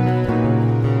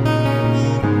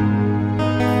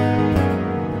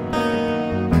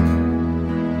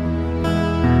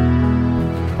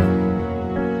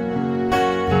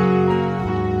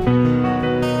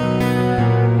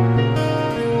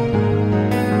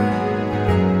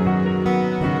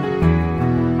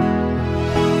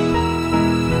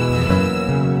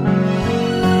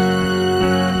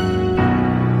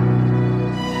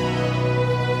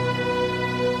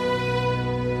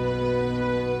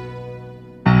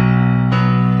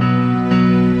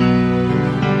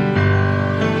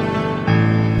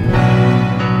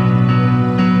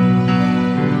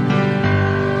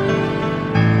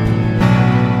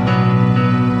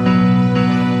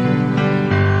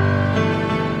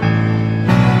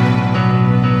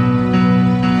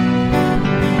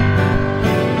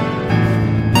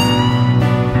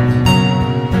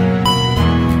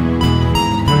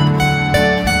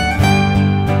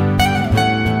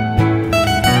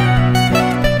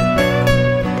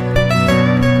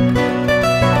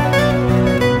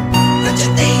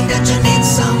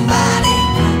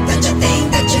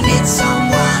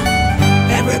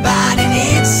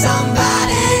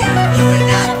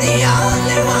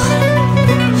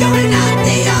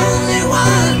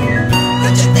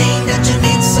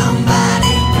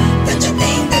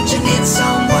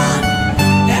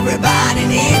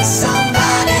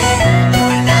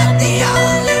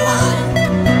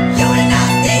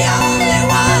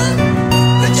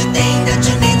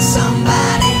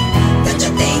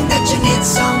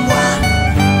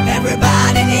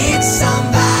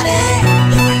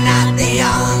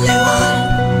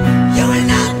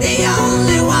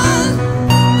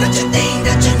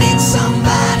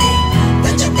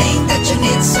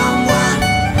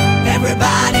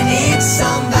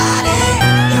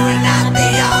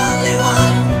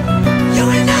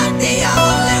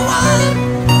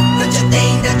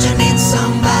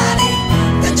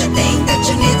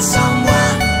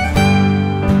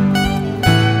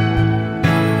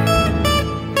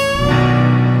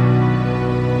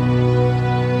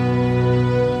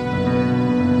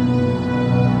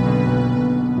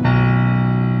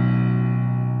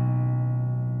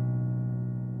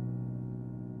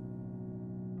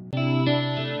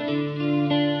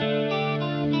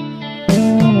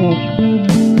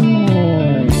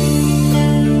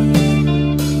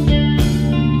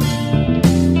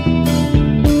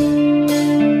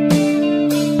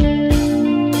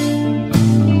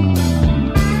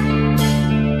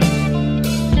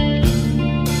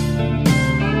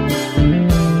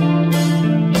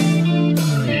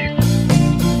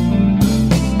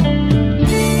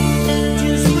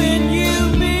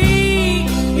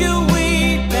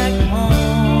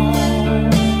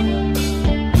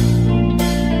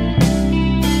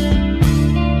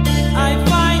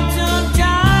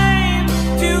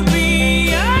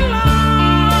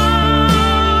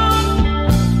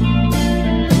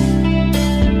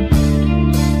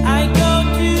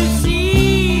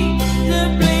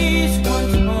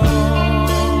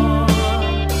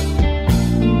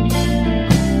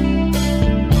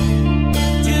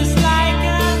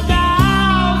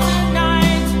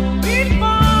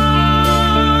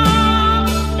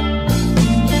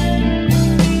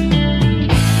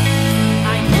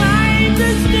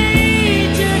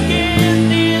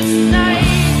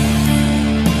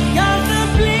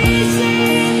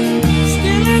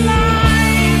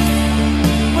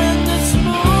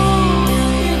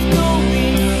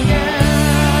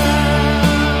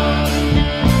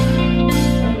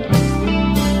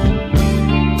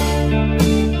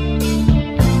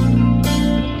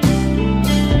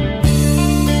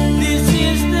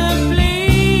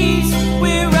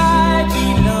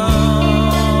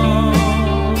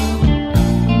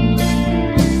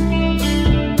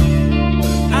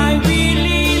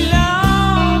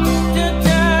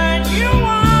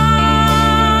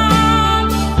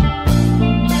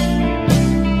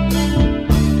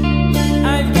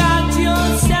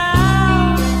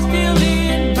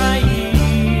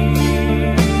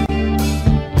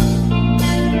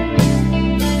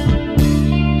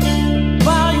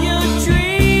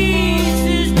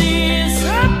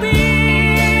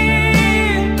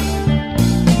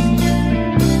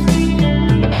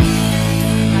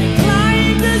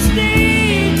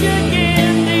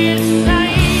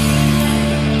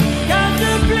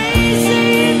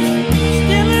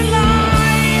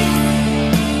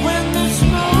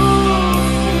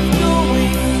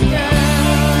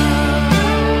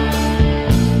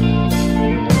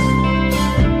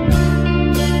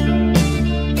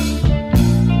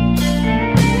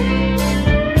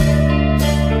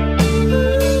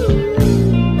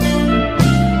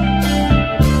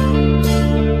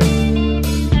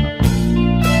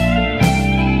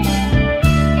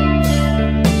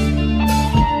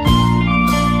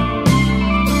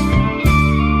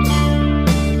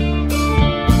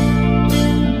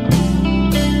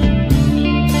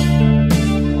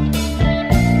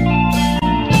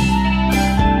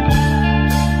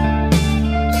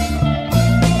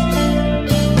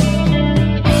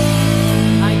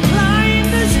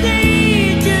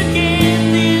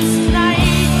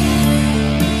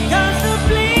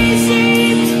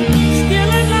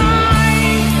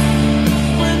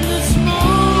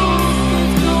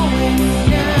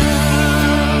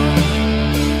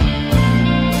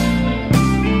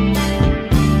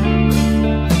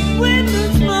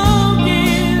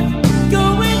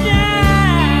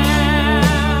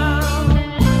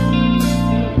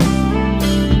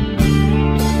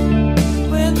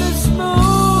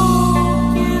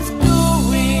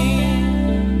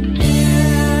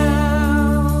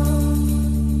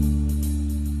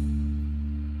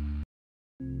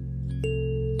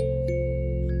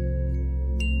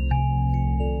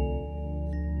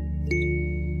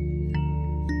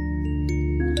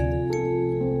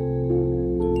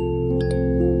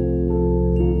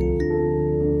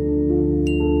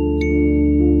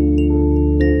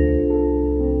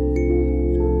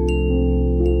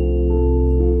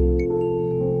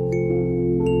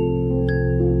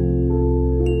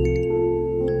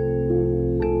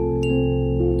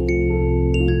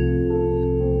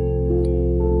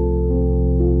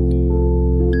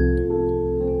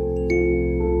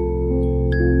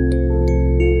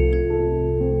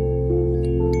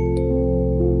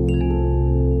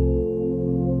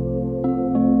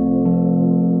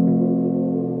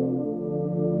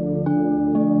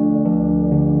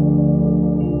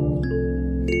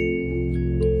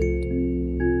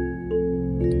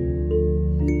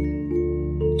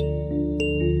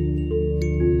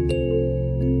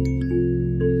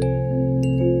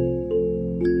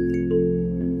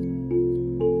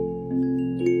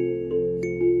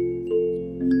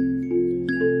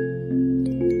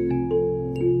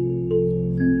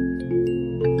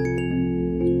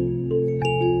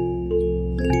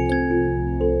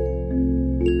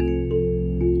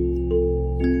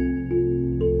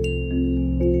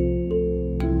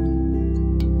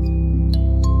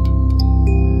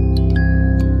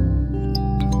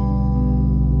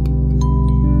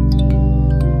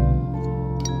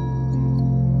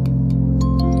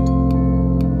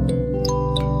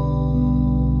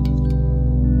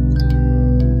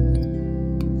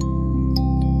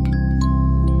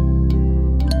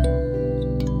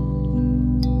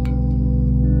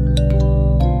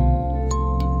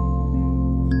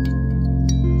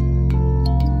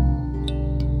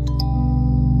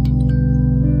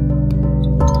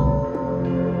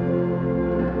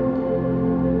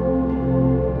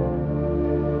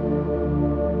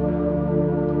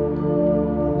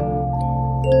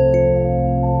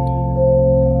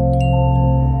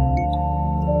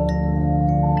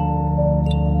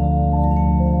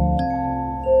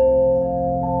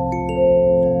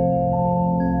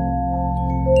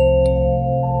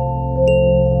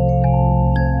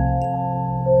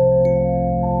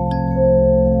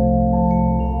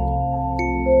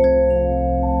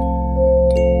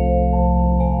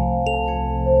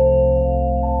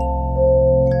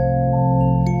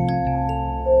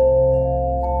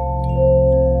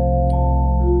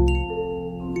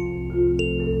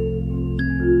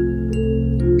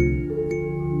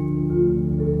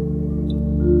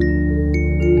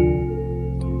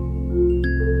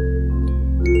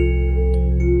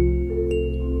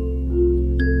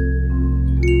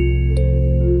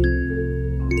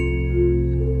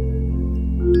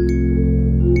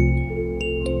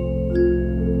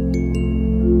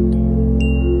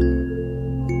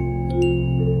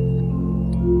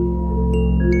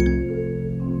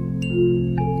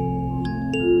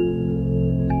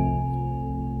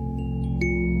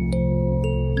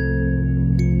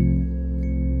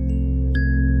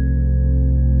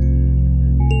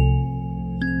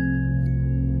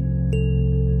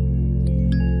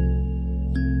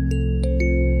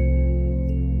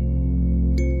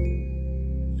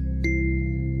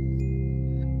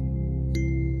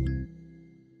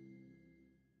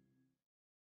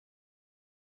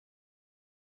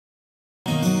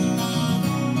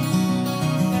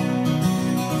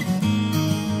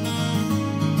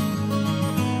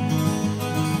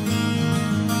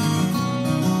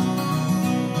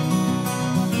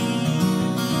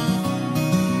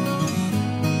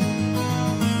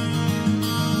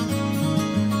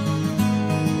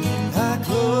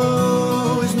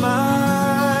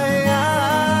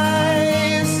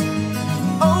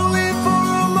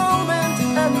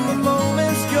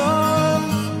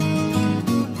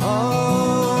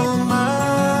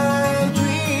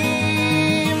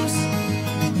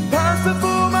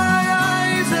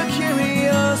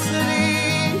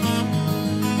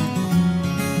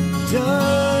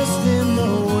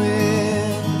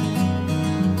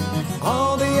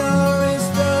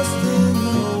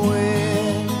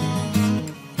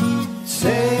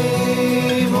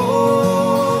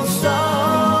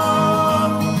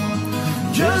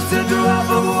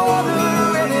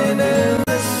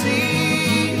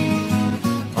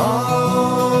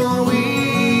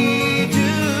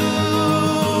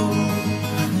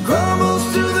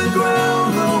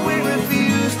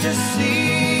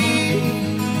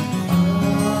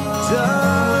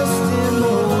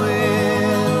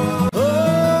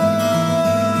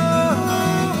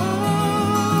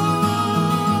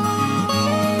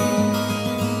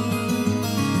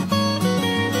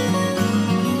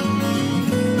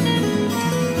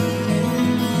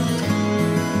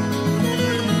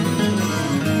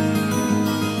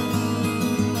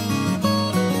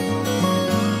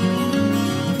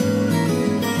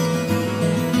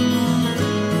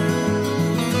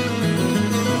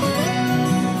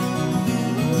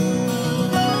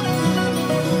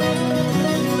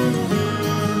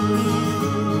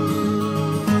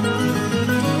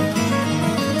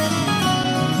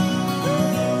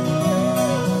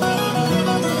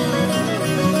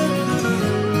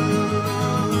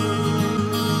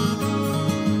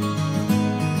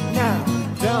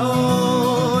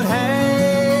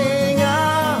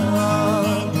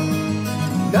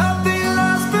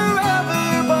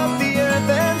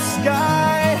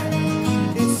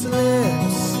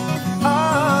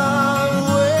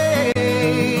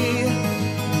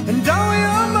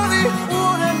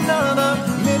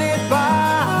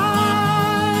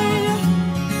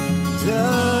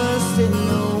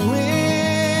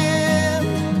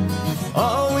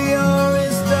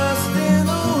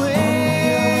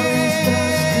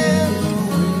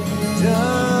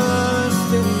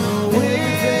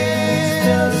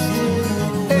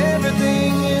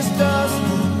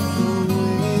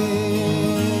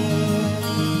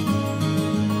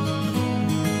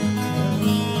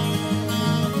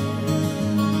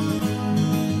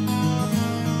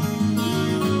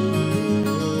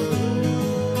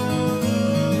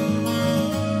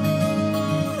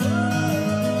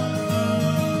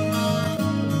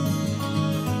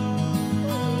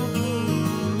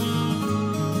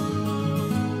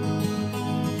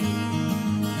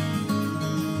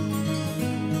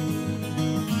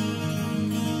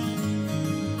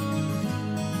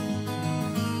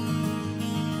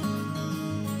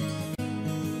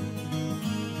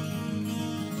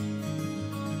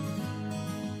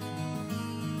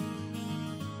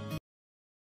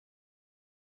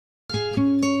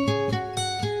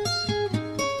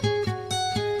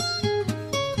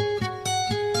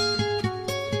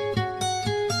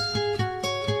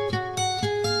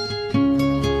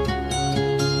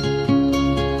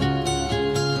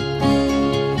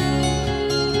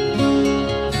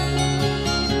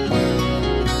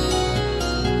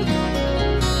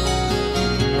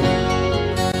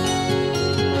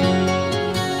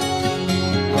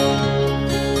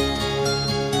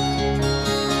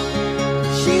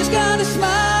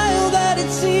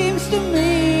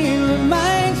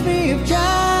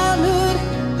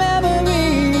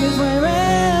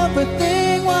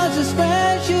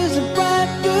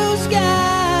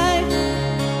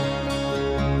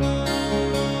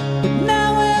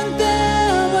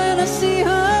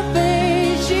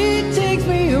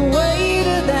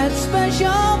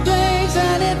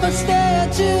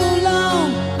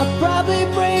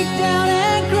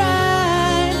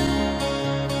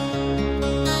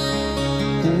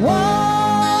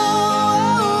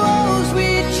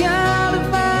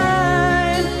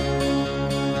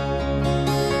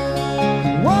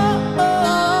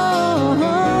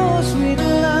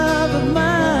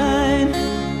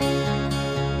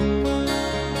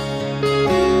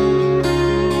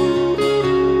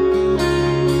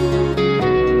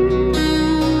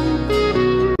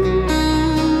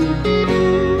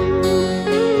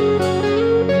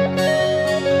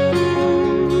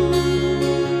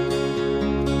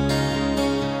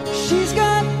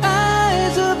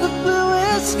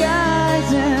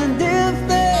 eyes, and if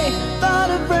they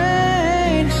thought of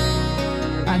rain,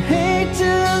 I'd hate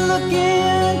to look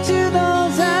into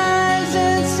those eyes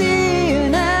and see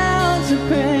an ounce of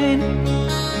pain.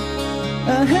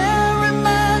 Her hair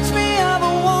reminds me of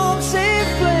a warm, safe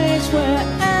place where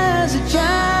as a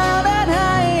child I'd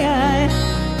hide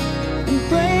and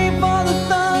pray for the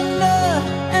thunder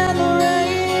and the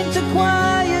rain to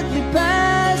quietly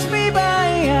pass me by.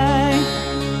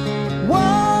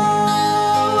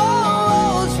 Whoa,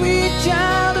 whoa, sweet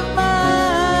child of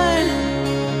mine.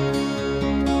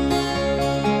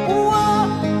 Whoa,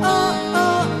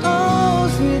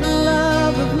 sweet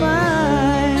love of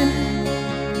mine.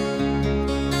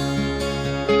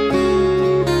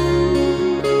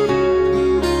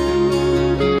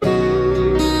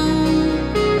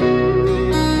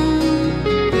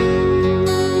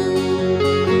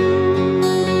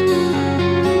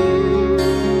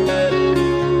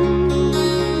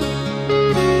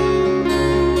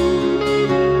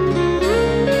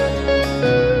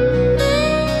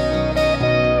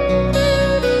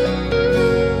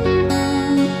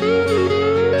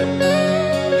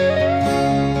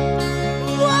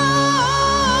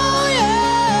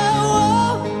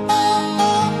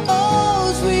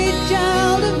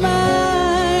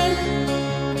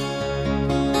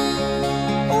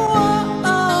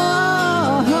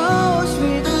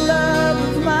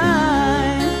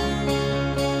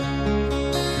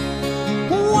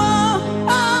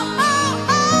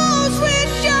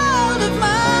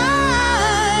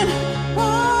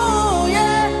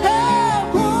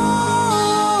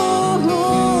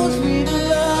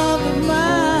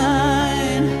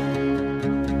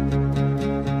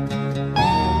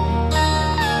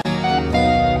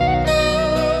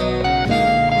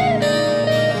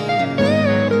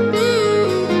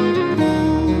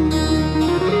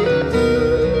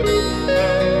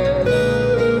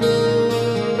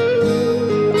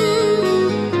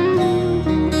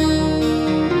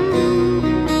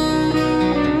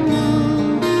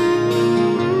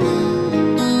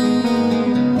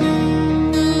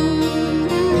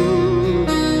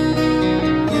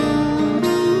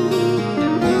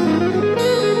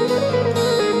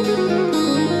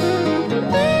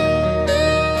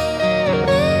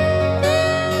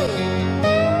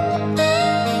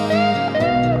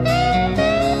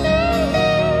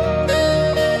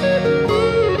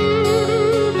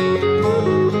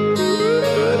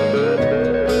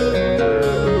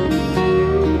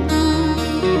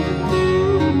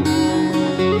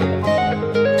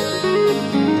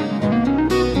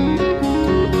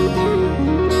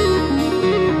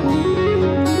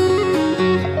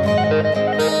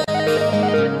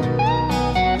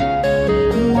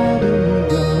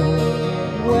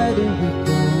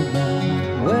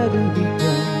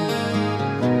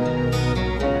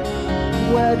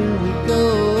 Where do we go?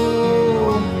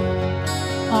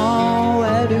 Oh,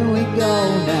 where do we go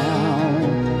now?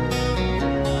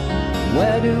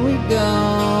 Where do we go?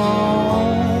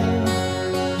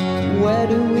 Where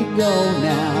do we go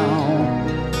now?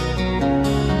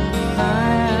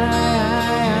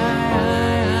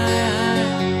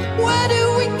 Where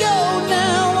do we go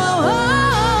now?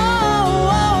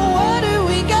 Where do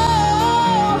we go?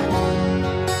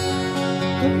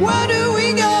 Where do we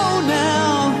go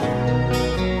now?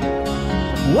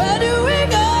 Where do we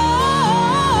go?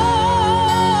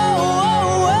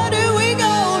 Where do we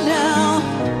go now?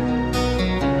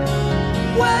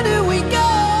 Where do we go?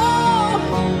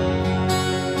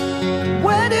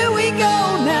 Where do we go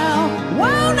now?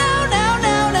 Whoa, now,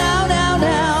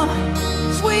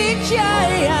 sweet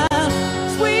child,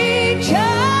 sweet child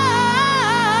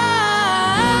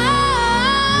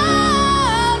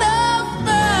of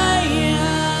mine.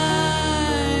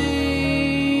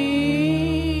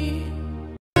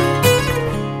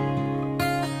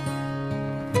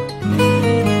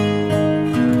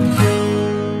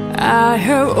 I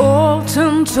have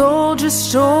often told you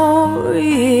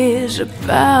stories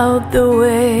about the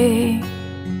way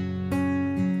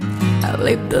I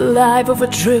lived the life of a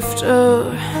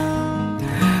drifter,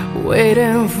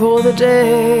 waiting for the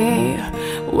day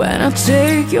when I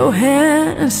take your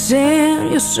hand and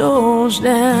send your souls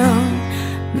down.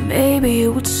 Maybe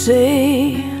you would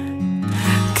say,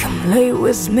 come lay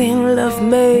with me and love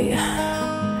me,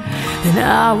 and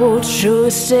I would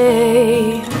surely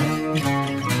stay.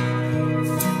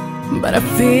 But I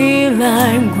feel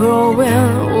I'm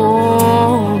growing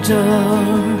older,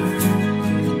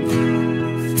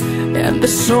 and the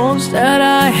songs that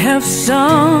I have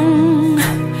sung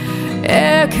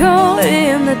echo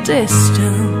in the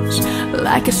distance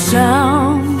like a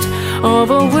sound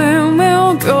of a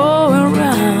windmill going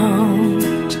round.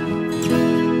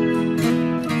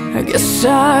 Guess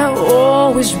I'll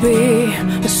always be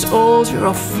a soldier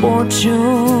of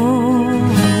fortune.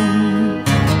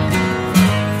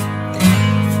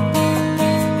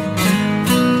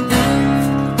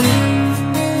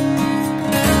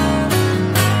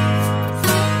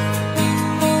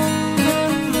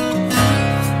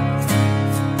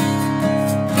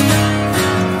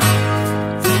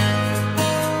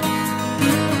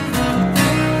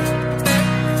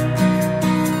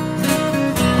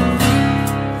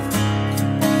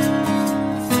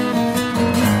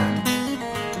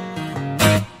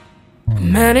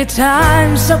 Many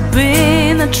times I've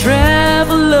been a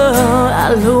traveler,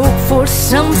 I look for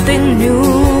something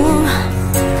new.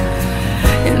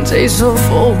 In days of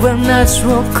old when nights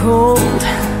were cold,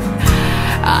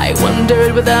 I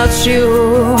wandered without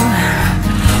you.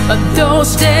 But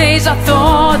those days I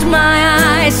thought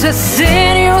my eyes had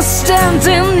seen you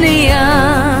standing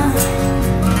near.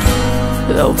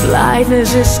 Though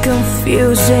blindness is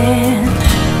confusing,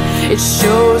 it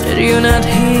shows that you're not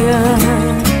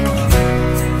here.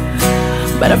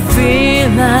 But I feel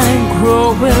I'm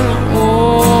growing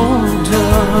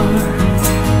older,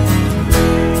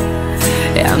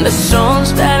 and the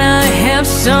songs that I have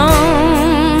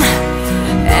sung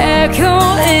echo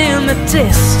in the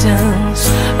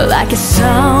distance like a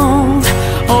sound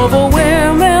of a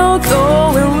windmill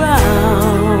going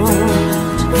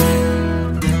round.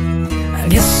 I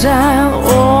guess I'll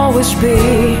always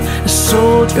be a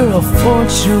soldier of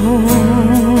fortune.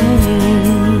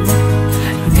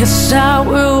 Yes, I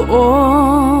will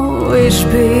always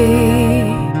be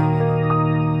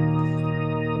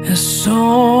a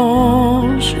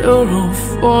soldier of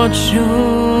fortune.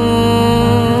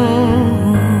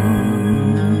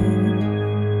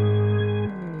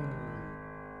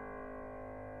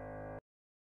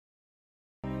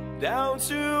 Down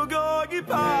to Gorky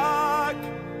Park,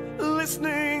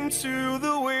 listening to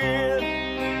the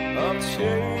wind of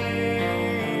change.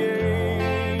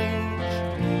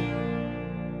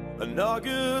 An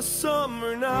August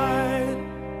summer night,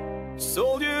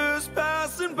 soldiers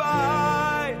passing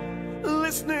by,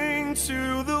 listening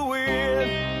to the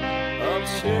wind of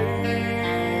change.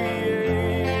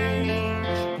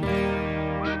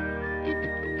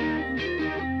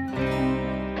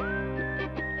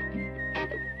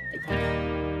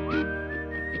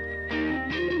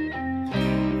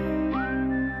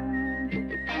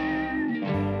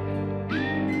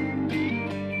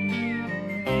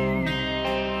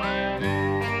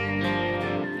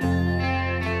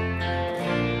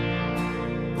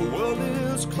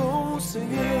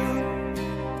 Closing in,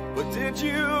 but did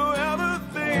you ever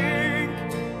think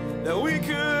that we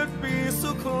could be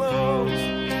so close,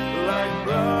 like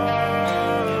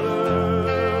brothers?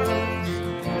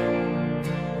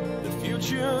 The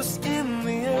future's in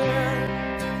the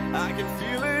air, I can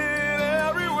feel it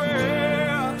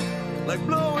everywhere, like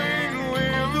blowing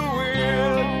with the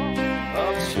wind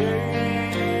of change.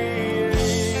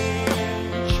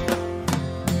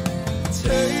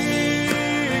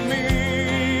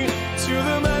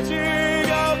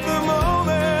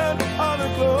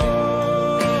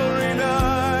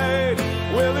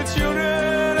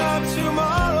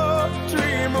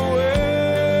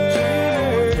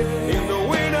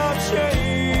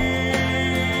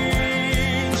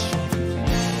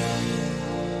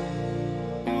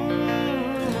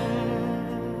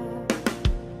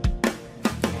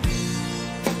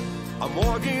 I'm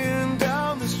walking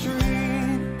down the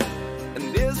street,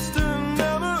 and distant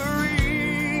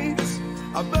memories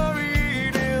are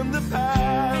buried in the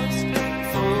past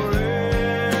forever.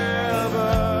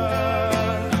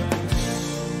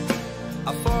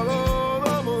 I follow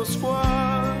the Moskwa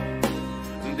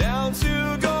down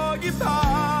to Gorky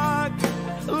Park,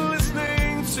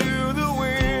 listening to the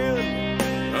wind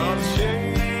of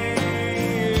change.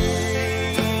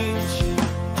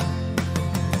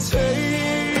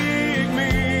 Take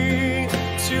me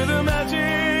to the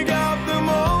magic of the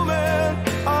moment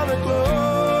on a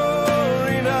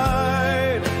glory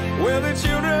night, where the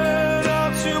children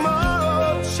of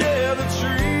tomorrow share the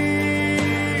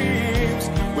dreams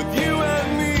with you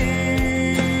and me.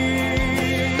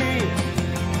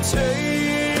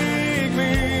 Take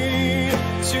me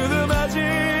to the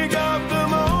magic of the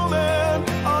moment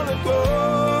on a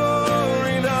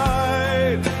glory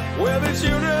night, where the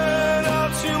children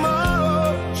of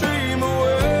tomorrow dream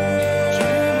away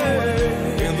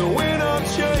in the wind of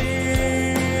change.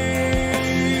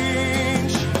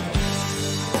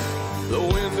 The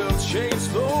wind of change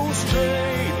blows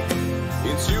straight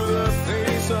into the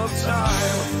face of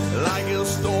time, like a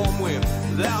storm wind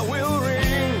that will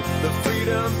ring the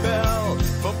freedom bell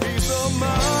for peace of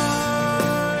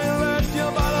mind. Let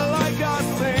your body like I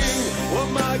sing what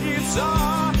my guitar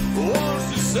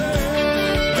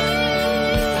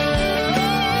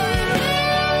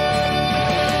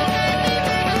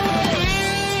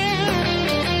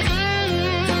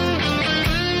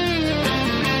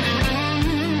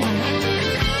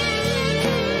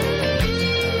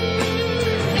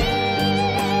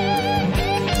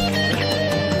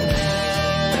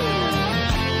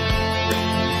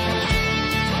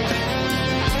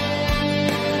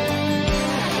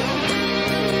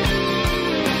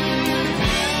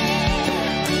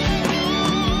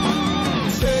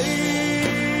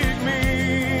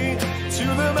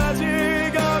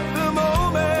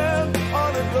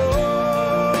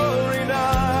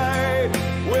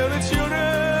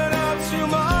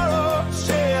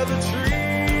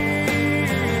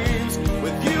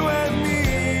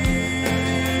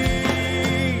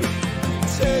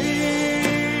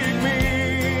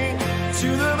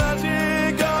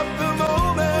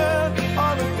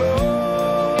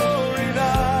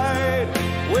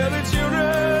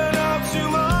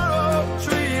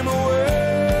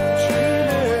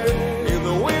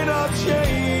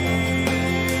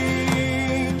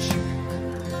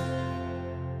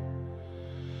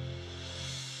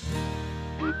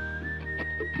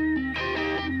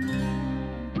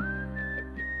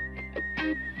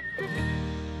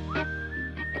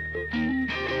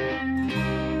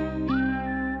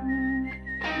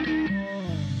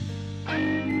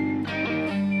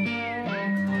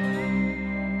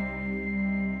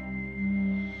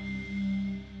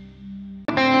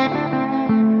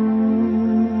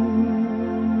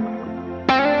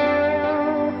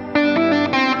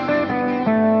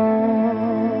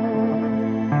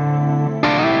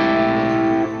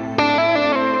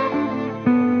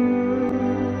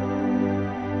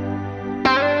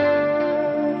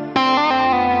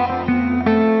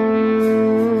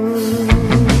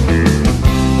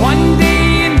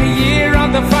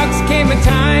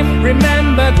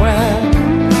Remembered well,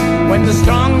 when the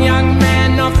strong young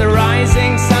man of the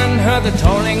rising sun heard the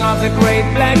tolling of the great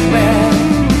black bell.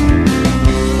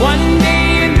 One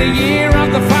day in the year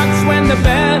of the fox, when the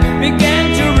bell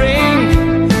began to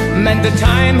ring, meant the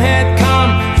time had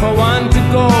come for one to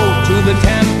go to the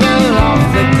temple of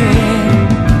the king.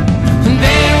 And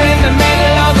there in the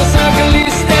middle of the circle he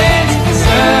stands,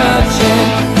 searching,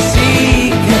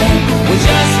 seeking, with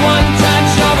just one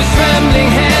touch of his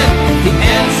trembling hand, the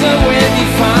answer will be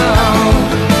found.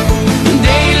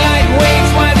 Daylight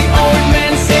waits while the old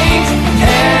man sings,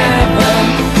 heaven,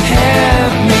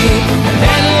 help me. And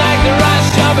then like the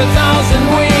rush of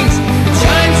 1,000 wings, it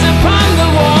shines upon the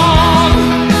wall,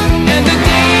 and the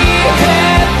day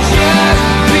had just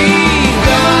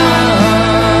begun.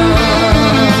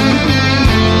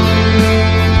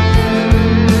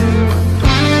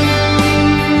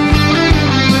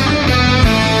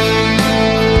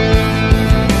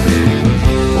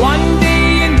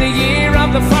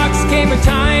 The fox came a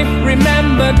time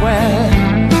remembered well,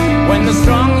 when the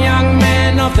strong young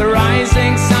man of the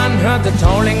rising sun heard the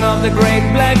tolling of the great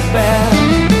black bell.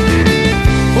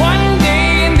 One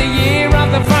day in the year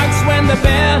of the fox, when the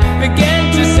bell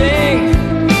began to